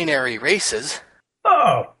binary races.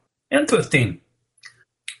 Oh, interesting.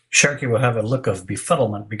 Sharky will have a look of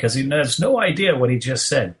befuddlement because he has no idea what he just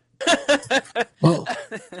said. Well,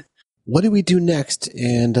 what do we do next?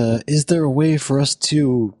 And is there a way for us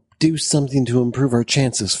to do something to improve our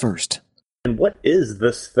chances first? And what is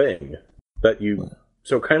this thing that you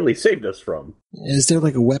so kindly saved us from? Is there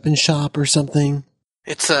like a weapon shop or something?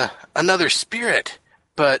 It's another spirit,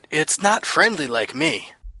 but it's not friendly like me.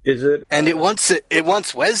 Is it? And it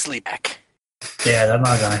wants Wesley back. Yeah, that's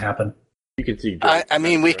not going to happen. You can see Drake I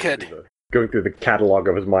mean, we could going through the catalog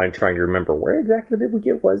of his mind, trying to remember where exactly did we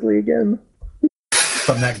get Wesley again?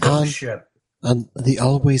 From that ghost ship. On the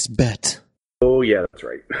Always Bet. Oh yeah, that's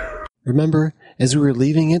right. Remember, as we were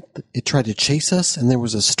leaving it tried to chase us, and there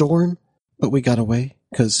was a storm, but we got away,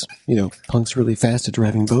 because, Punk's really fast at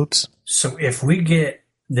driving boats. So if we get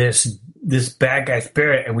this bad guy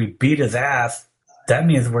spirit and we beat his ass, that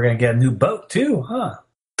means we're going to get a new boat too, huh?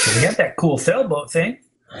 So we got that cool sailboat thing.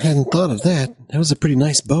 I hadn't thought of that. That was a pretty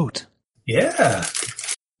nice boat. Yeah.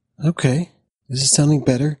 Okay, this is sounding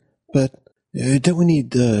better, but don't we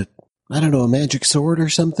need, a magic sword or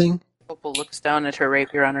something? Opal looks down at her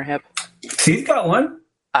rapier on her hip. She's got one.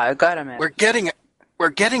 I got him. We're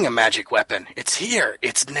getting a magic weapon. It's here.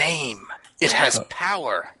 Its name. It has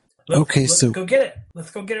power. Let's go get it.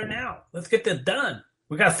 Let's go get her now. Let's get this done.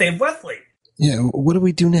 We got to save Wesley. Yeah, what do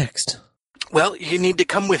we do next? Well, you need to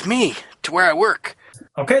come with me to where I work.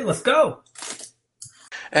 Okay, let's go.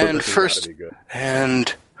 And first,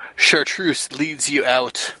 and Chartreuse leads you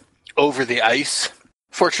out over the ice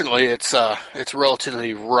Fortunately, it's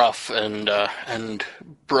relatively rough and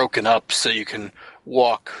broken up, so you can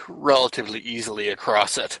walk relatively easily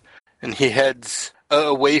across it. And he heads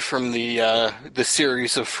away from the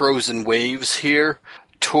series of frozen waves here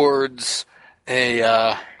towards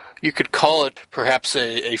a you could call it perhaps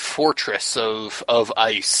a fortress of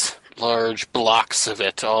ice, large blocks of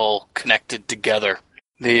it all connected together.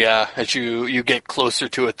 As you get closer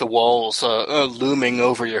to it, the walls looming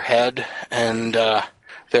over your head, and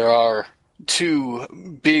there are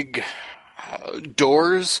two big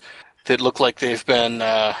doors that look like they've been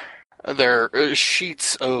they're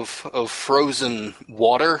sheets of frozen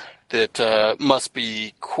water that must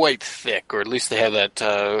be quite thick, or at least they have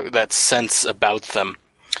that sense about them.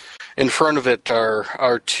 In front of it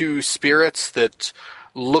are two spirits that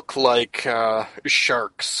look like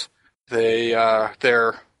sharks.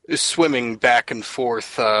 They're swimming back and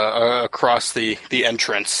forth across the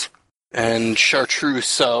entrance, and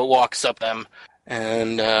Chartreuse walks up them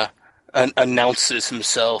and announces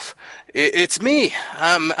himself. It's me.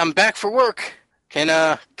 I'm back for work. Can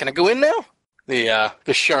I go in now?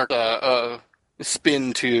 The shark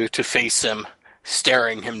spin to face him,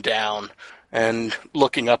 staring him down and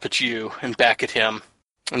looking up at you and back at him.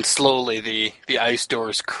 And slowly the ice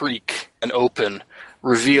doors creak and open,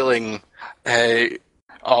 revealing a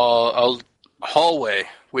hallway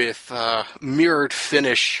with mirrored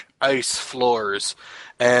finish ice floors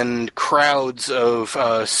and crowds of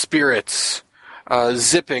spirits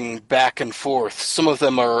zipping back and forth. Some of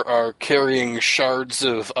them are carrying shards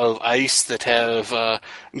of ice that have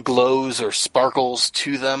glows or sparkles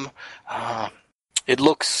to them. It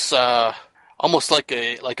looks almost like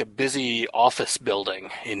a busy office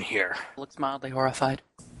building in here. Looks mildly horrified.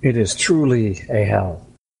 It is truly a hell.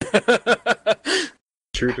 A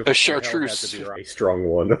Chartreuse. has to be a strong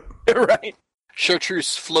one. Right.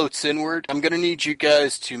 Chartreuse floats inward. I'm going to need you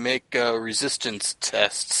guys to make resistance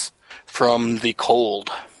tests from the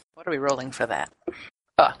cold. What are we rolling for that?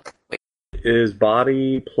 Wait. Is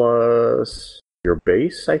body plus your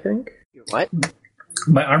base, I think? What?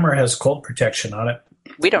 My armor has cold protection on it.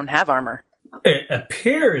 We don't have armor. It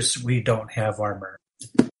appears we don't have armor.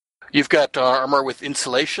 You've got armor with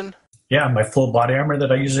insulation? Yeah, my full body armor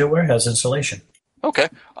that I usually wear has insulation. Okay.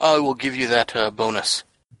 I will give you that bonus.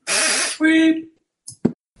 Sweet.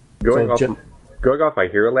 Going off my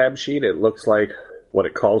Hero Lab sheet, it looks like what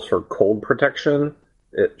it calls for cold protection.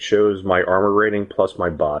 It shows my armor rating plus my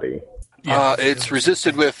body. It's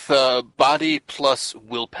resisted with body plus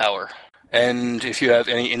willpower. And if you have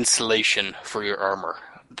any insulation for your armor,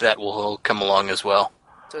 that will come along as well.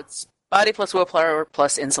 So it's body plus willpower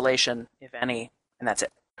plus insulation, if any, and that's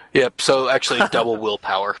it. Yep, so actually double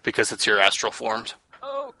willpower because it's your astral formed.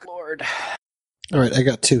 Oh, Lord. All right, I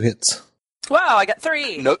got 2 hits. Wow, I got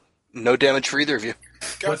 3. No damage for either of you.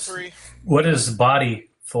 Got 3. What is body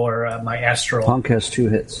for my astral? Punk has 2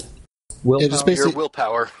 hits. Willpower. Yeah, just basically, Your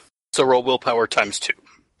willpower. So roll willpower times 2,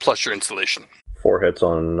 plus your insulation. 4 hits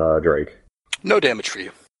on Drake. No damage for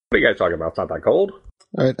you. What are you guys talking about? It's not that cold?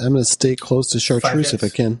 all right, I'm going to stay close to Chartreuse if I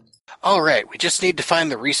hits. can. All right, we just need to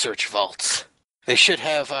find the research vaults. They should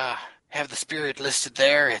have the spirit listed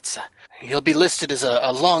there. He'll be listed as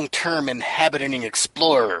a long-term inhabiting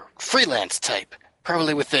explorer, freelance type,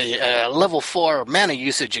 probably with a level 4 mana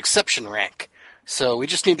usage exception rank. So we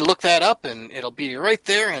just need to look that up, and it'll be right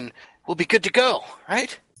there, and we'll be good to go,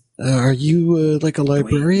 right? Are you like a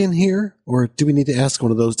librarian here, or do we need to ask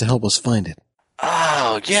one of those to help us find it?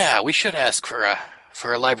 Oh, yeah, we should ask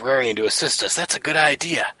for a librarian to assist us. That's a good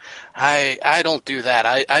idea. I don't do that.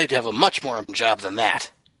 I'd have a much more important job than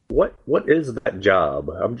that. What is that job?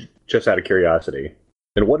 I'm just out of curiosity.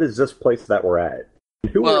 And what is this place that we're at?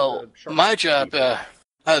 Who Well, are the my job,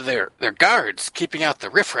 they're guards, keeping out the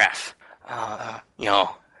riffraff.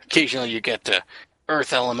 Occasionally you get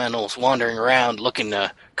earth elementals wandering around looking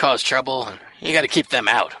to cause trouble, and you gotta keep them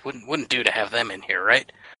out. Wouldn't do to have them in here,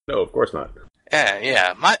 right? No, of course not.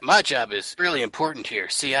 Yeah. My job is really important here.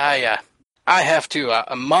 See, I have to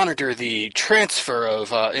monitor the transfer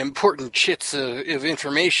of important chits of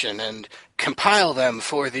information and compile them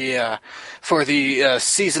for the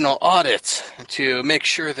seasonal audit to make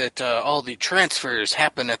sure that all the transfers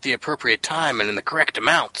happen at the appropriate time and in the correct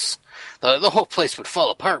amounts. The whole place would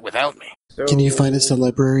fall apart without me. So, Can you find us a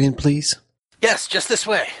librarian, please? Yes, just this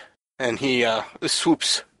way. And he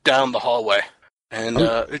swoops down the hallway. And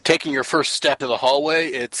taking your first step to the hallway,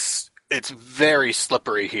 it's very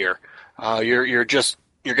slippery here. You're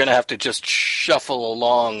gonna have to just shuffle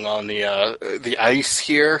along on the ice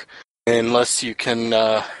here, unless you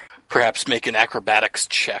can perhaps make an acrobatics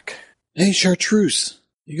check. Hey, Chartreuse,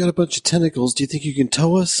 you got a bunch of tentacles. Do you think you can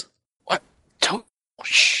tow us? What?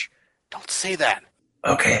 Shh! Don't say that.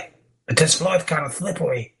 Okay. But this floor's kind of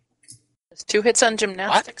slippery. Does 2 hits on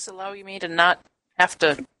gymnastics allow me to not have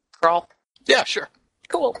to crawl? Yeah, sure.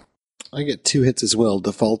 Cool. I get 2 hits as well,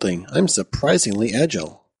 defaulting. I'm surprisingly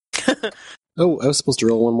agile. Oh, I was supposed to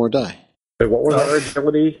roll one more die. Wait, what was our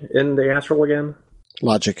agility in the astral again?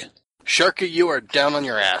 Logic. Sharky, you are down on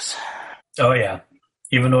your ass. Oh, yeah.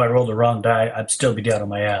 Even though I rolled the wrong die, I'd still be down on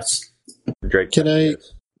my ass. Drake. Can I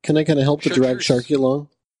kind of help to drag Chartreuse. Sharky along?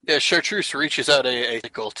 Yeah, Chartreuse reaches out a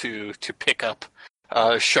sickle to pick up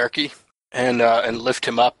Sharky and lift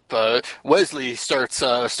him up. Wesley starts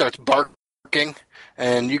barking,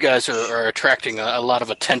 and you guys are attracting a lot of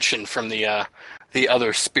attention from the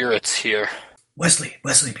other spirits here. Wesley,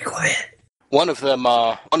 be quiet. One of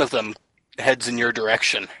them heads in your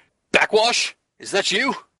direction. Backwash? Is that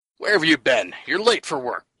you? Where have you been? You're late for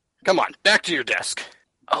work. Come on, back to your desk.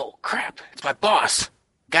 Oh crap! It's my boss.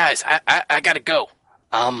 Guys, I gotta go.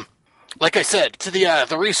 Like I said, to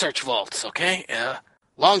the research vaults, okay?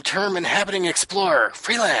 Long-term inhabiting explorer,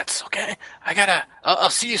 freelance, okay? I'll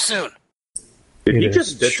see you soon. Did he It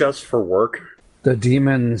just is ditch us for work? The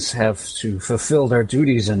demons have to fulfill their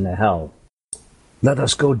duties in the hell. Let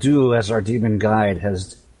us go do as our demon guide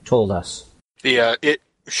has told us.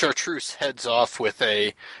 Chartreuse heads off with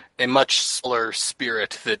a much smaller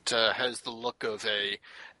spirit that has the look of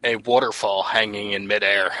a waterfall hanging in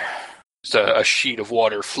midair. It's a sheet of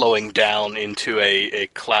water flowing down into a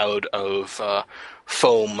cloud of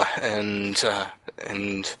foam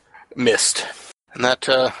and mist. And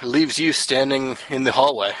that leaves you standing in the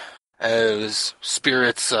hallway as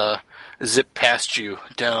spirits zip past you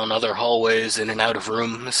down other hallways, in and out of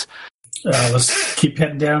rooms. Let's keep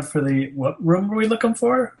heading down for what room were we looking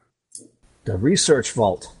for? The research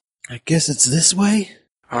vault. I guess it's this way?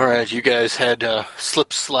 All right, you guys head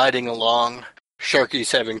slip-sliding along.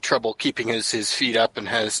 Sharky's having trouble keeping his feet up and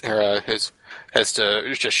has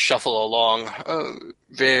to just shuffle along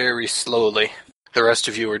very slowly. The rest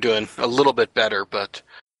of you are doing a little bit better, but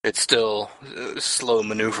it's still slow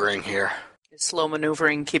maneuvering here. Is slow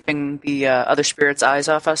maneuvering keeping the other spirits' eyes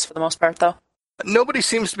off us for the most part, though? Nobody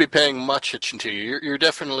seems to be paying much attention to you. You're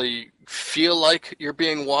definitely feel like you're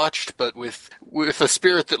being watched, but with a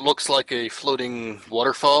spirit that looks like a floating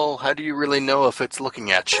waterfall, how do you really know if it's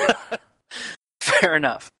looking at you? Fair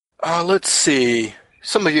enough. Let's see.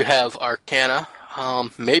 Some of you have Arcana,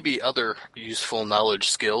 maybe other useful knowledge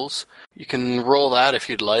skills. You can roll that if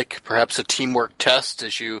you'd like. Perhaps a teamwork test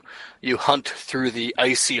as you hunt through the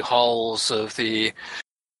icy halls of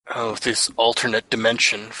this alternate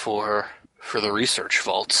dimension for the research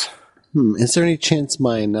vaults. Is there any chance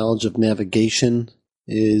my knowledge of navigation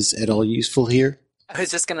is at all useful here? I was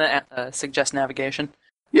just going to suggest navigation.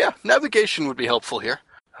 Yeah, navigation would be helpful here.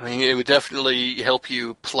 I mean, it would definitely help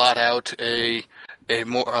you plot out a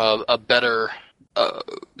better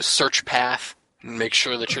search path and make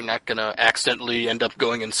sure that you're not going to accidentally end up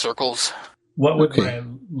going in circles. What would my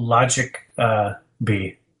logic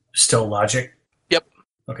be? Still logic? Yep.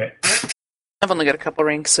 Okay. I've only got a couple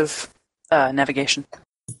ranks of navigation.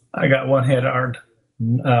 I got 1 hit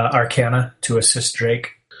Arcana to assist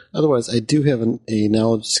Drake. Otherwise, I do have a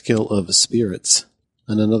knowledge skill of spirits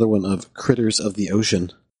and another one of critters of the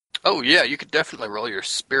ocean. Oh, yeah, you could definitely roll your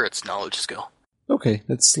spirit's knowledge skill. Okay,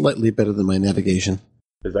 that's slightly better than my navigation.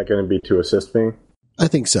 Is that going to be to assist me? I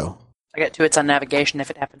think so. I got 2 hits on navigation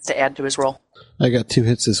if it happens to add to his roll. I got 2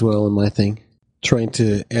 hits as well in my thing. Trying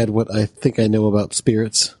to add what I think I know about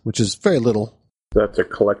spirits, which is very little. That's a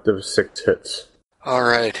collective 6 hits. All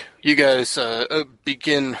right, you guys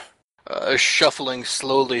begin shuffling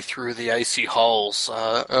slowly through the icy halls,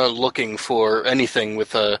 looking for anything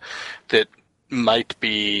with that might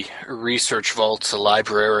be research vaults, a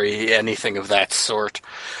library, anything of that sort.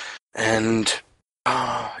 And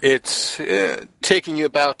it's taking you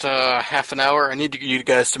about half an hour. I need you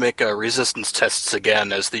guys to make resistance tests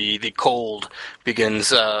again as the cold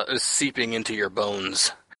begins seeping into your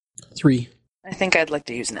bones. 3. I think I'd like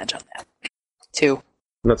to use an edge on that. 2.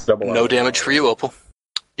 That's double. No damage for you, Opal.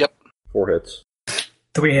 Yep. 4 hits.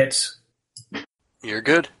 3 hits. You're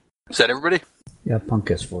good. Is that everybody? Yeah, Punk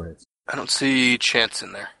has 4 hits. I don't see Chance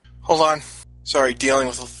in there. Hold on. Sorry, dealing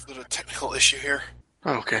with a little technical issue here.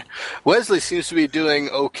 Okay. Wesley seems to be doing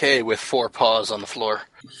okay with 4 paws on the floor.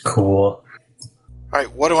 Cool.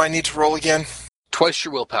 Alright, what do I need to roll again? Twice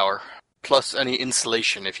your willpower, plus any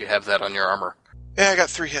insulation if you have that on your armor. Yeah, I got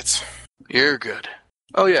 3 hits. You're good.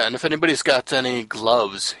 Oh yeah, and if anybody's got any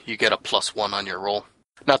gloves, you get a +1 on your roll.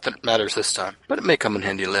 Not that it matters this time, but it may come in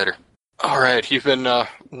handy later. Alright, you've been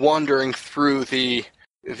wandering through the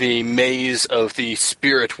maze of the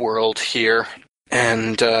spirit world here,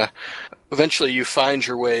 and eventually you find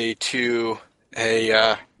your way to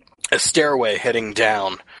a stairway heading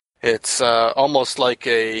down. It's almost like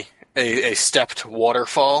a stepped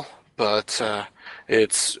waterfall, but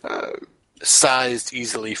it's sized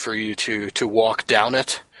easily for you to walk down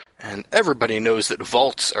it. And everybody knows that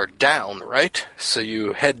vaults are down, right? So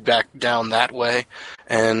you head back down that way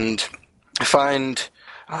and find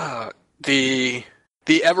the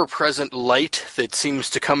ever-present light that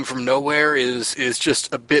seems to come from nowhere is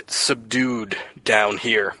just a bit subdued down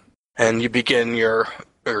here. And you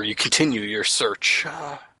continue your search.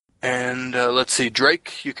 Let's see,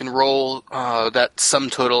 Drake, you can roll that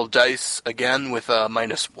sum total of dice again with a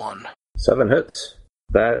 -1. 7 hits.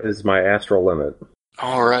 That is my astral limit.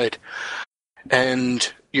 All right.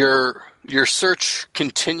 And your search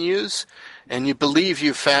continues, and you believe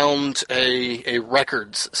you found a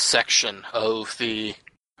records section of the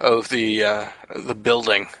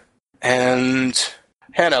building. And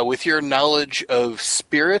Hannah, with your knowledge of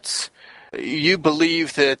spirits, you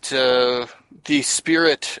believe that the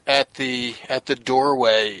spirit at the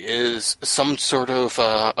doorway is some sort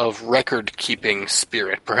of record-keeping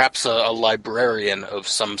spirit, perhaps a librarian of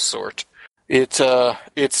some sort.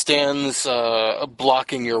 It stands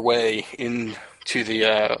blocking your way into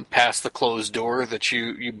the past the closed door that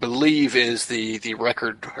you believe is the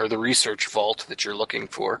record or the research vault that you're looking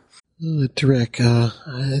for. Drake,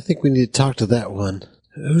 I think we need to talk to that one.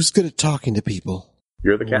 Who's good at talking to people?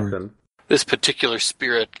 You're the captain. This particular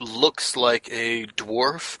spirit looks like a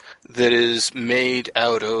dwarf that is made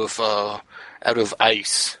out of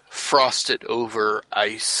ice, frosted over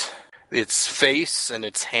ice. Its face and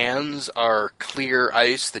its hands are clear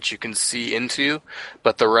ice that you can see into,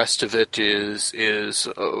 but the rest of it is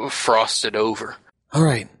frosted over. All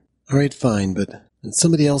right, fine, but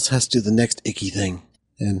somebody else has to do the next icky thing.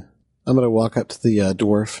 And I'm going to walk up to the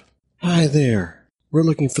dwarf. Hi there. We're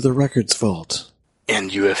looking for the records vault.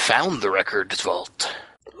 And you have found the records vault.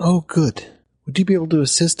 Oh, good. Would you be able to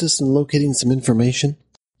assist us in locating some information?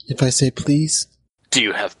 If I say please? Do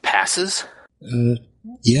you have passes?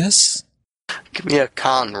 Yes? Give me a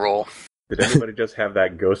con roll. Did anybody just have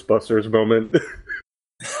that Ghostbusters moment?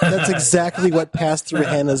 That's exactly what passed through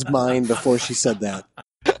Hannah's mind before she said that.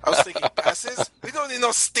 I was thinking passes? We don't need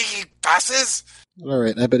no sticky passes!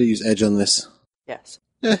 Alright, I better use edge on this. Yes.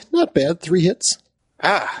 Not bad. 3 hits.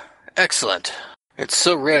 Ah, excellent. It's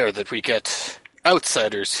so rare that we get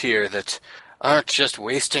outsiders here that aren't just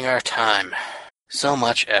wasting our time. So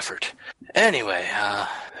much effort. Anyway,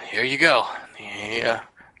 here you go.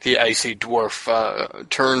 The icy dwarf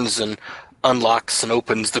turns and unlocks and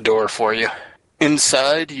opens the door for you.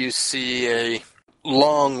 Inside, you see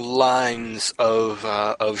long lines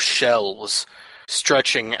of shelves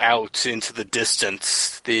stretching out into the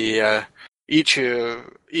distance.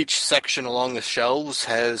 Each section along the shelves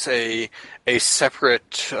has a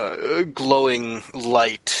separate glowing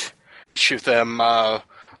light. Each of them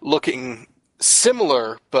looking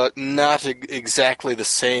similar, but not exactly the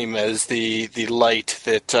same as the light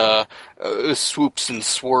that swoops and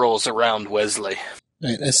swirls around Wesley.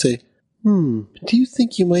 Right, I say, do you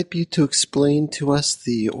think you might be able to explain to us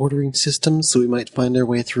the ordering system so we might find our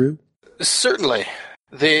way through? Certainly.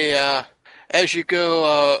 As you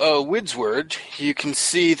go woodsward, you can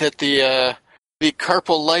see that the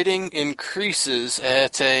carpal lighting increases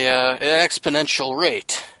at an exponential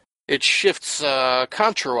rate. It shifts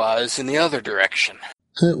contrawise in the other direction.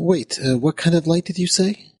 Wait, what kind of light did you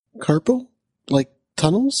say? Carpal? Like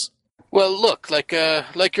tunnels? Well, look, like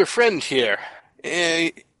your friend here.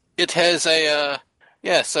 It has that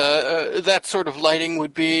sort of lighting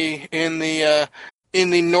would be in the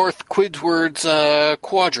north quidwards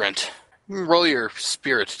quadrant. Roll your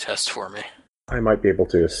spirit test for me. I might be able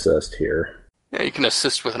to assist here. Yeah, you can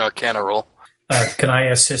assist with an Arcana roll. Can I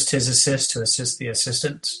assist his assist to assist the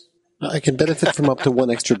assistants? I can benefit from up to 1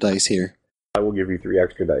 extra dice here. I will give you 3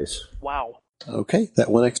 extra dice. Wow. Okay, that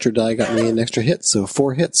 1 extra die got me an extra hit, so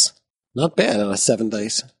 4 hits. Not bad on a 7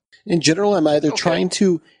 dice. In general, I'm either trying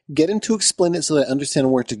to get him to explain it so that I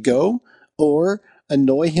understand where to go, or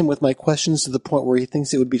annoy him with my questions to the point where he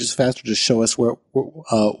thinks it would be just faster to show us where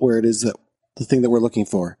it is that the thing that we're looking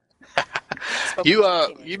for. You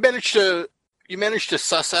managed to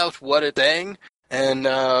suss out what it's saying, and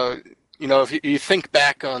if you think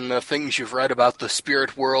back on the things you've read about the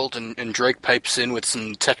spirit world, and Drake pipes in with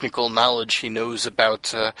some technical knowledge he knows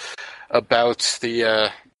about the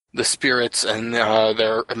spirits and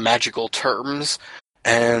their magical terms,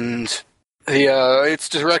 and its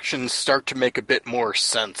directions start to make a bit more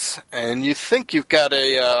sense, and you think you've got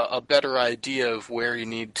a better idea of where you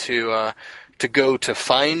need to go to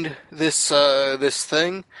find this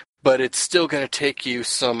thing. but it's still going to take you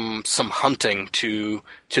some hunting to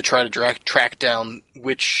try to track down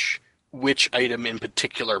which item in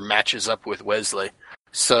particular matches up with Wesley.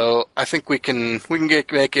 So I think we can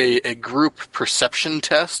make a group perception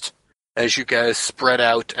test as you guys spread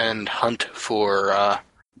out and hunt for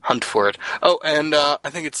it. Oh, and I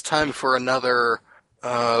think it's time for another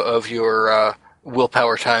of your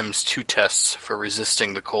willpower times 2 tests for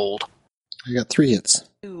resisting the cold. I got 3 hits.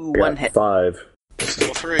 2, 1 hit. 5.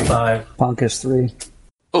 Still 3. 5. Punk is 3.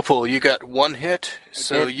 Opal, you got 1 hit,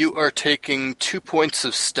 so you are taking 2 points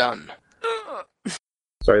of stun.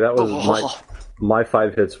 Sorry, that was my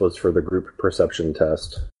 5 hits was for the group perception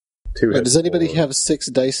test. 2 hits. Does anybody have 6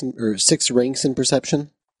 dice or 6 ranks in perception?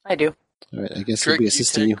 I do. All right, I guess Drake, we'll be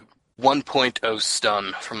assisting you. 1 point of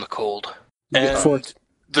stun from the cold. You get And 4.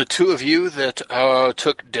 the 2 of you that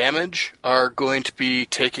took damage are going to be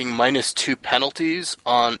taking -2 penalties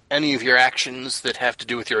on any of your actions that have to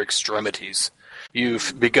do with your extremities.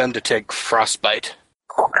 You've begun to take frostbite.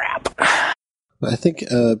 Crap. I think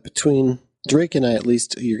between Drake and I, at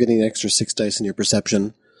least, you're getting an extra 6 dice in your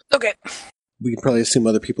perception. Okay. We can probably assume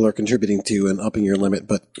other people are contributing to and upping your limit,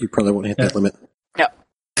 but you probably won't hit that limit. Yep.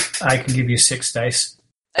 I can give you 6 dice.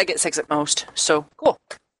 I get 6 at most, so cool.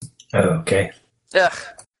 Okay. Ugh.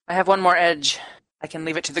 I have 1 more edge. I can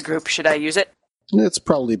leave it to the group. Should I use it? It's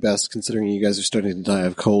probably best, considering you guys are starting to die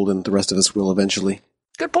of cold and the rest of us will eventually.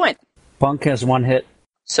 Good point. Punk has 1 hit.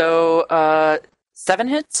 So, 7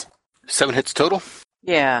 hits? 7 hits total?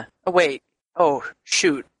 Yeah. Oh, wait. Oh,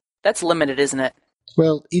 shoot. That's limited, isn't it?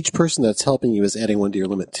 Well, each person that's helping you is adding 1 to your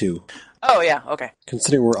limit, too. Oh, yeah. Okay.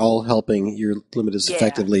 Considering we're all helping, your limit is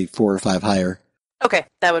effectively 4 or 5 higher. Okay.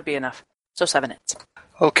 That would be enough. So 7 hits.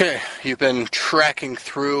 Okay, you've been tracking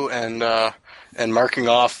through and marking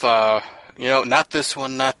off, not this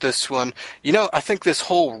one, not this one. I think this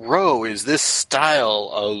whole row is this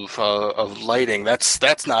style of lighting.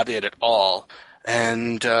 That's not it at all.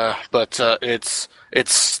 And but it's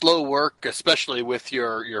slow work, especially with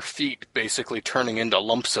your feet basically turning into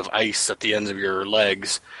lumps of ice at the ends of your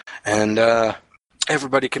legs. And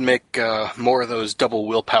everybody can make more of those double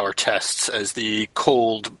willpower tests as the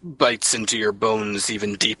cold bites into your bones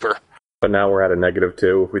even deeper. But now we're at a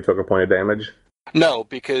 -2 if we took a point of damage? No,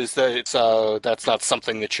 because that's not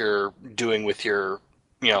something that you're doing with your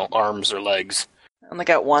arms or legs. I only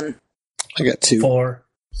got 1. I got 2. 4.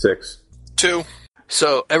 6. 2.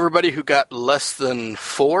 So everybody who got less than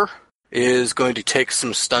 4 is going to take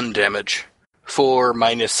some stun damage. 4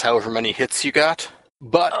 minus however many hits you got.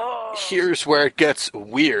 But here's where it gets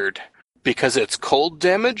weird. Because it's cold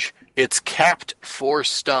damage, it's capped for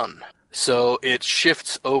stun. So it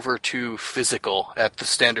shifts over to physical at the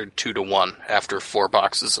standard 2-to-1 after 4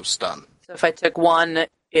 boxes of stun. So if I took 1,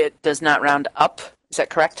 it does not round up. Is that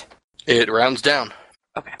correct? It rounds down.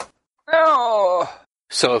 Okay. Oh.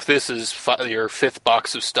 So if this is your 5th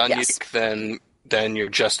box of stun, Yes. then you're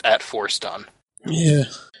just at 4 stun. Yeah.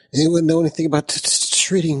 Anyone know anything about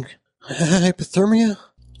treating hypothermia?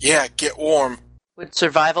 Yeah, get warm. Would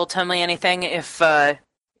survival tell me anything if,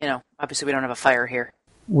 obviously we don't have a fire here.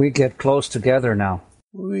 We get close together now.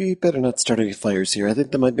 We better not start any fires here. I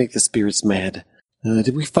think that might make the spirits mad.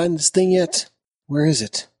 Did we find this thing yet? Where is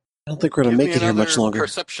it? I don't think we're going to make it here much longer.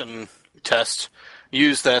 Perception test.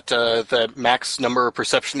 Use that max number of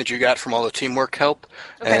perception that you got from all the teamwork help,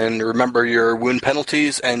 and remember your wound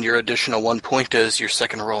penalties and your additional 1 point as your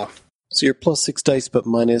second roll. So you're plus 6 dice, but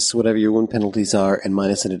minus whatever your wound penalties are, and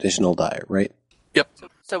minus an additional die, right? Yep.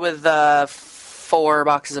 So with 4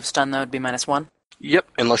 boxes of stun, that would be -1? Yep,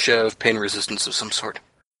 unless you have pain resistance of some sort.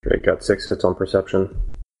 Drake got 6 hits on perception.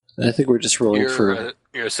 I think we're just rolling for...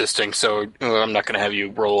 You're assisting, so I'm not going to have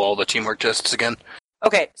you roll all the teamwork tests again.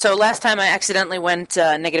 Okay, so last time I accidentally went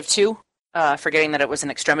 -2, forgetting that it was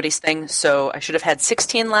an extremities thing, so I should have had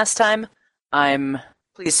 16 last time.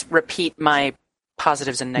 Please repeat my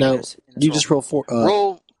positives and negatives. Now, you just roll 4...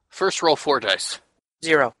 roll 4 dice.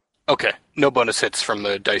 0. Okay, no bonus hits from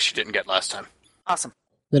the dice you didn't get last time. Awesome.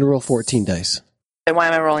 Then roll 14 dice. Then why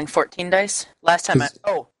am I rolling 14 dice? Last time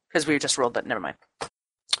because we just rolled that. Never mind.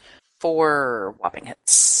 4 whopping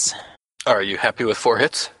hits. Are you happy with 4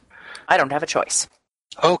 hits? I don't have a choice.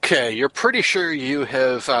 Okay, you're pretty sure you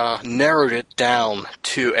have narrowed it down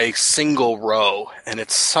to a single row, and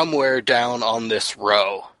it's somewhere down on this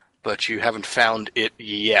row, but you haven't found it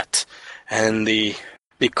yet. And the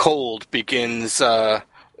cold begins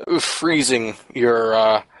freezing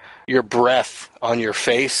your breath on your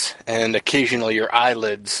face, and occasionally your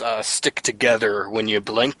eyelids stick together when you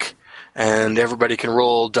blink, and everybody can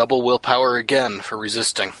roll double willpower again for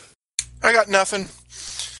resisting. I got nothing.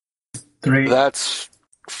 3. That's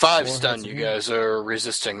 5 4 stun hits you again? guys are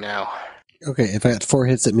resisting now. Okay, if I got 4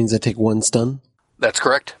 hits, that means I take 1 stun? That's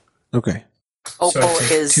correct. Okay. So I Opal take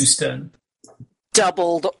 2 is stun.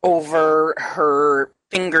 doubled over. Her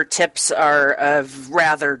fingertips are of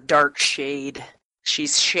rather dark shade.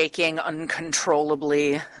 She's shaking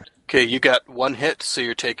uncontrollably. Okay, you got 1 hit, so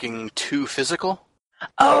you're taking 2 physical.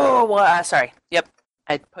 Oh, sorry. Yep,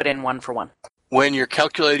 I put in 1 for 1. When you're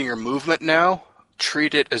calculating your movement now,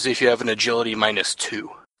 treat it as if you have an agility -2,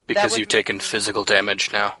 because would you've taken physical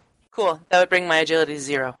damage now. Cool. That would bring my agility to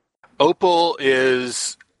 0. Opal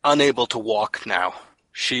is unable to walk now.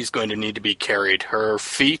 She's going to need to be carried. Her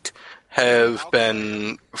feet have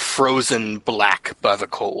been frozen black by the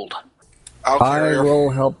cold. I'll carry I her. will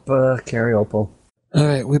help carry Opal. All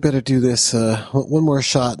right, we better do this. One more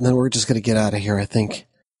shot, and then we're just going to get out of here, I think.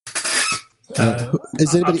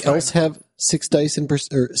 Does anybody I'm else have 6 dice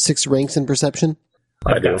or 6 ranks in perception?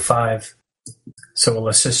 I've I do. got 5. So we'll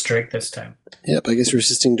assist Drake this time. Yep, I guess we're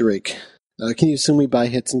assisting Drake. Can you assume we buy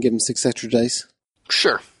hits and give him 6 extra dice?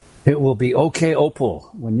 Sure. It will be okay, Opal.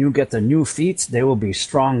 When you get the new feats, they will be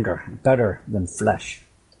stronger, better than flesh.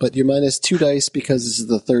 But you're minus 2 dice because this is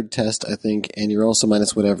the 3rd test, I think, and you're also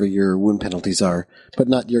minus whatever your wound penalties are, but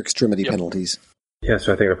not your extremity penalties. Yeah,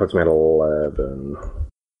 so I think that puts me at 11.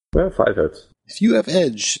 Well, 5 hits. If you have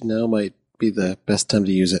edge, now might be the best time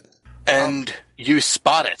to use it. And you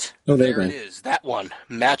spot it. Oh, there there it is. That one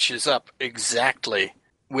matches up exactly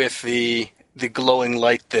with the glowing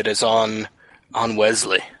light that is on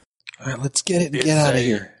Wesley. All right, let's get it and It's get out of a-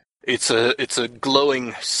 here. It's a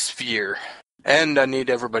glowing sphere. And I need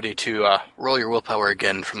everybody to roll your willpower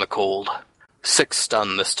again from the cold. 6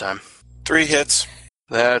 stun this time. 3 hits.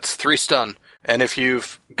 That's 3 stun. And if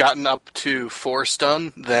you've gotten up to 4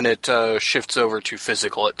 stun, then it shifts over to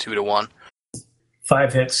physical at 2 to 1.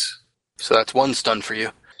 5 hits. So that's 1 stun for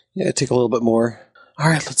you. Yeah, take a little bit more. All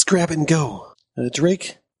right, let's grab it and go.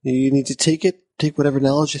 Drake, you need to take it, take whatever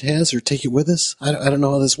knowledge it has, or take it with us. I don't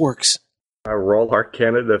know how this works. I roll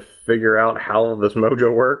Arcana to figure out how this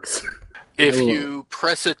mojo works. If you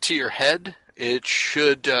press it to your head, it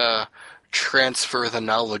should transfer the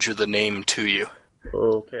knowledge of the name to you.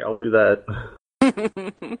 Okay, I'll do that.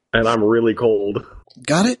 And I'm really cold.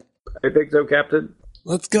 Got it? I think so, Captain.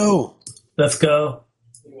 Let's go. Let's go.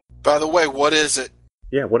 By the way, what is it?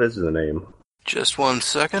 Yeah, what is the name? Just 1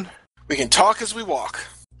 second. We can talk as we walk.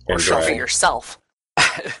 Or And, shuffle. For yourself.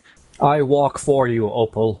 I walk for you,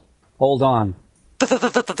 Opal. Hold on.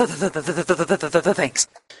 Thanks.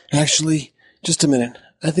 Actually, just a minute.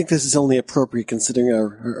 I think this is only appropriate considering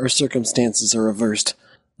our circumstances are reversed.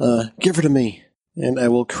 Give her to me, and I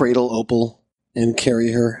will cradle Opal and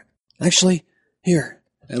carry her. Actually, here.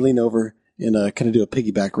 I lean over and kind of do a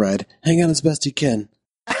piggyback ride. Hang on as best you can.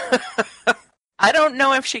 I don't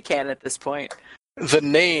know if she can at this point. The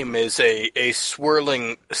name is a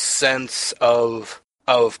swirling sense of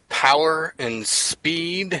power and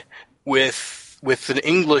speed with an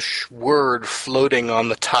English word floating on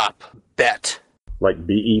the top. Bet. Like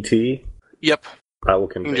B-E-T? Yep. I will You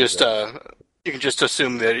convey can just that. you can just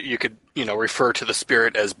assume that you could refer to the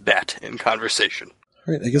spirit as Bet in conversation.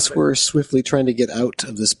 All right, I guess we're swiftly trying to get out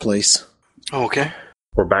of this place. Okay.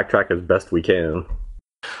 Or backtrack as best we can.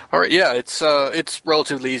 All right. Yeah, it's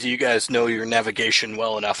relatively easy. You guys know your navigation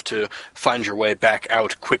well enough to find your way back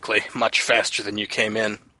out quickly, much faster than you came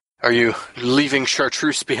in. Are you leaving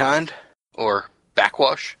Chartreuse behind, or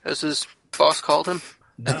Backwash, as his boss called him?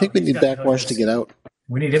 I think we he's need got Backwash to get out.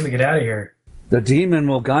 We need him to get out of here. The demon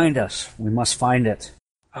will guide us. We must find it.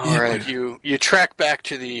 All right, you track back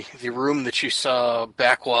to the room that you saw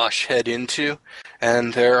Backwash head into,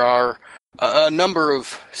 and there are a number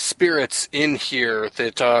of spirits in here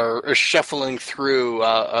that are shuffling through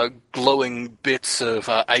glowing bits of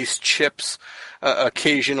ice chips,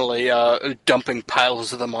 occasionally dumping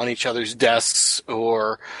piles of them on each other's desks,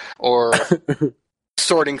 or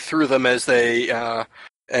sorting through them as they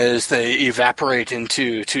evaporate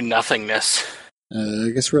into nothingness.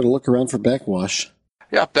 I guess we're going to look around for Backwash.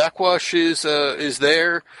 Yeah, Backwash is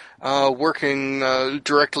there, working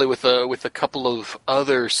directly with a couple of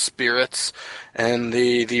other spirits, and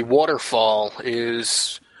the waterfall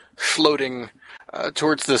is floating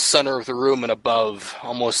towards the center of the room and above,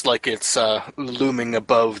 almost like it's looming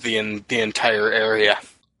above the entire area.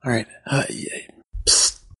 All right.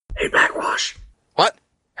 Psst. Hey, Backwash. What?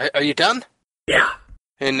 Are you done? Yeah.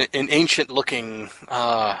 An ancient-looking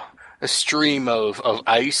a stream of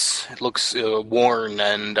ice. It looks worn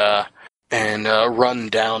and run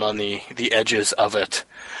down on the edges of it.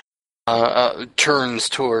 Turns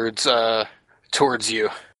towards you.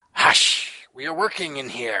 Hush! We are working in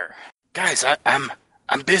here, guys. I'm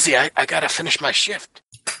busy. I gotta finish my shift.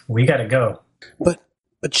 We gotta go.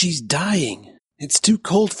 But she's dying. It's too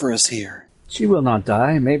cold for us here. She will not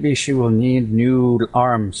die. Maybe she will need new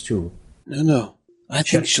arms, too. No. I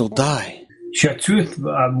think she'll die. Chartreuse,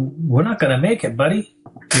 we're not gonna make it, buddy.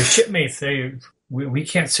 Your shipmates, we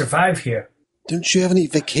can't survive here. Don't you have any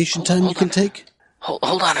vacation time you can take?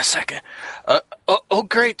 Hold on a second.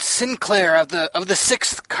 Great Sinclair of the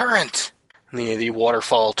sixth current. The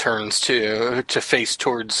waterfall turns to face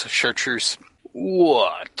towards Chartreuse.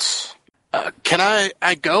 What? Can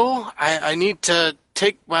I go? I need to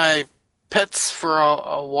take my pets for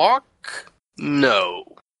a walk? No.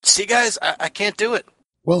 See, guys, I can't do it.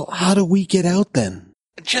 Well, how do we get out then?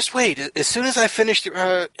 Just wait. As soon as I finish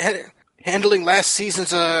handling last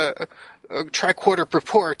season's triquarter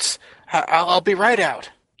reports, I'll be right out.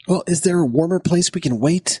 Well, is there a warmer place we can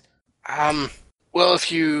wait? Well,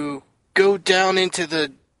 if you go down into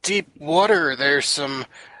the deep water, there's some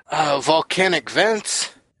volcanic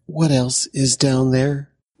vents. What else is down there?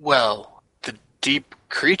 Well, the deep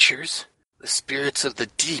creatures. The spirits of the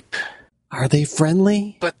deep. Are they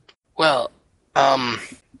friendly? But, well,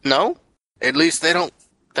 no. At least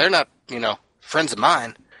they're not, friends of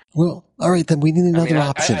mine. Well, all right, then we need another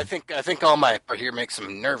option. I think all my here makes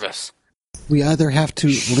them nervous. We either have to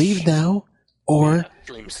leave now, or...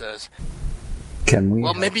 Dream says. Can we?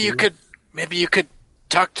 Well, maybe you could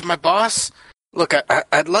talk to my boss. Look,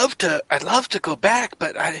 I'd love to go back,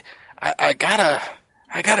 but I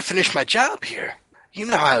gotta finish my job here. You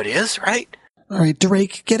know how it is, right? All right,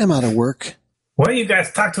 Drake, get him out of work. Why don't you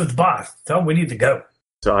guys talk to the boss? Tell him we need to go.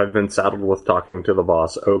 So I've been saddled with talking to the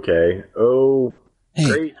boss. Okay. Oh, hey,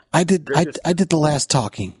 great. I did the last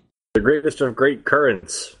talking. The greatest of great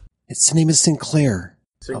currents. Its name is Sinclair.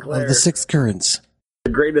 Sinclair. Of the Sixth Currents.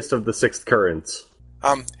 The greatest of the sixth currents.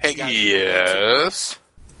 Hey guys. Yes.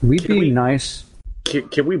 We'd be nice.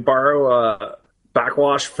 Can we borrow a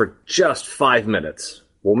backwash for just 5 minutes?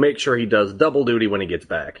 We'll make sure he does double duty when he gets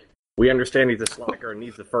back. We understand he's a slacker and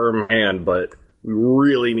needs a firm hand, but we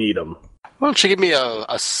really need him. Why don't you give me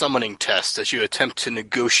a summoning test as you attempt to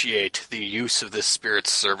negotiate the use of this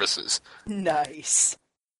spirit's services? Nice.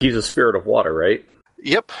 He's a spirit of water, right?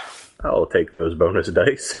 Yep. I'll take those bonus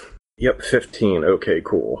dice. Yep, 15. Okay,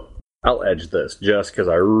 cool. I'll edge this just because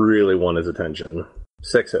I really want his attention.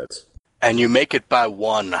 6 hits. And you make it by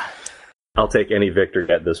 1. I'll take any victory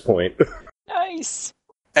at this point. Nice.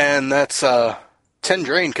 And that's 10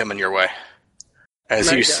 drain coming your way.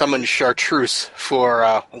 As you summon Chartreuse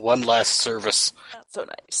for one last service. That's so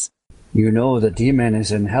nice. You know the demon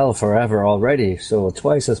is in hell forever already, so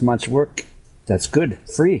twice as much work. That's good.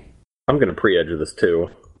 Free. I'm going to pre-edge this too.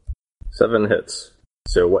 7 hits.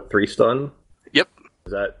 So what, 3 stun? Yep.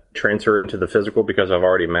 Does that transfer into the physical because I've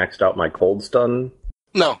already maxed out my cold stun?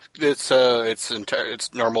 No,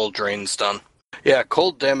 it's normal drain stun. Yeah,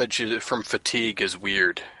 cold damage from fatigue is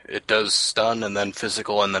weird. It does stun and then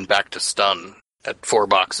physical and then back to stun at 4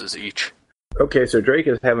 boxes each. Okay, so Drake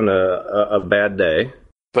is having a bad day.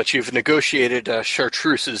 But you've negotiated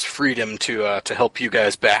Chartreuse's freedom to help you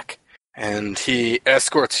guys back, and he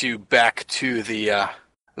escorts you back to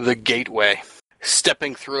the gateway.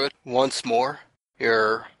 Stepping through it once more,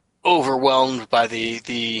 you're overwhelmed by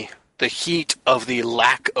the heat of the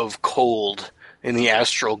lack of cold in the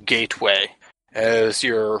astral gateway, as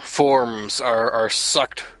your forms are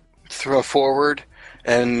sucked forward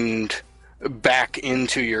and back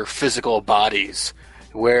into your physical bodies,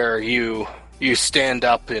 where you stand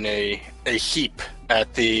up in a heap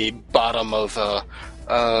at the bottom of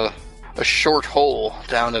a short hole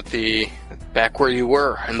down at the back where you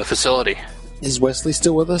were in the facility. Is Wesley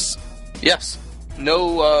still with us? Yes.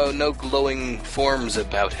 No glowing forms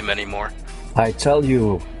about him anymore. I tell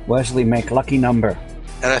you, Wesley make lucky number.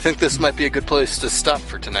 And I think this might be a good place to stop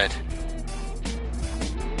for tonight.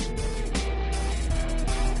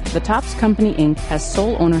 The Topps Company, Inc. has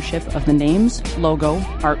sole ownership of the names, logo,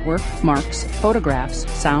 artwork, marks, photographs,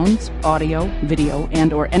 sounds, audio, video,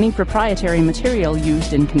 and or any proprietary material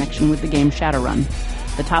used in connection with the game Shadowrun.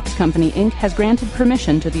 The Topps Company, Inc. has granted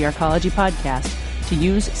permission to the Arcology Podcast to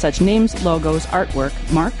use such names, logos, artwork,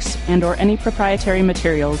 marks, and or any proprietary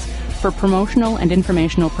materials for promotional and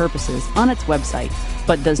informational purposes on its website,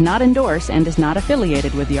 but does not endorse and is not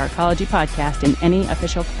affiliated with the Arcology Podcast in any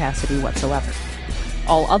official capacity whatsoever.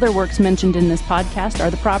 All other works mentioned in this podcast are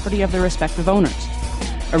the property of the respective owners.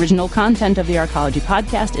 Original content of the Arcology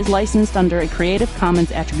Podcast is licensed under a Creative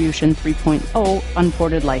Commons Attribution 3.0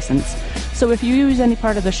 unported license, so if you use any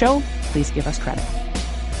part of the show, please give us credit.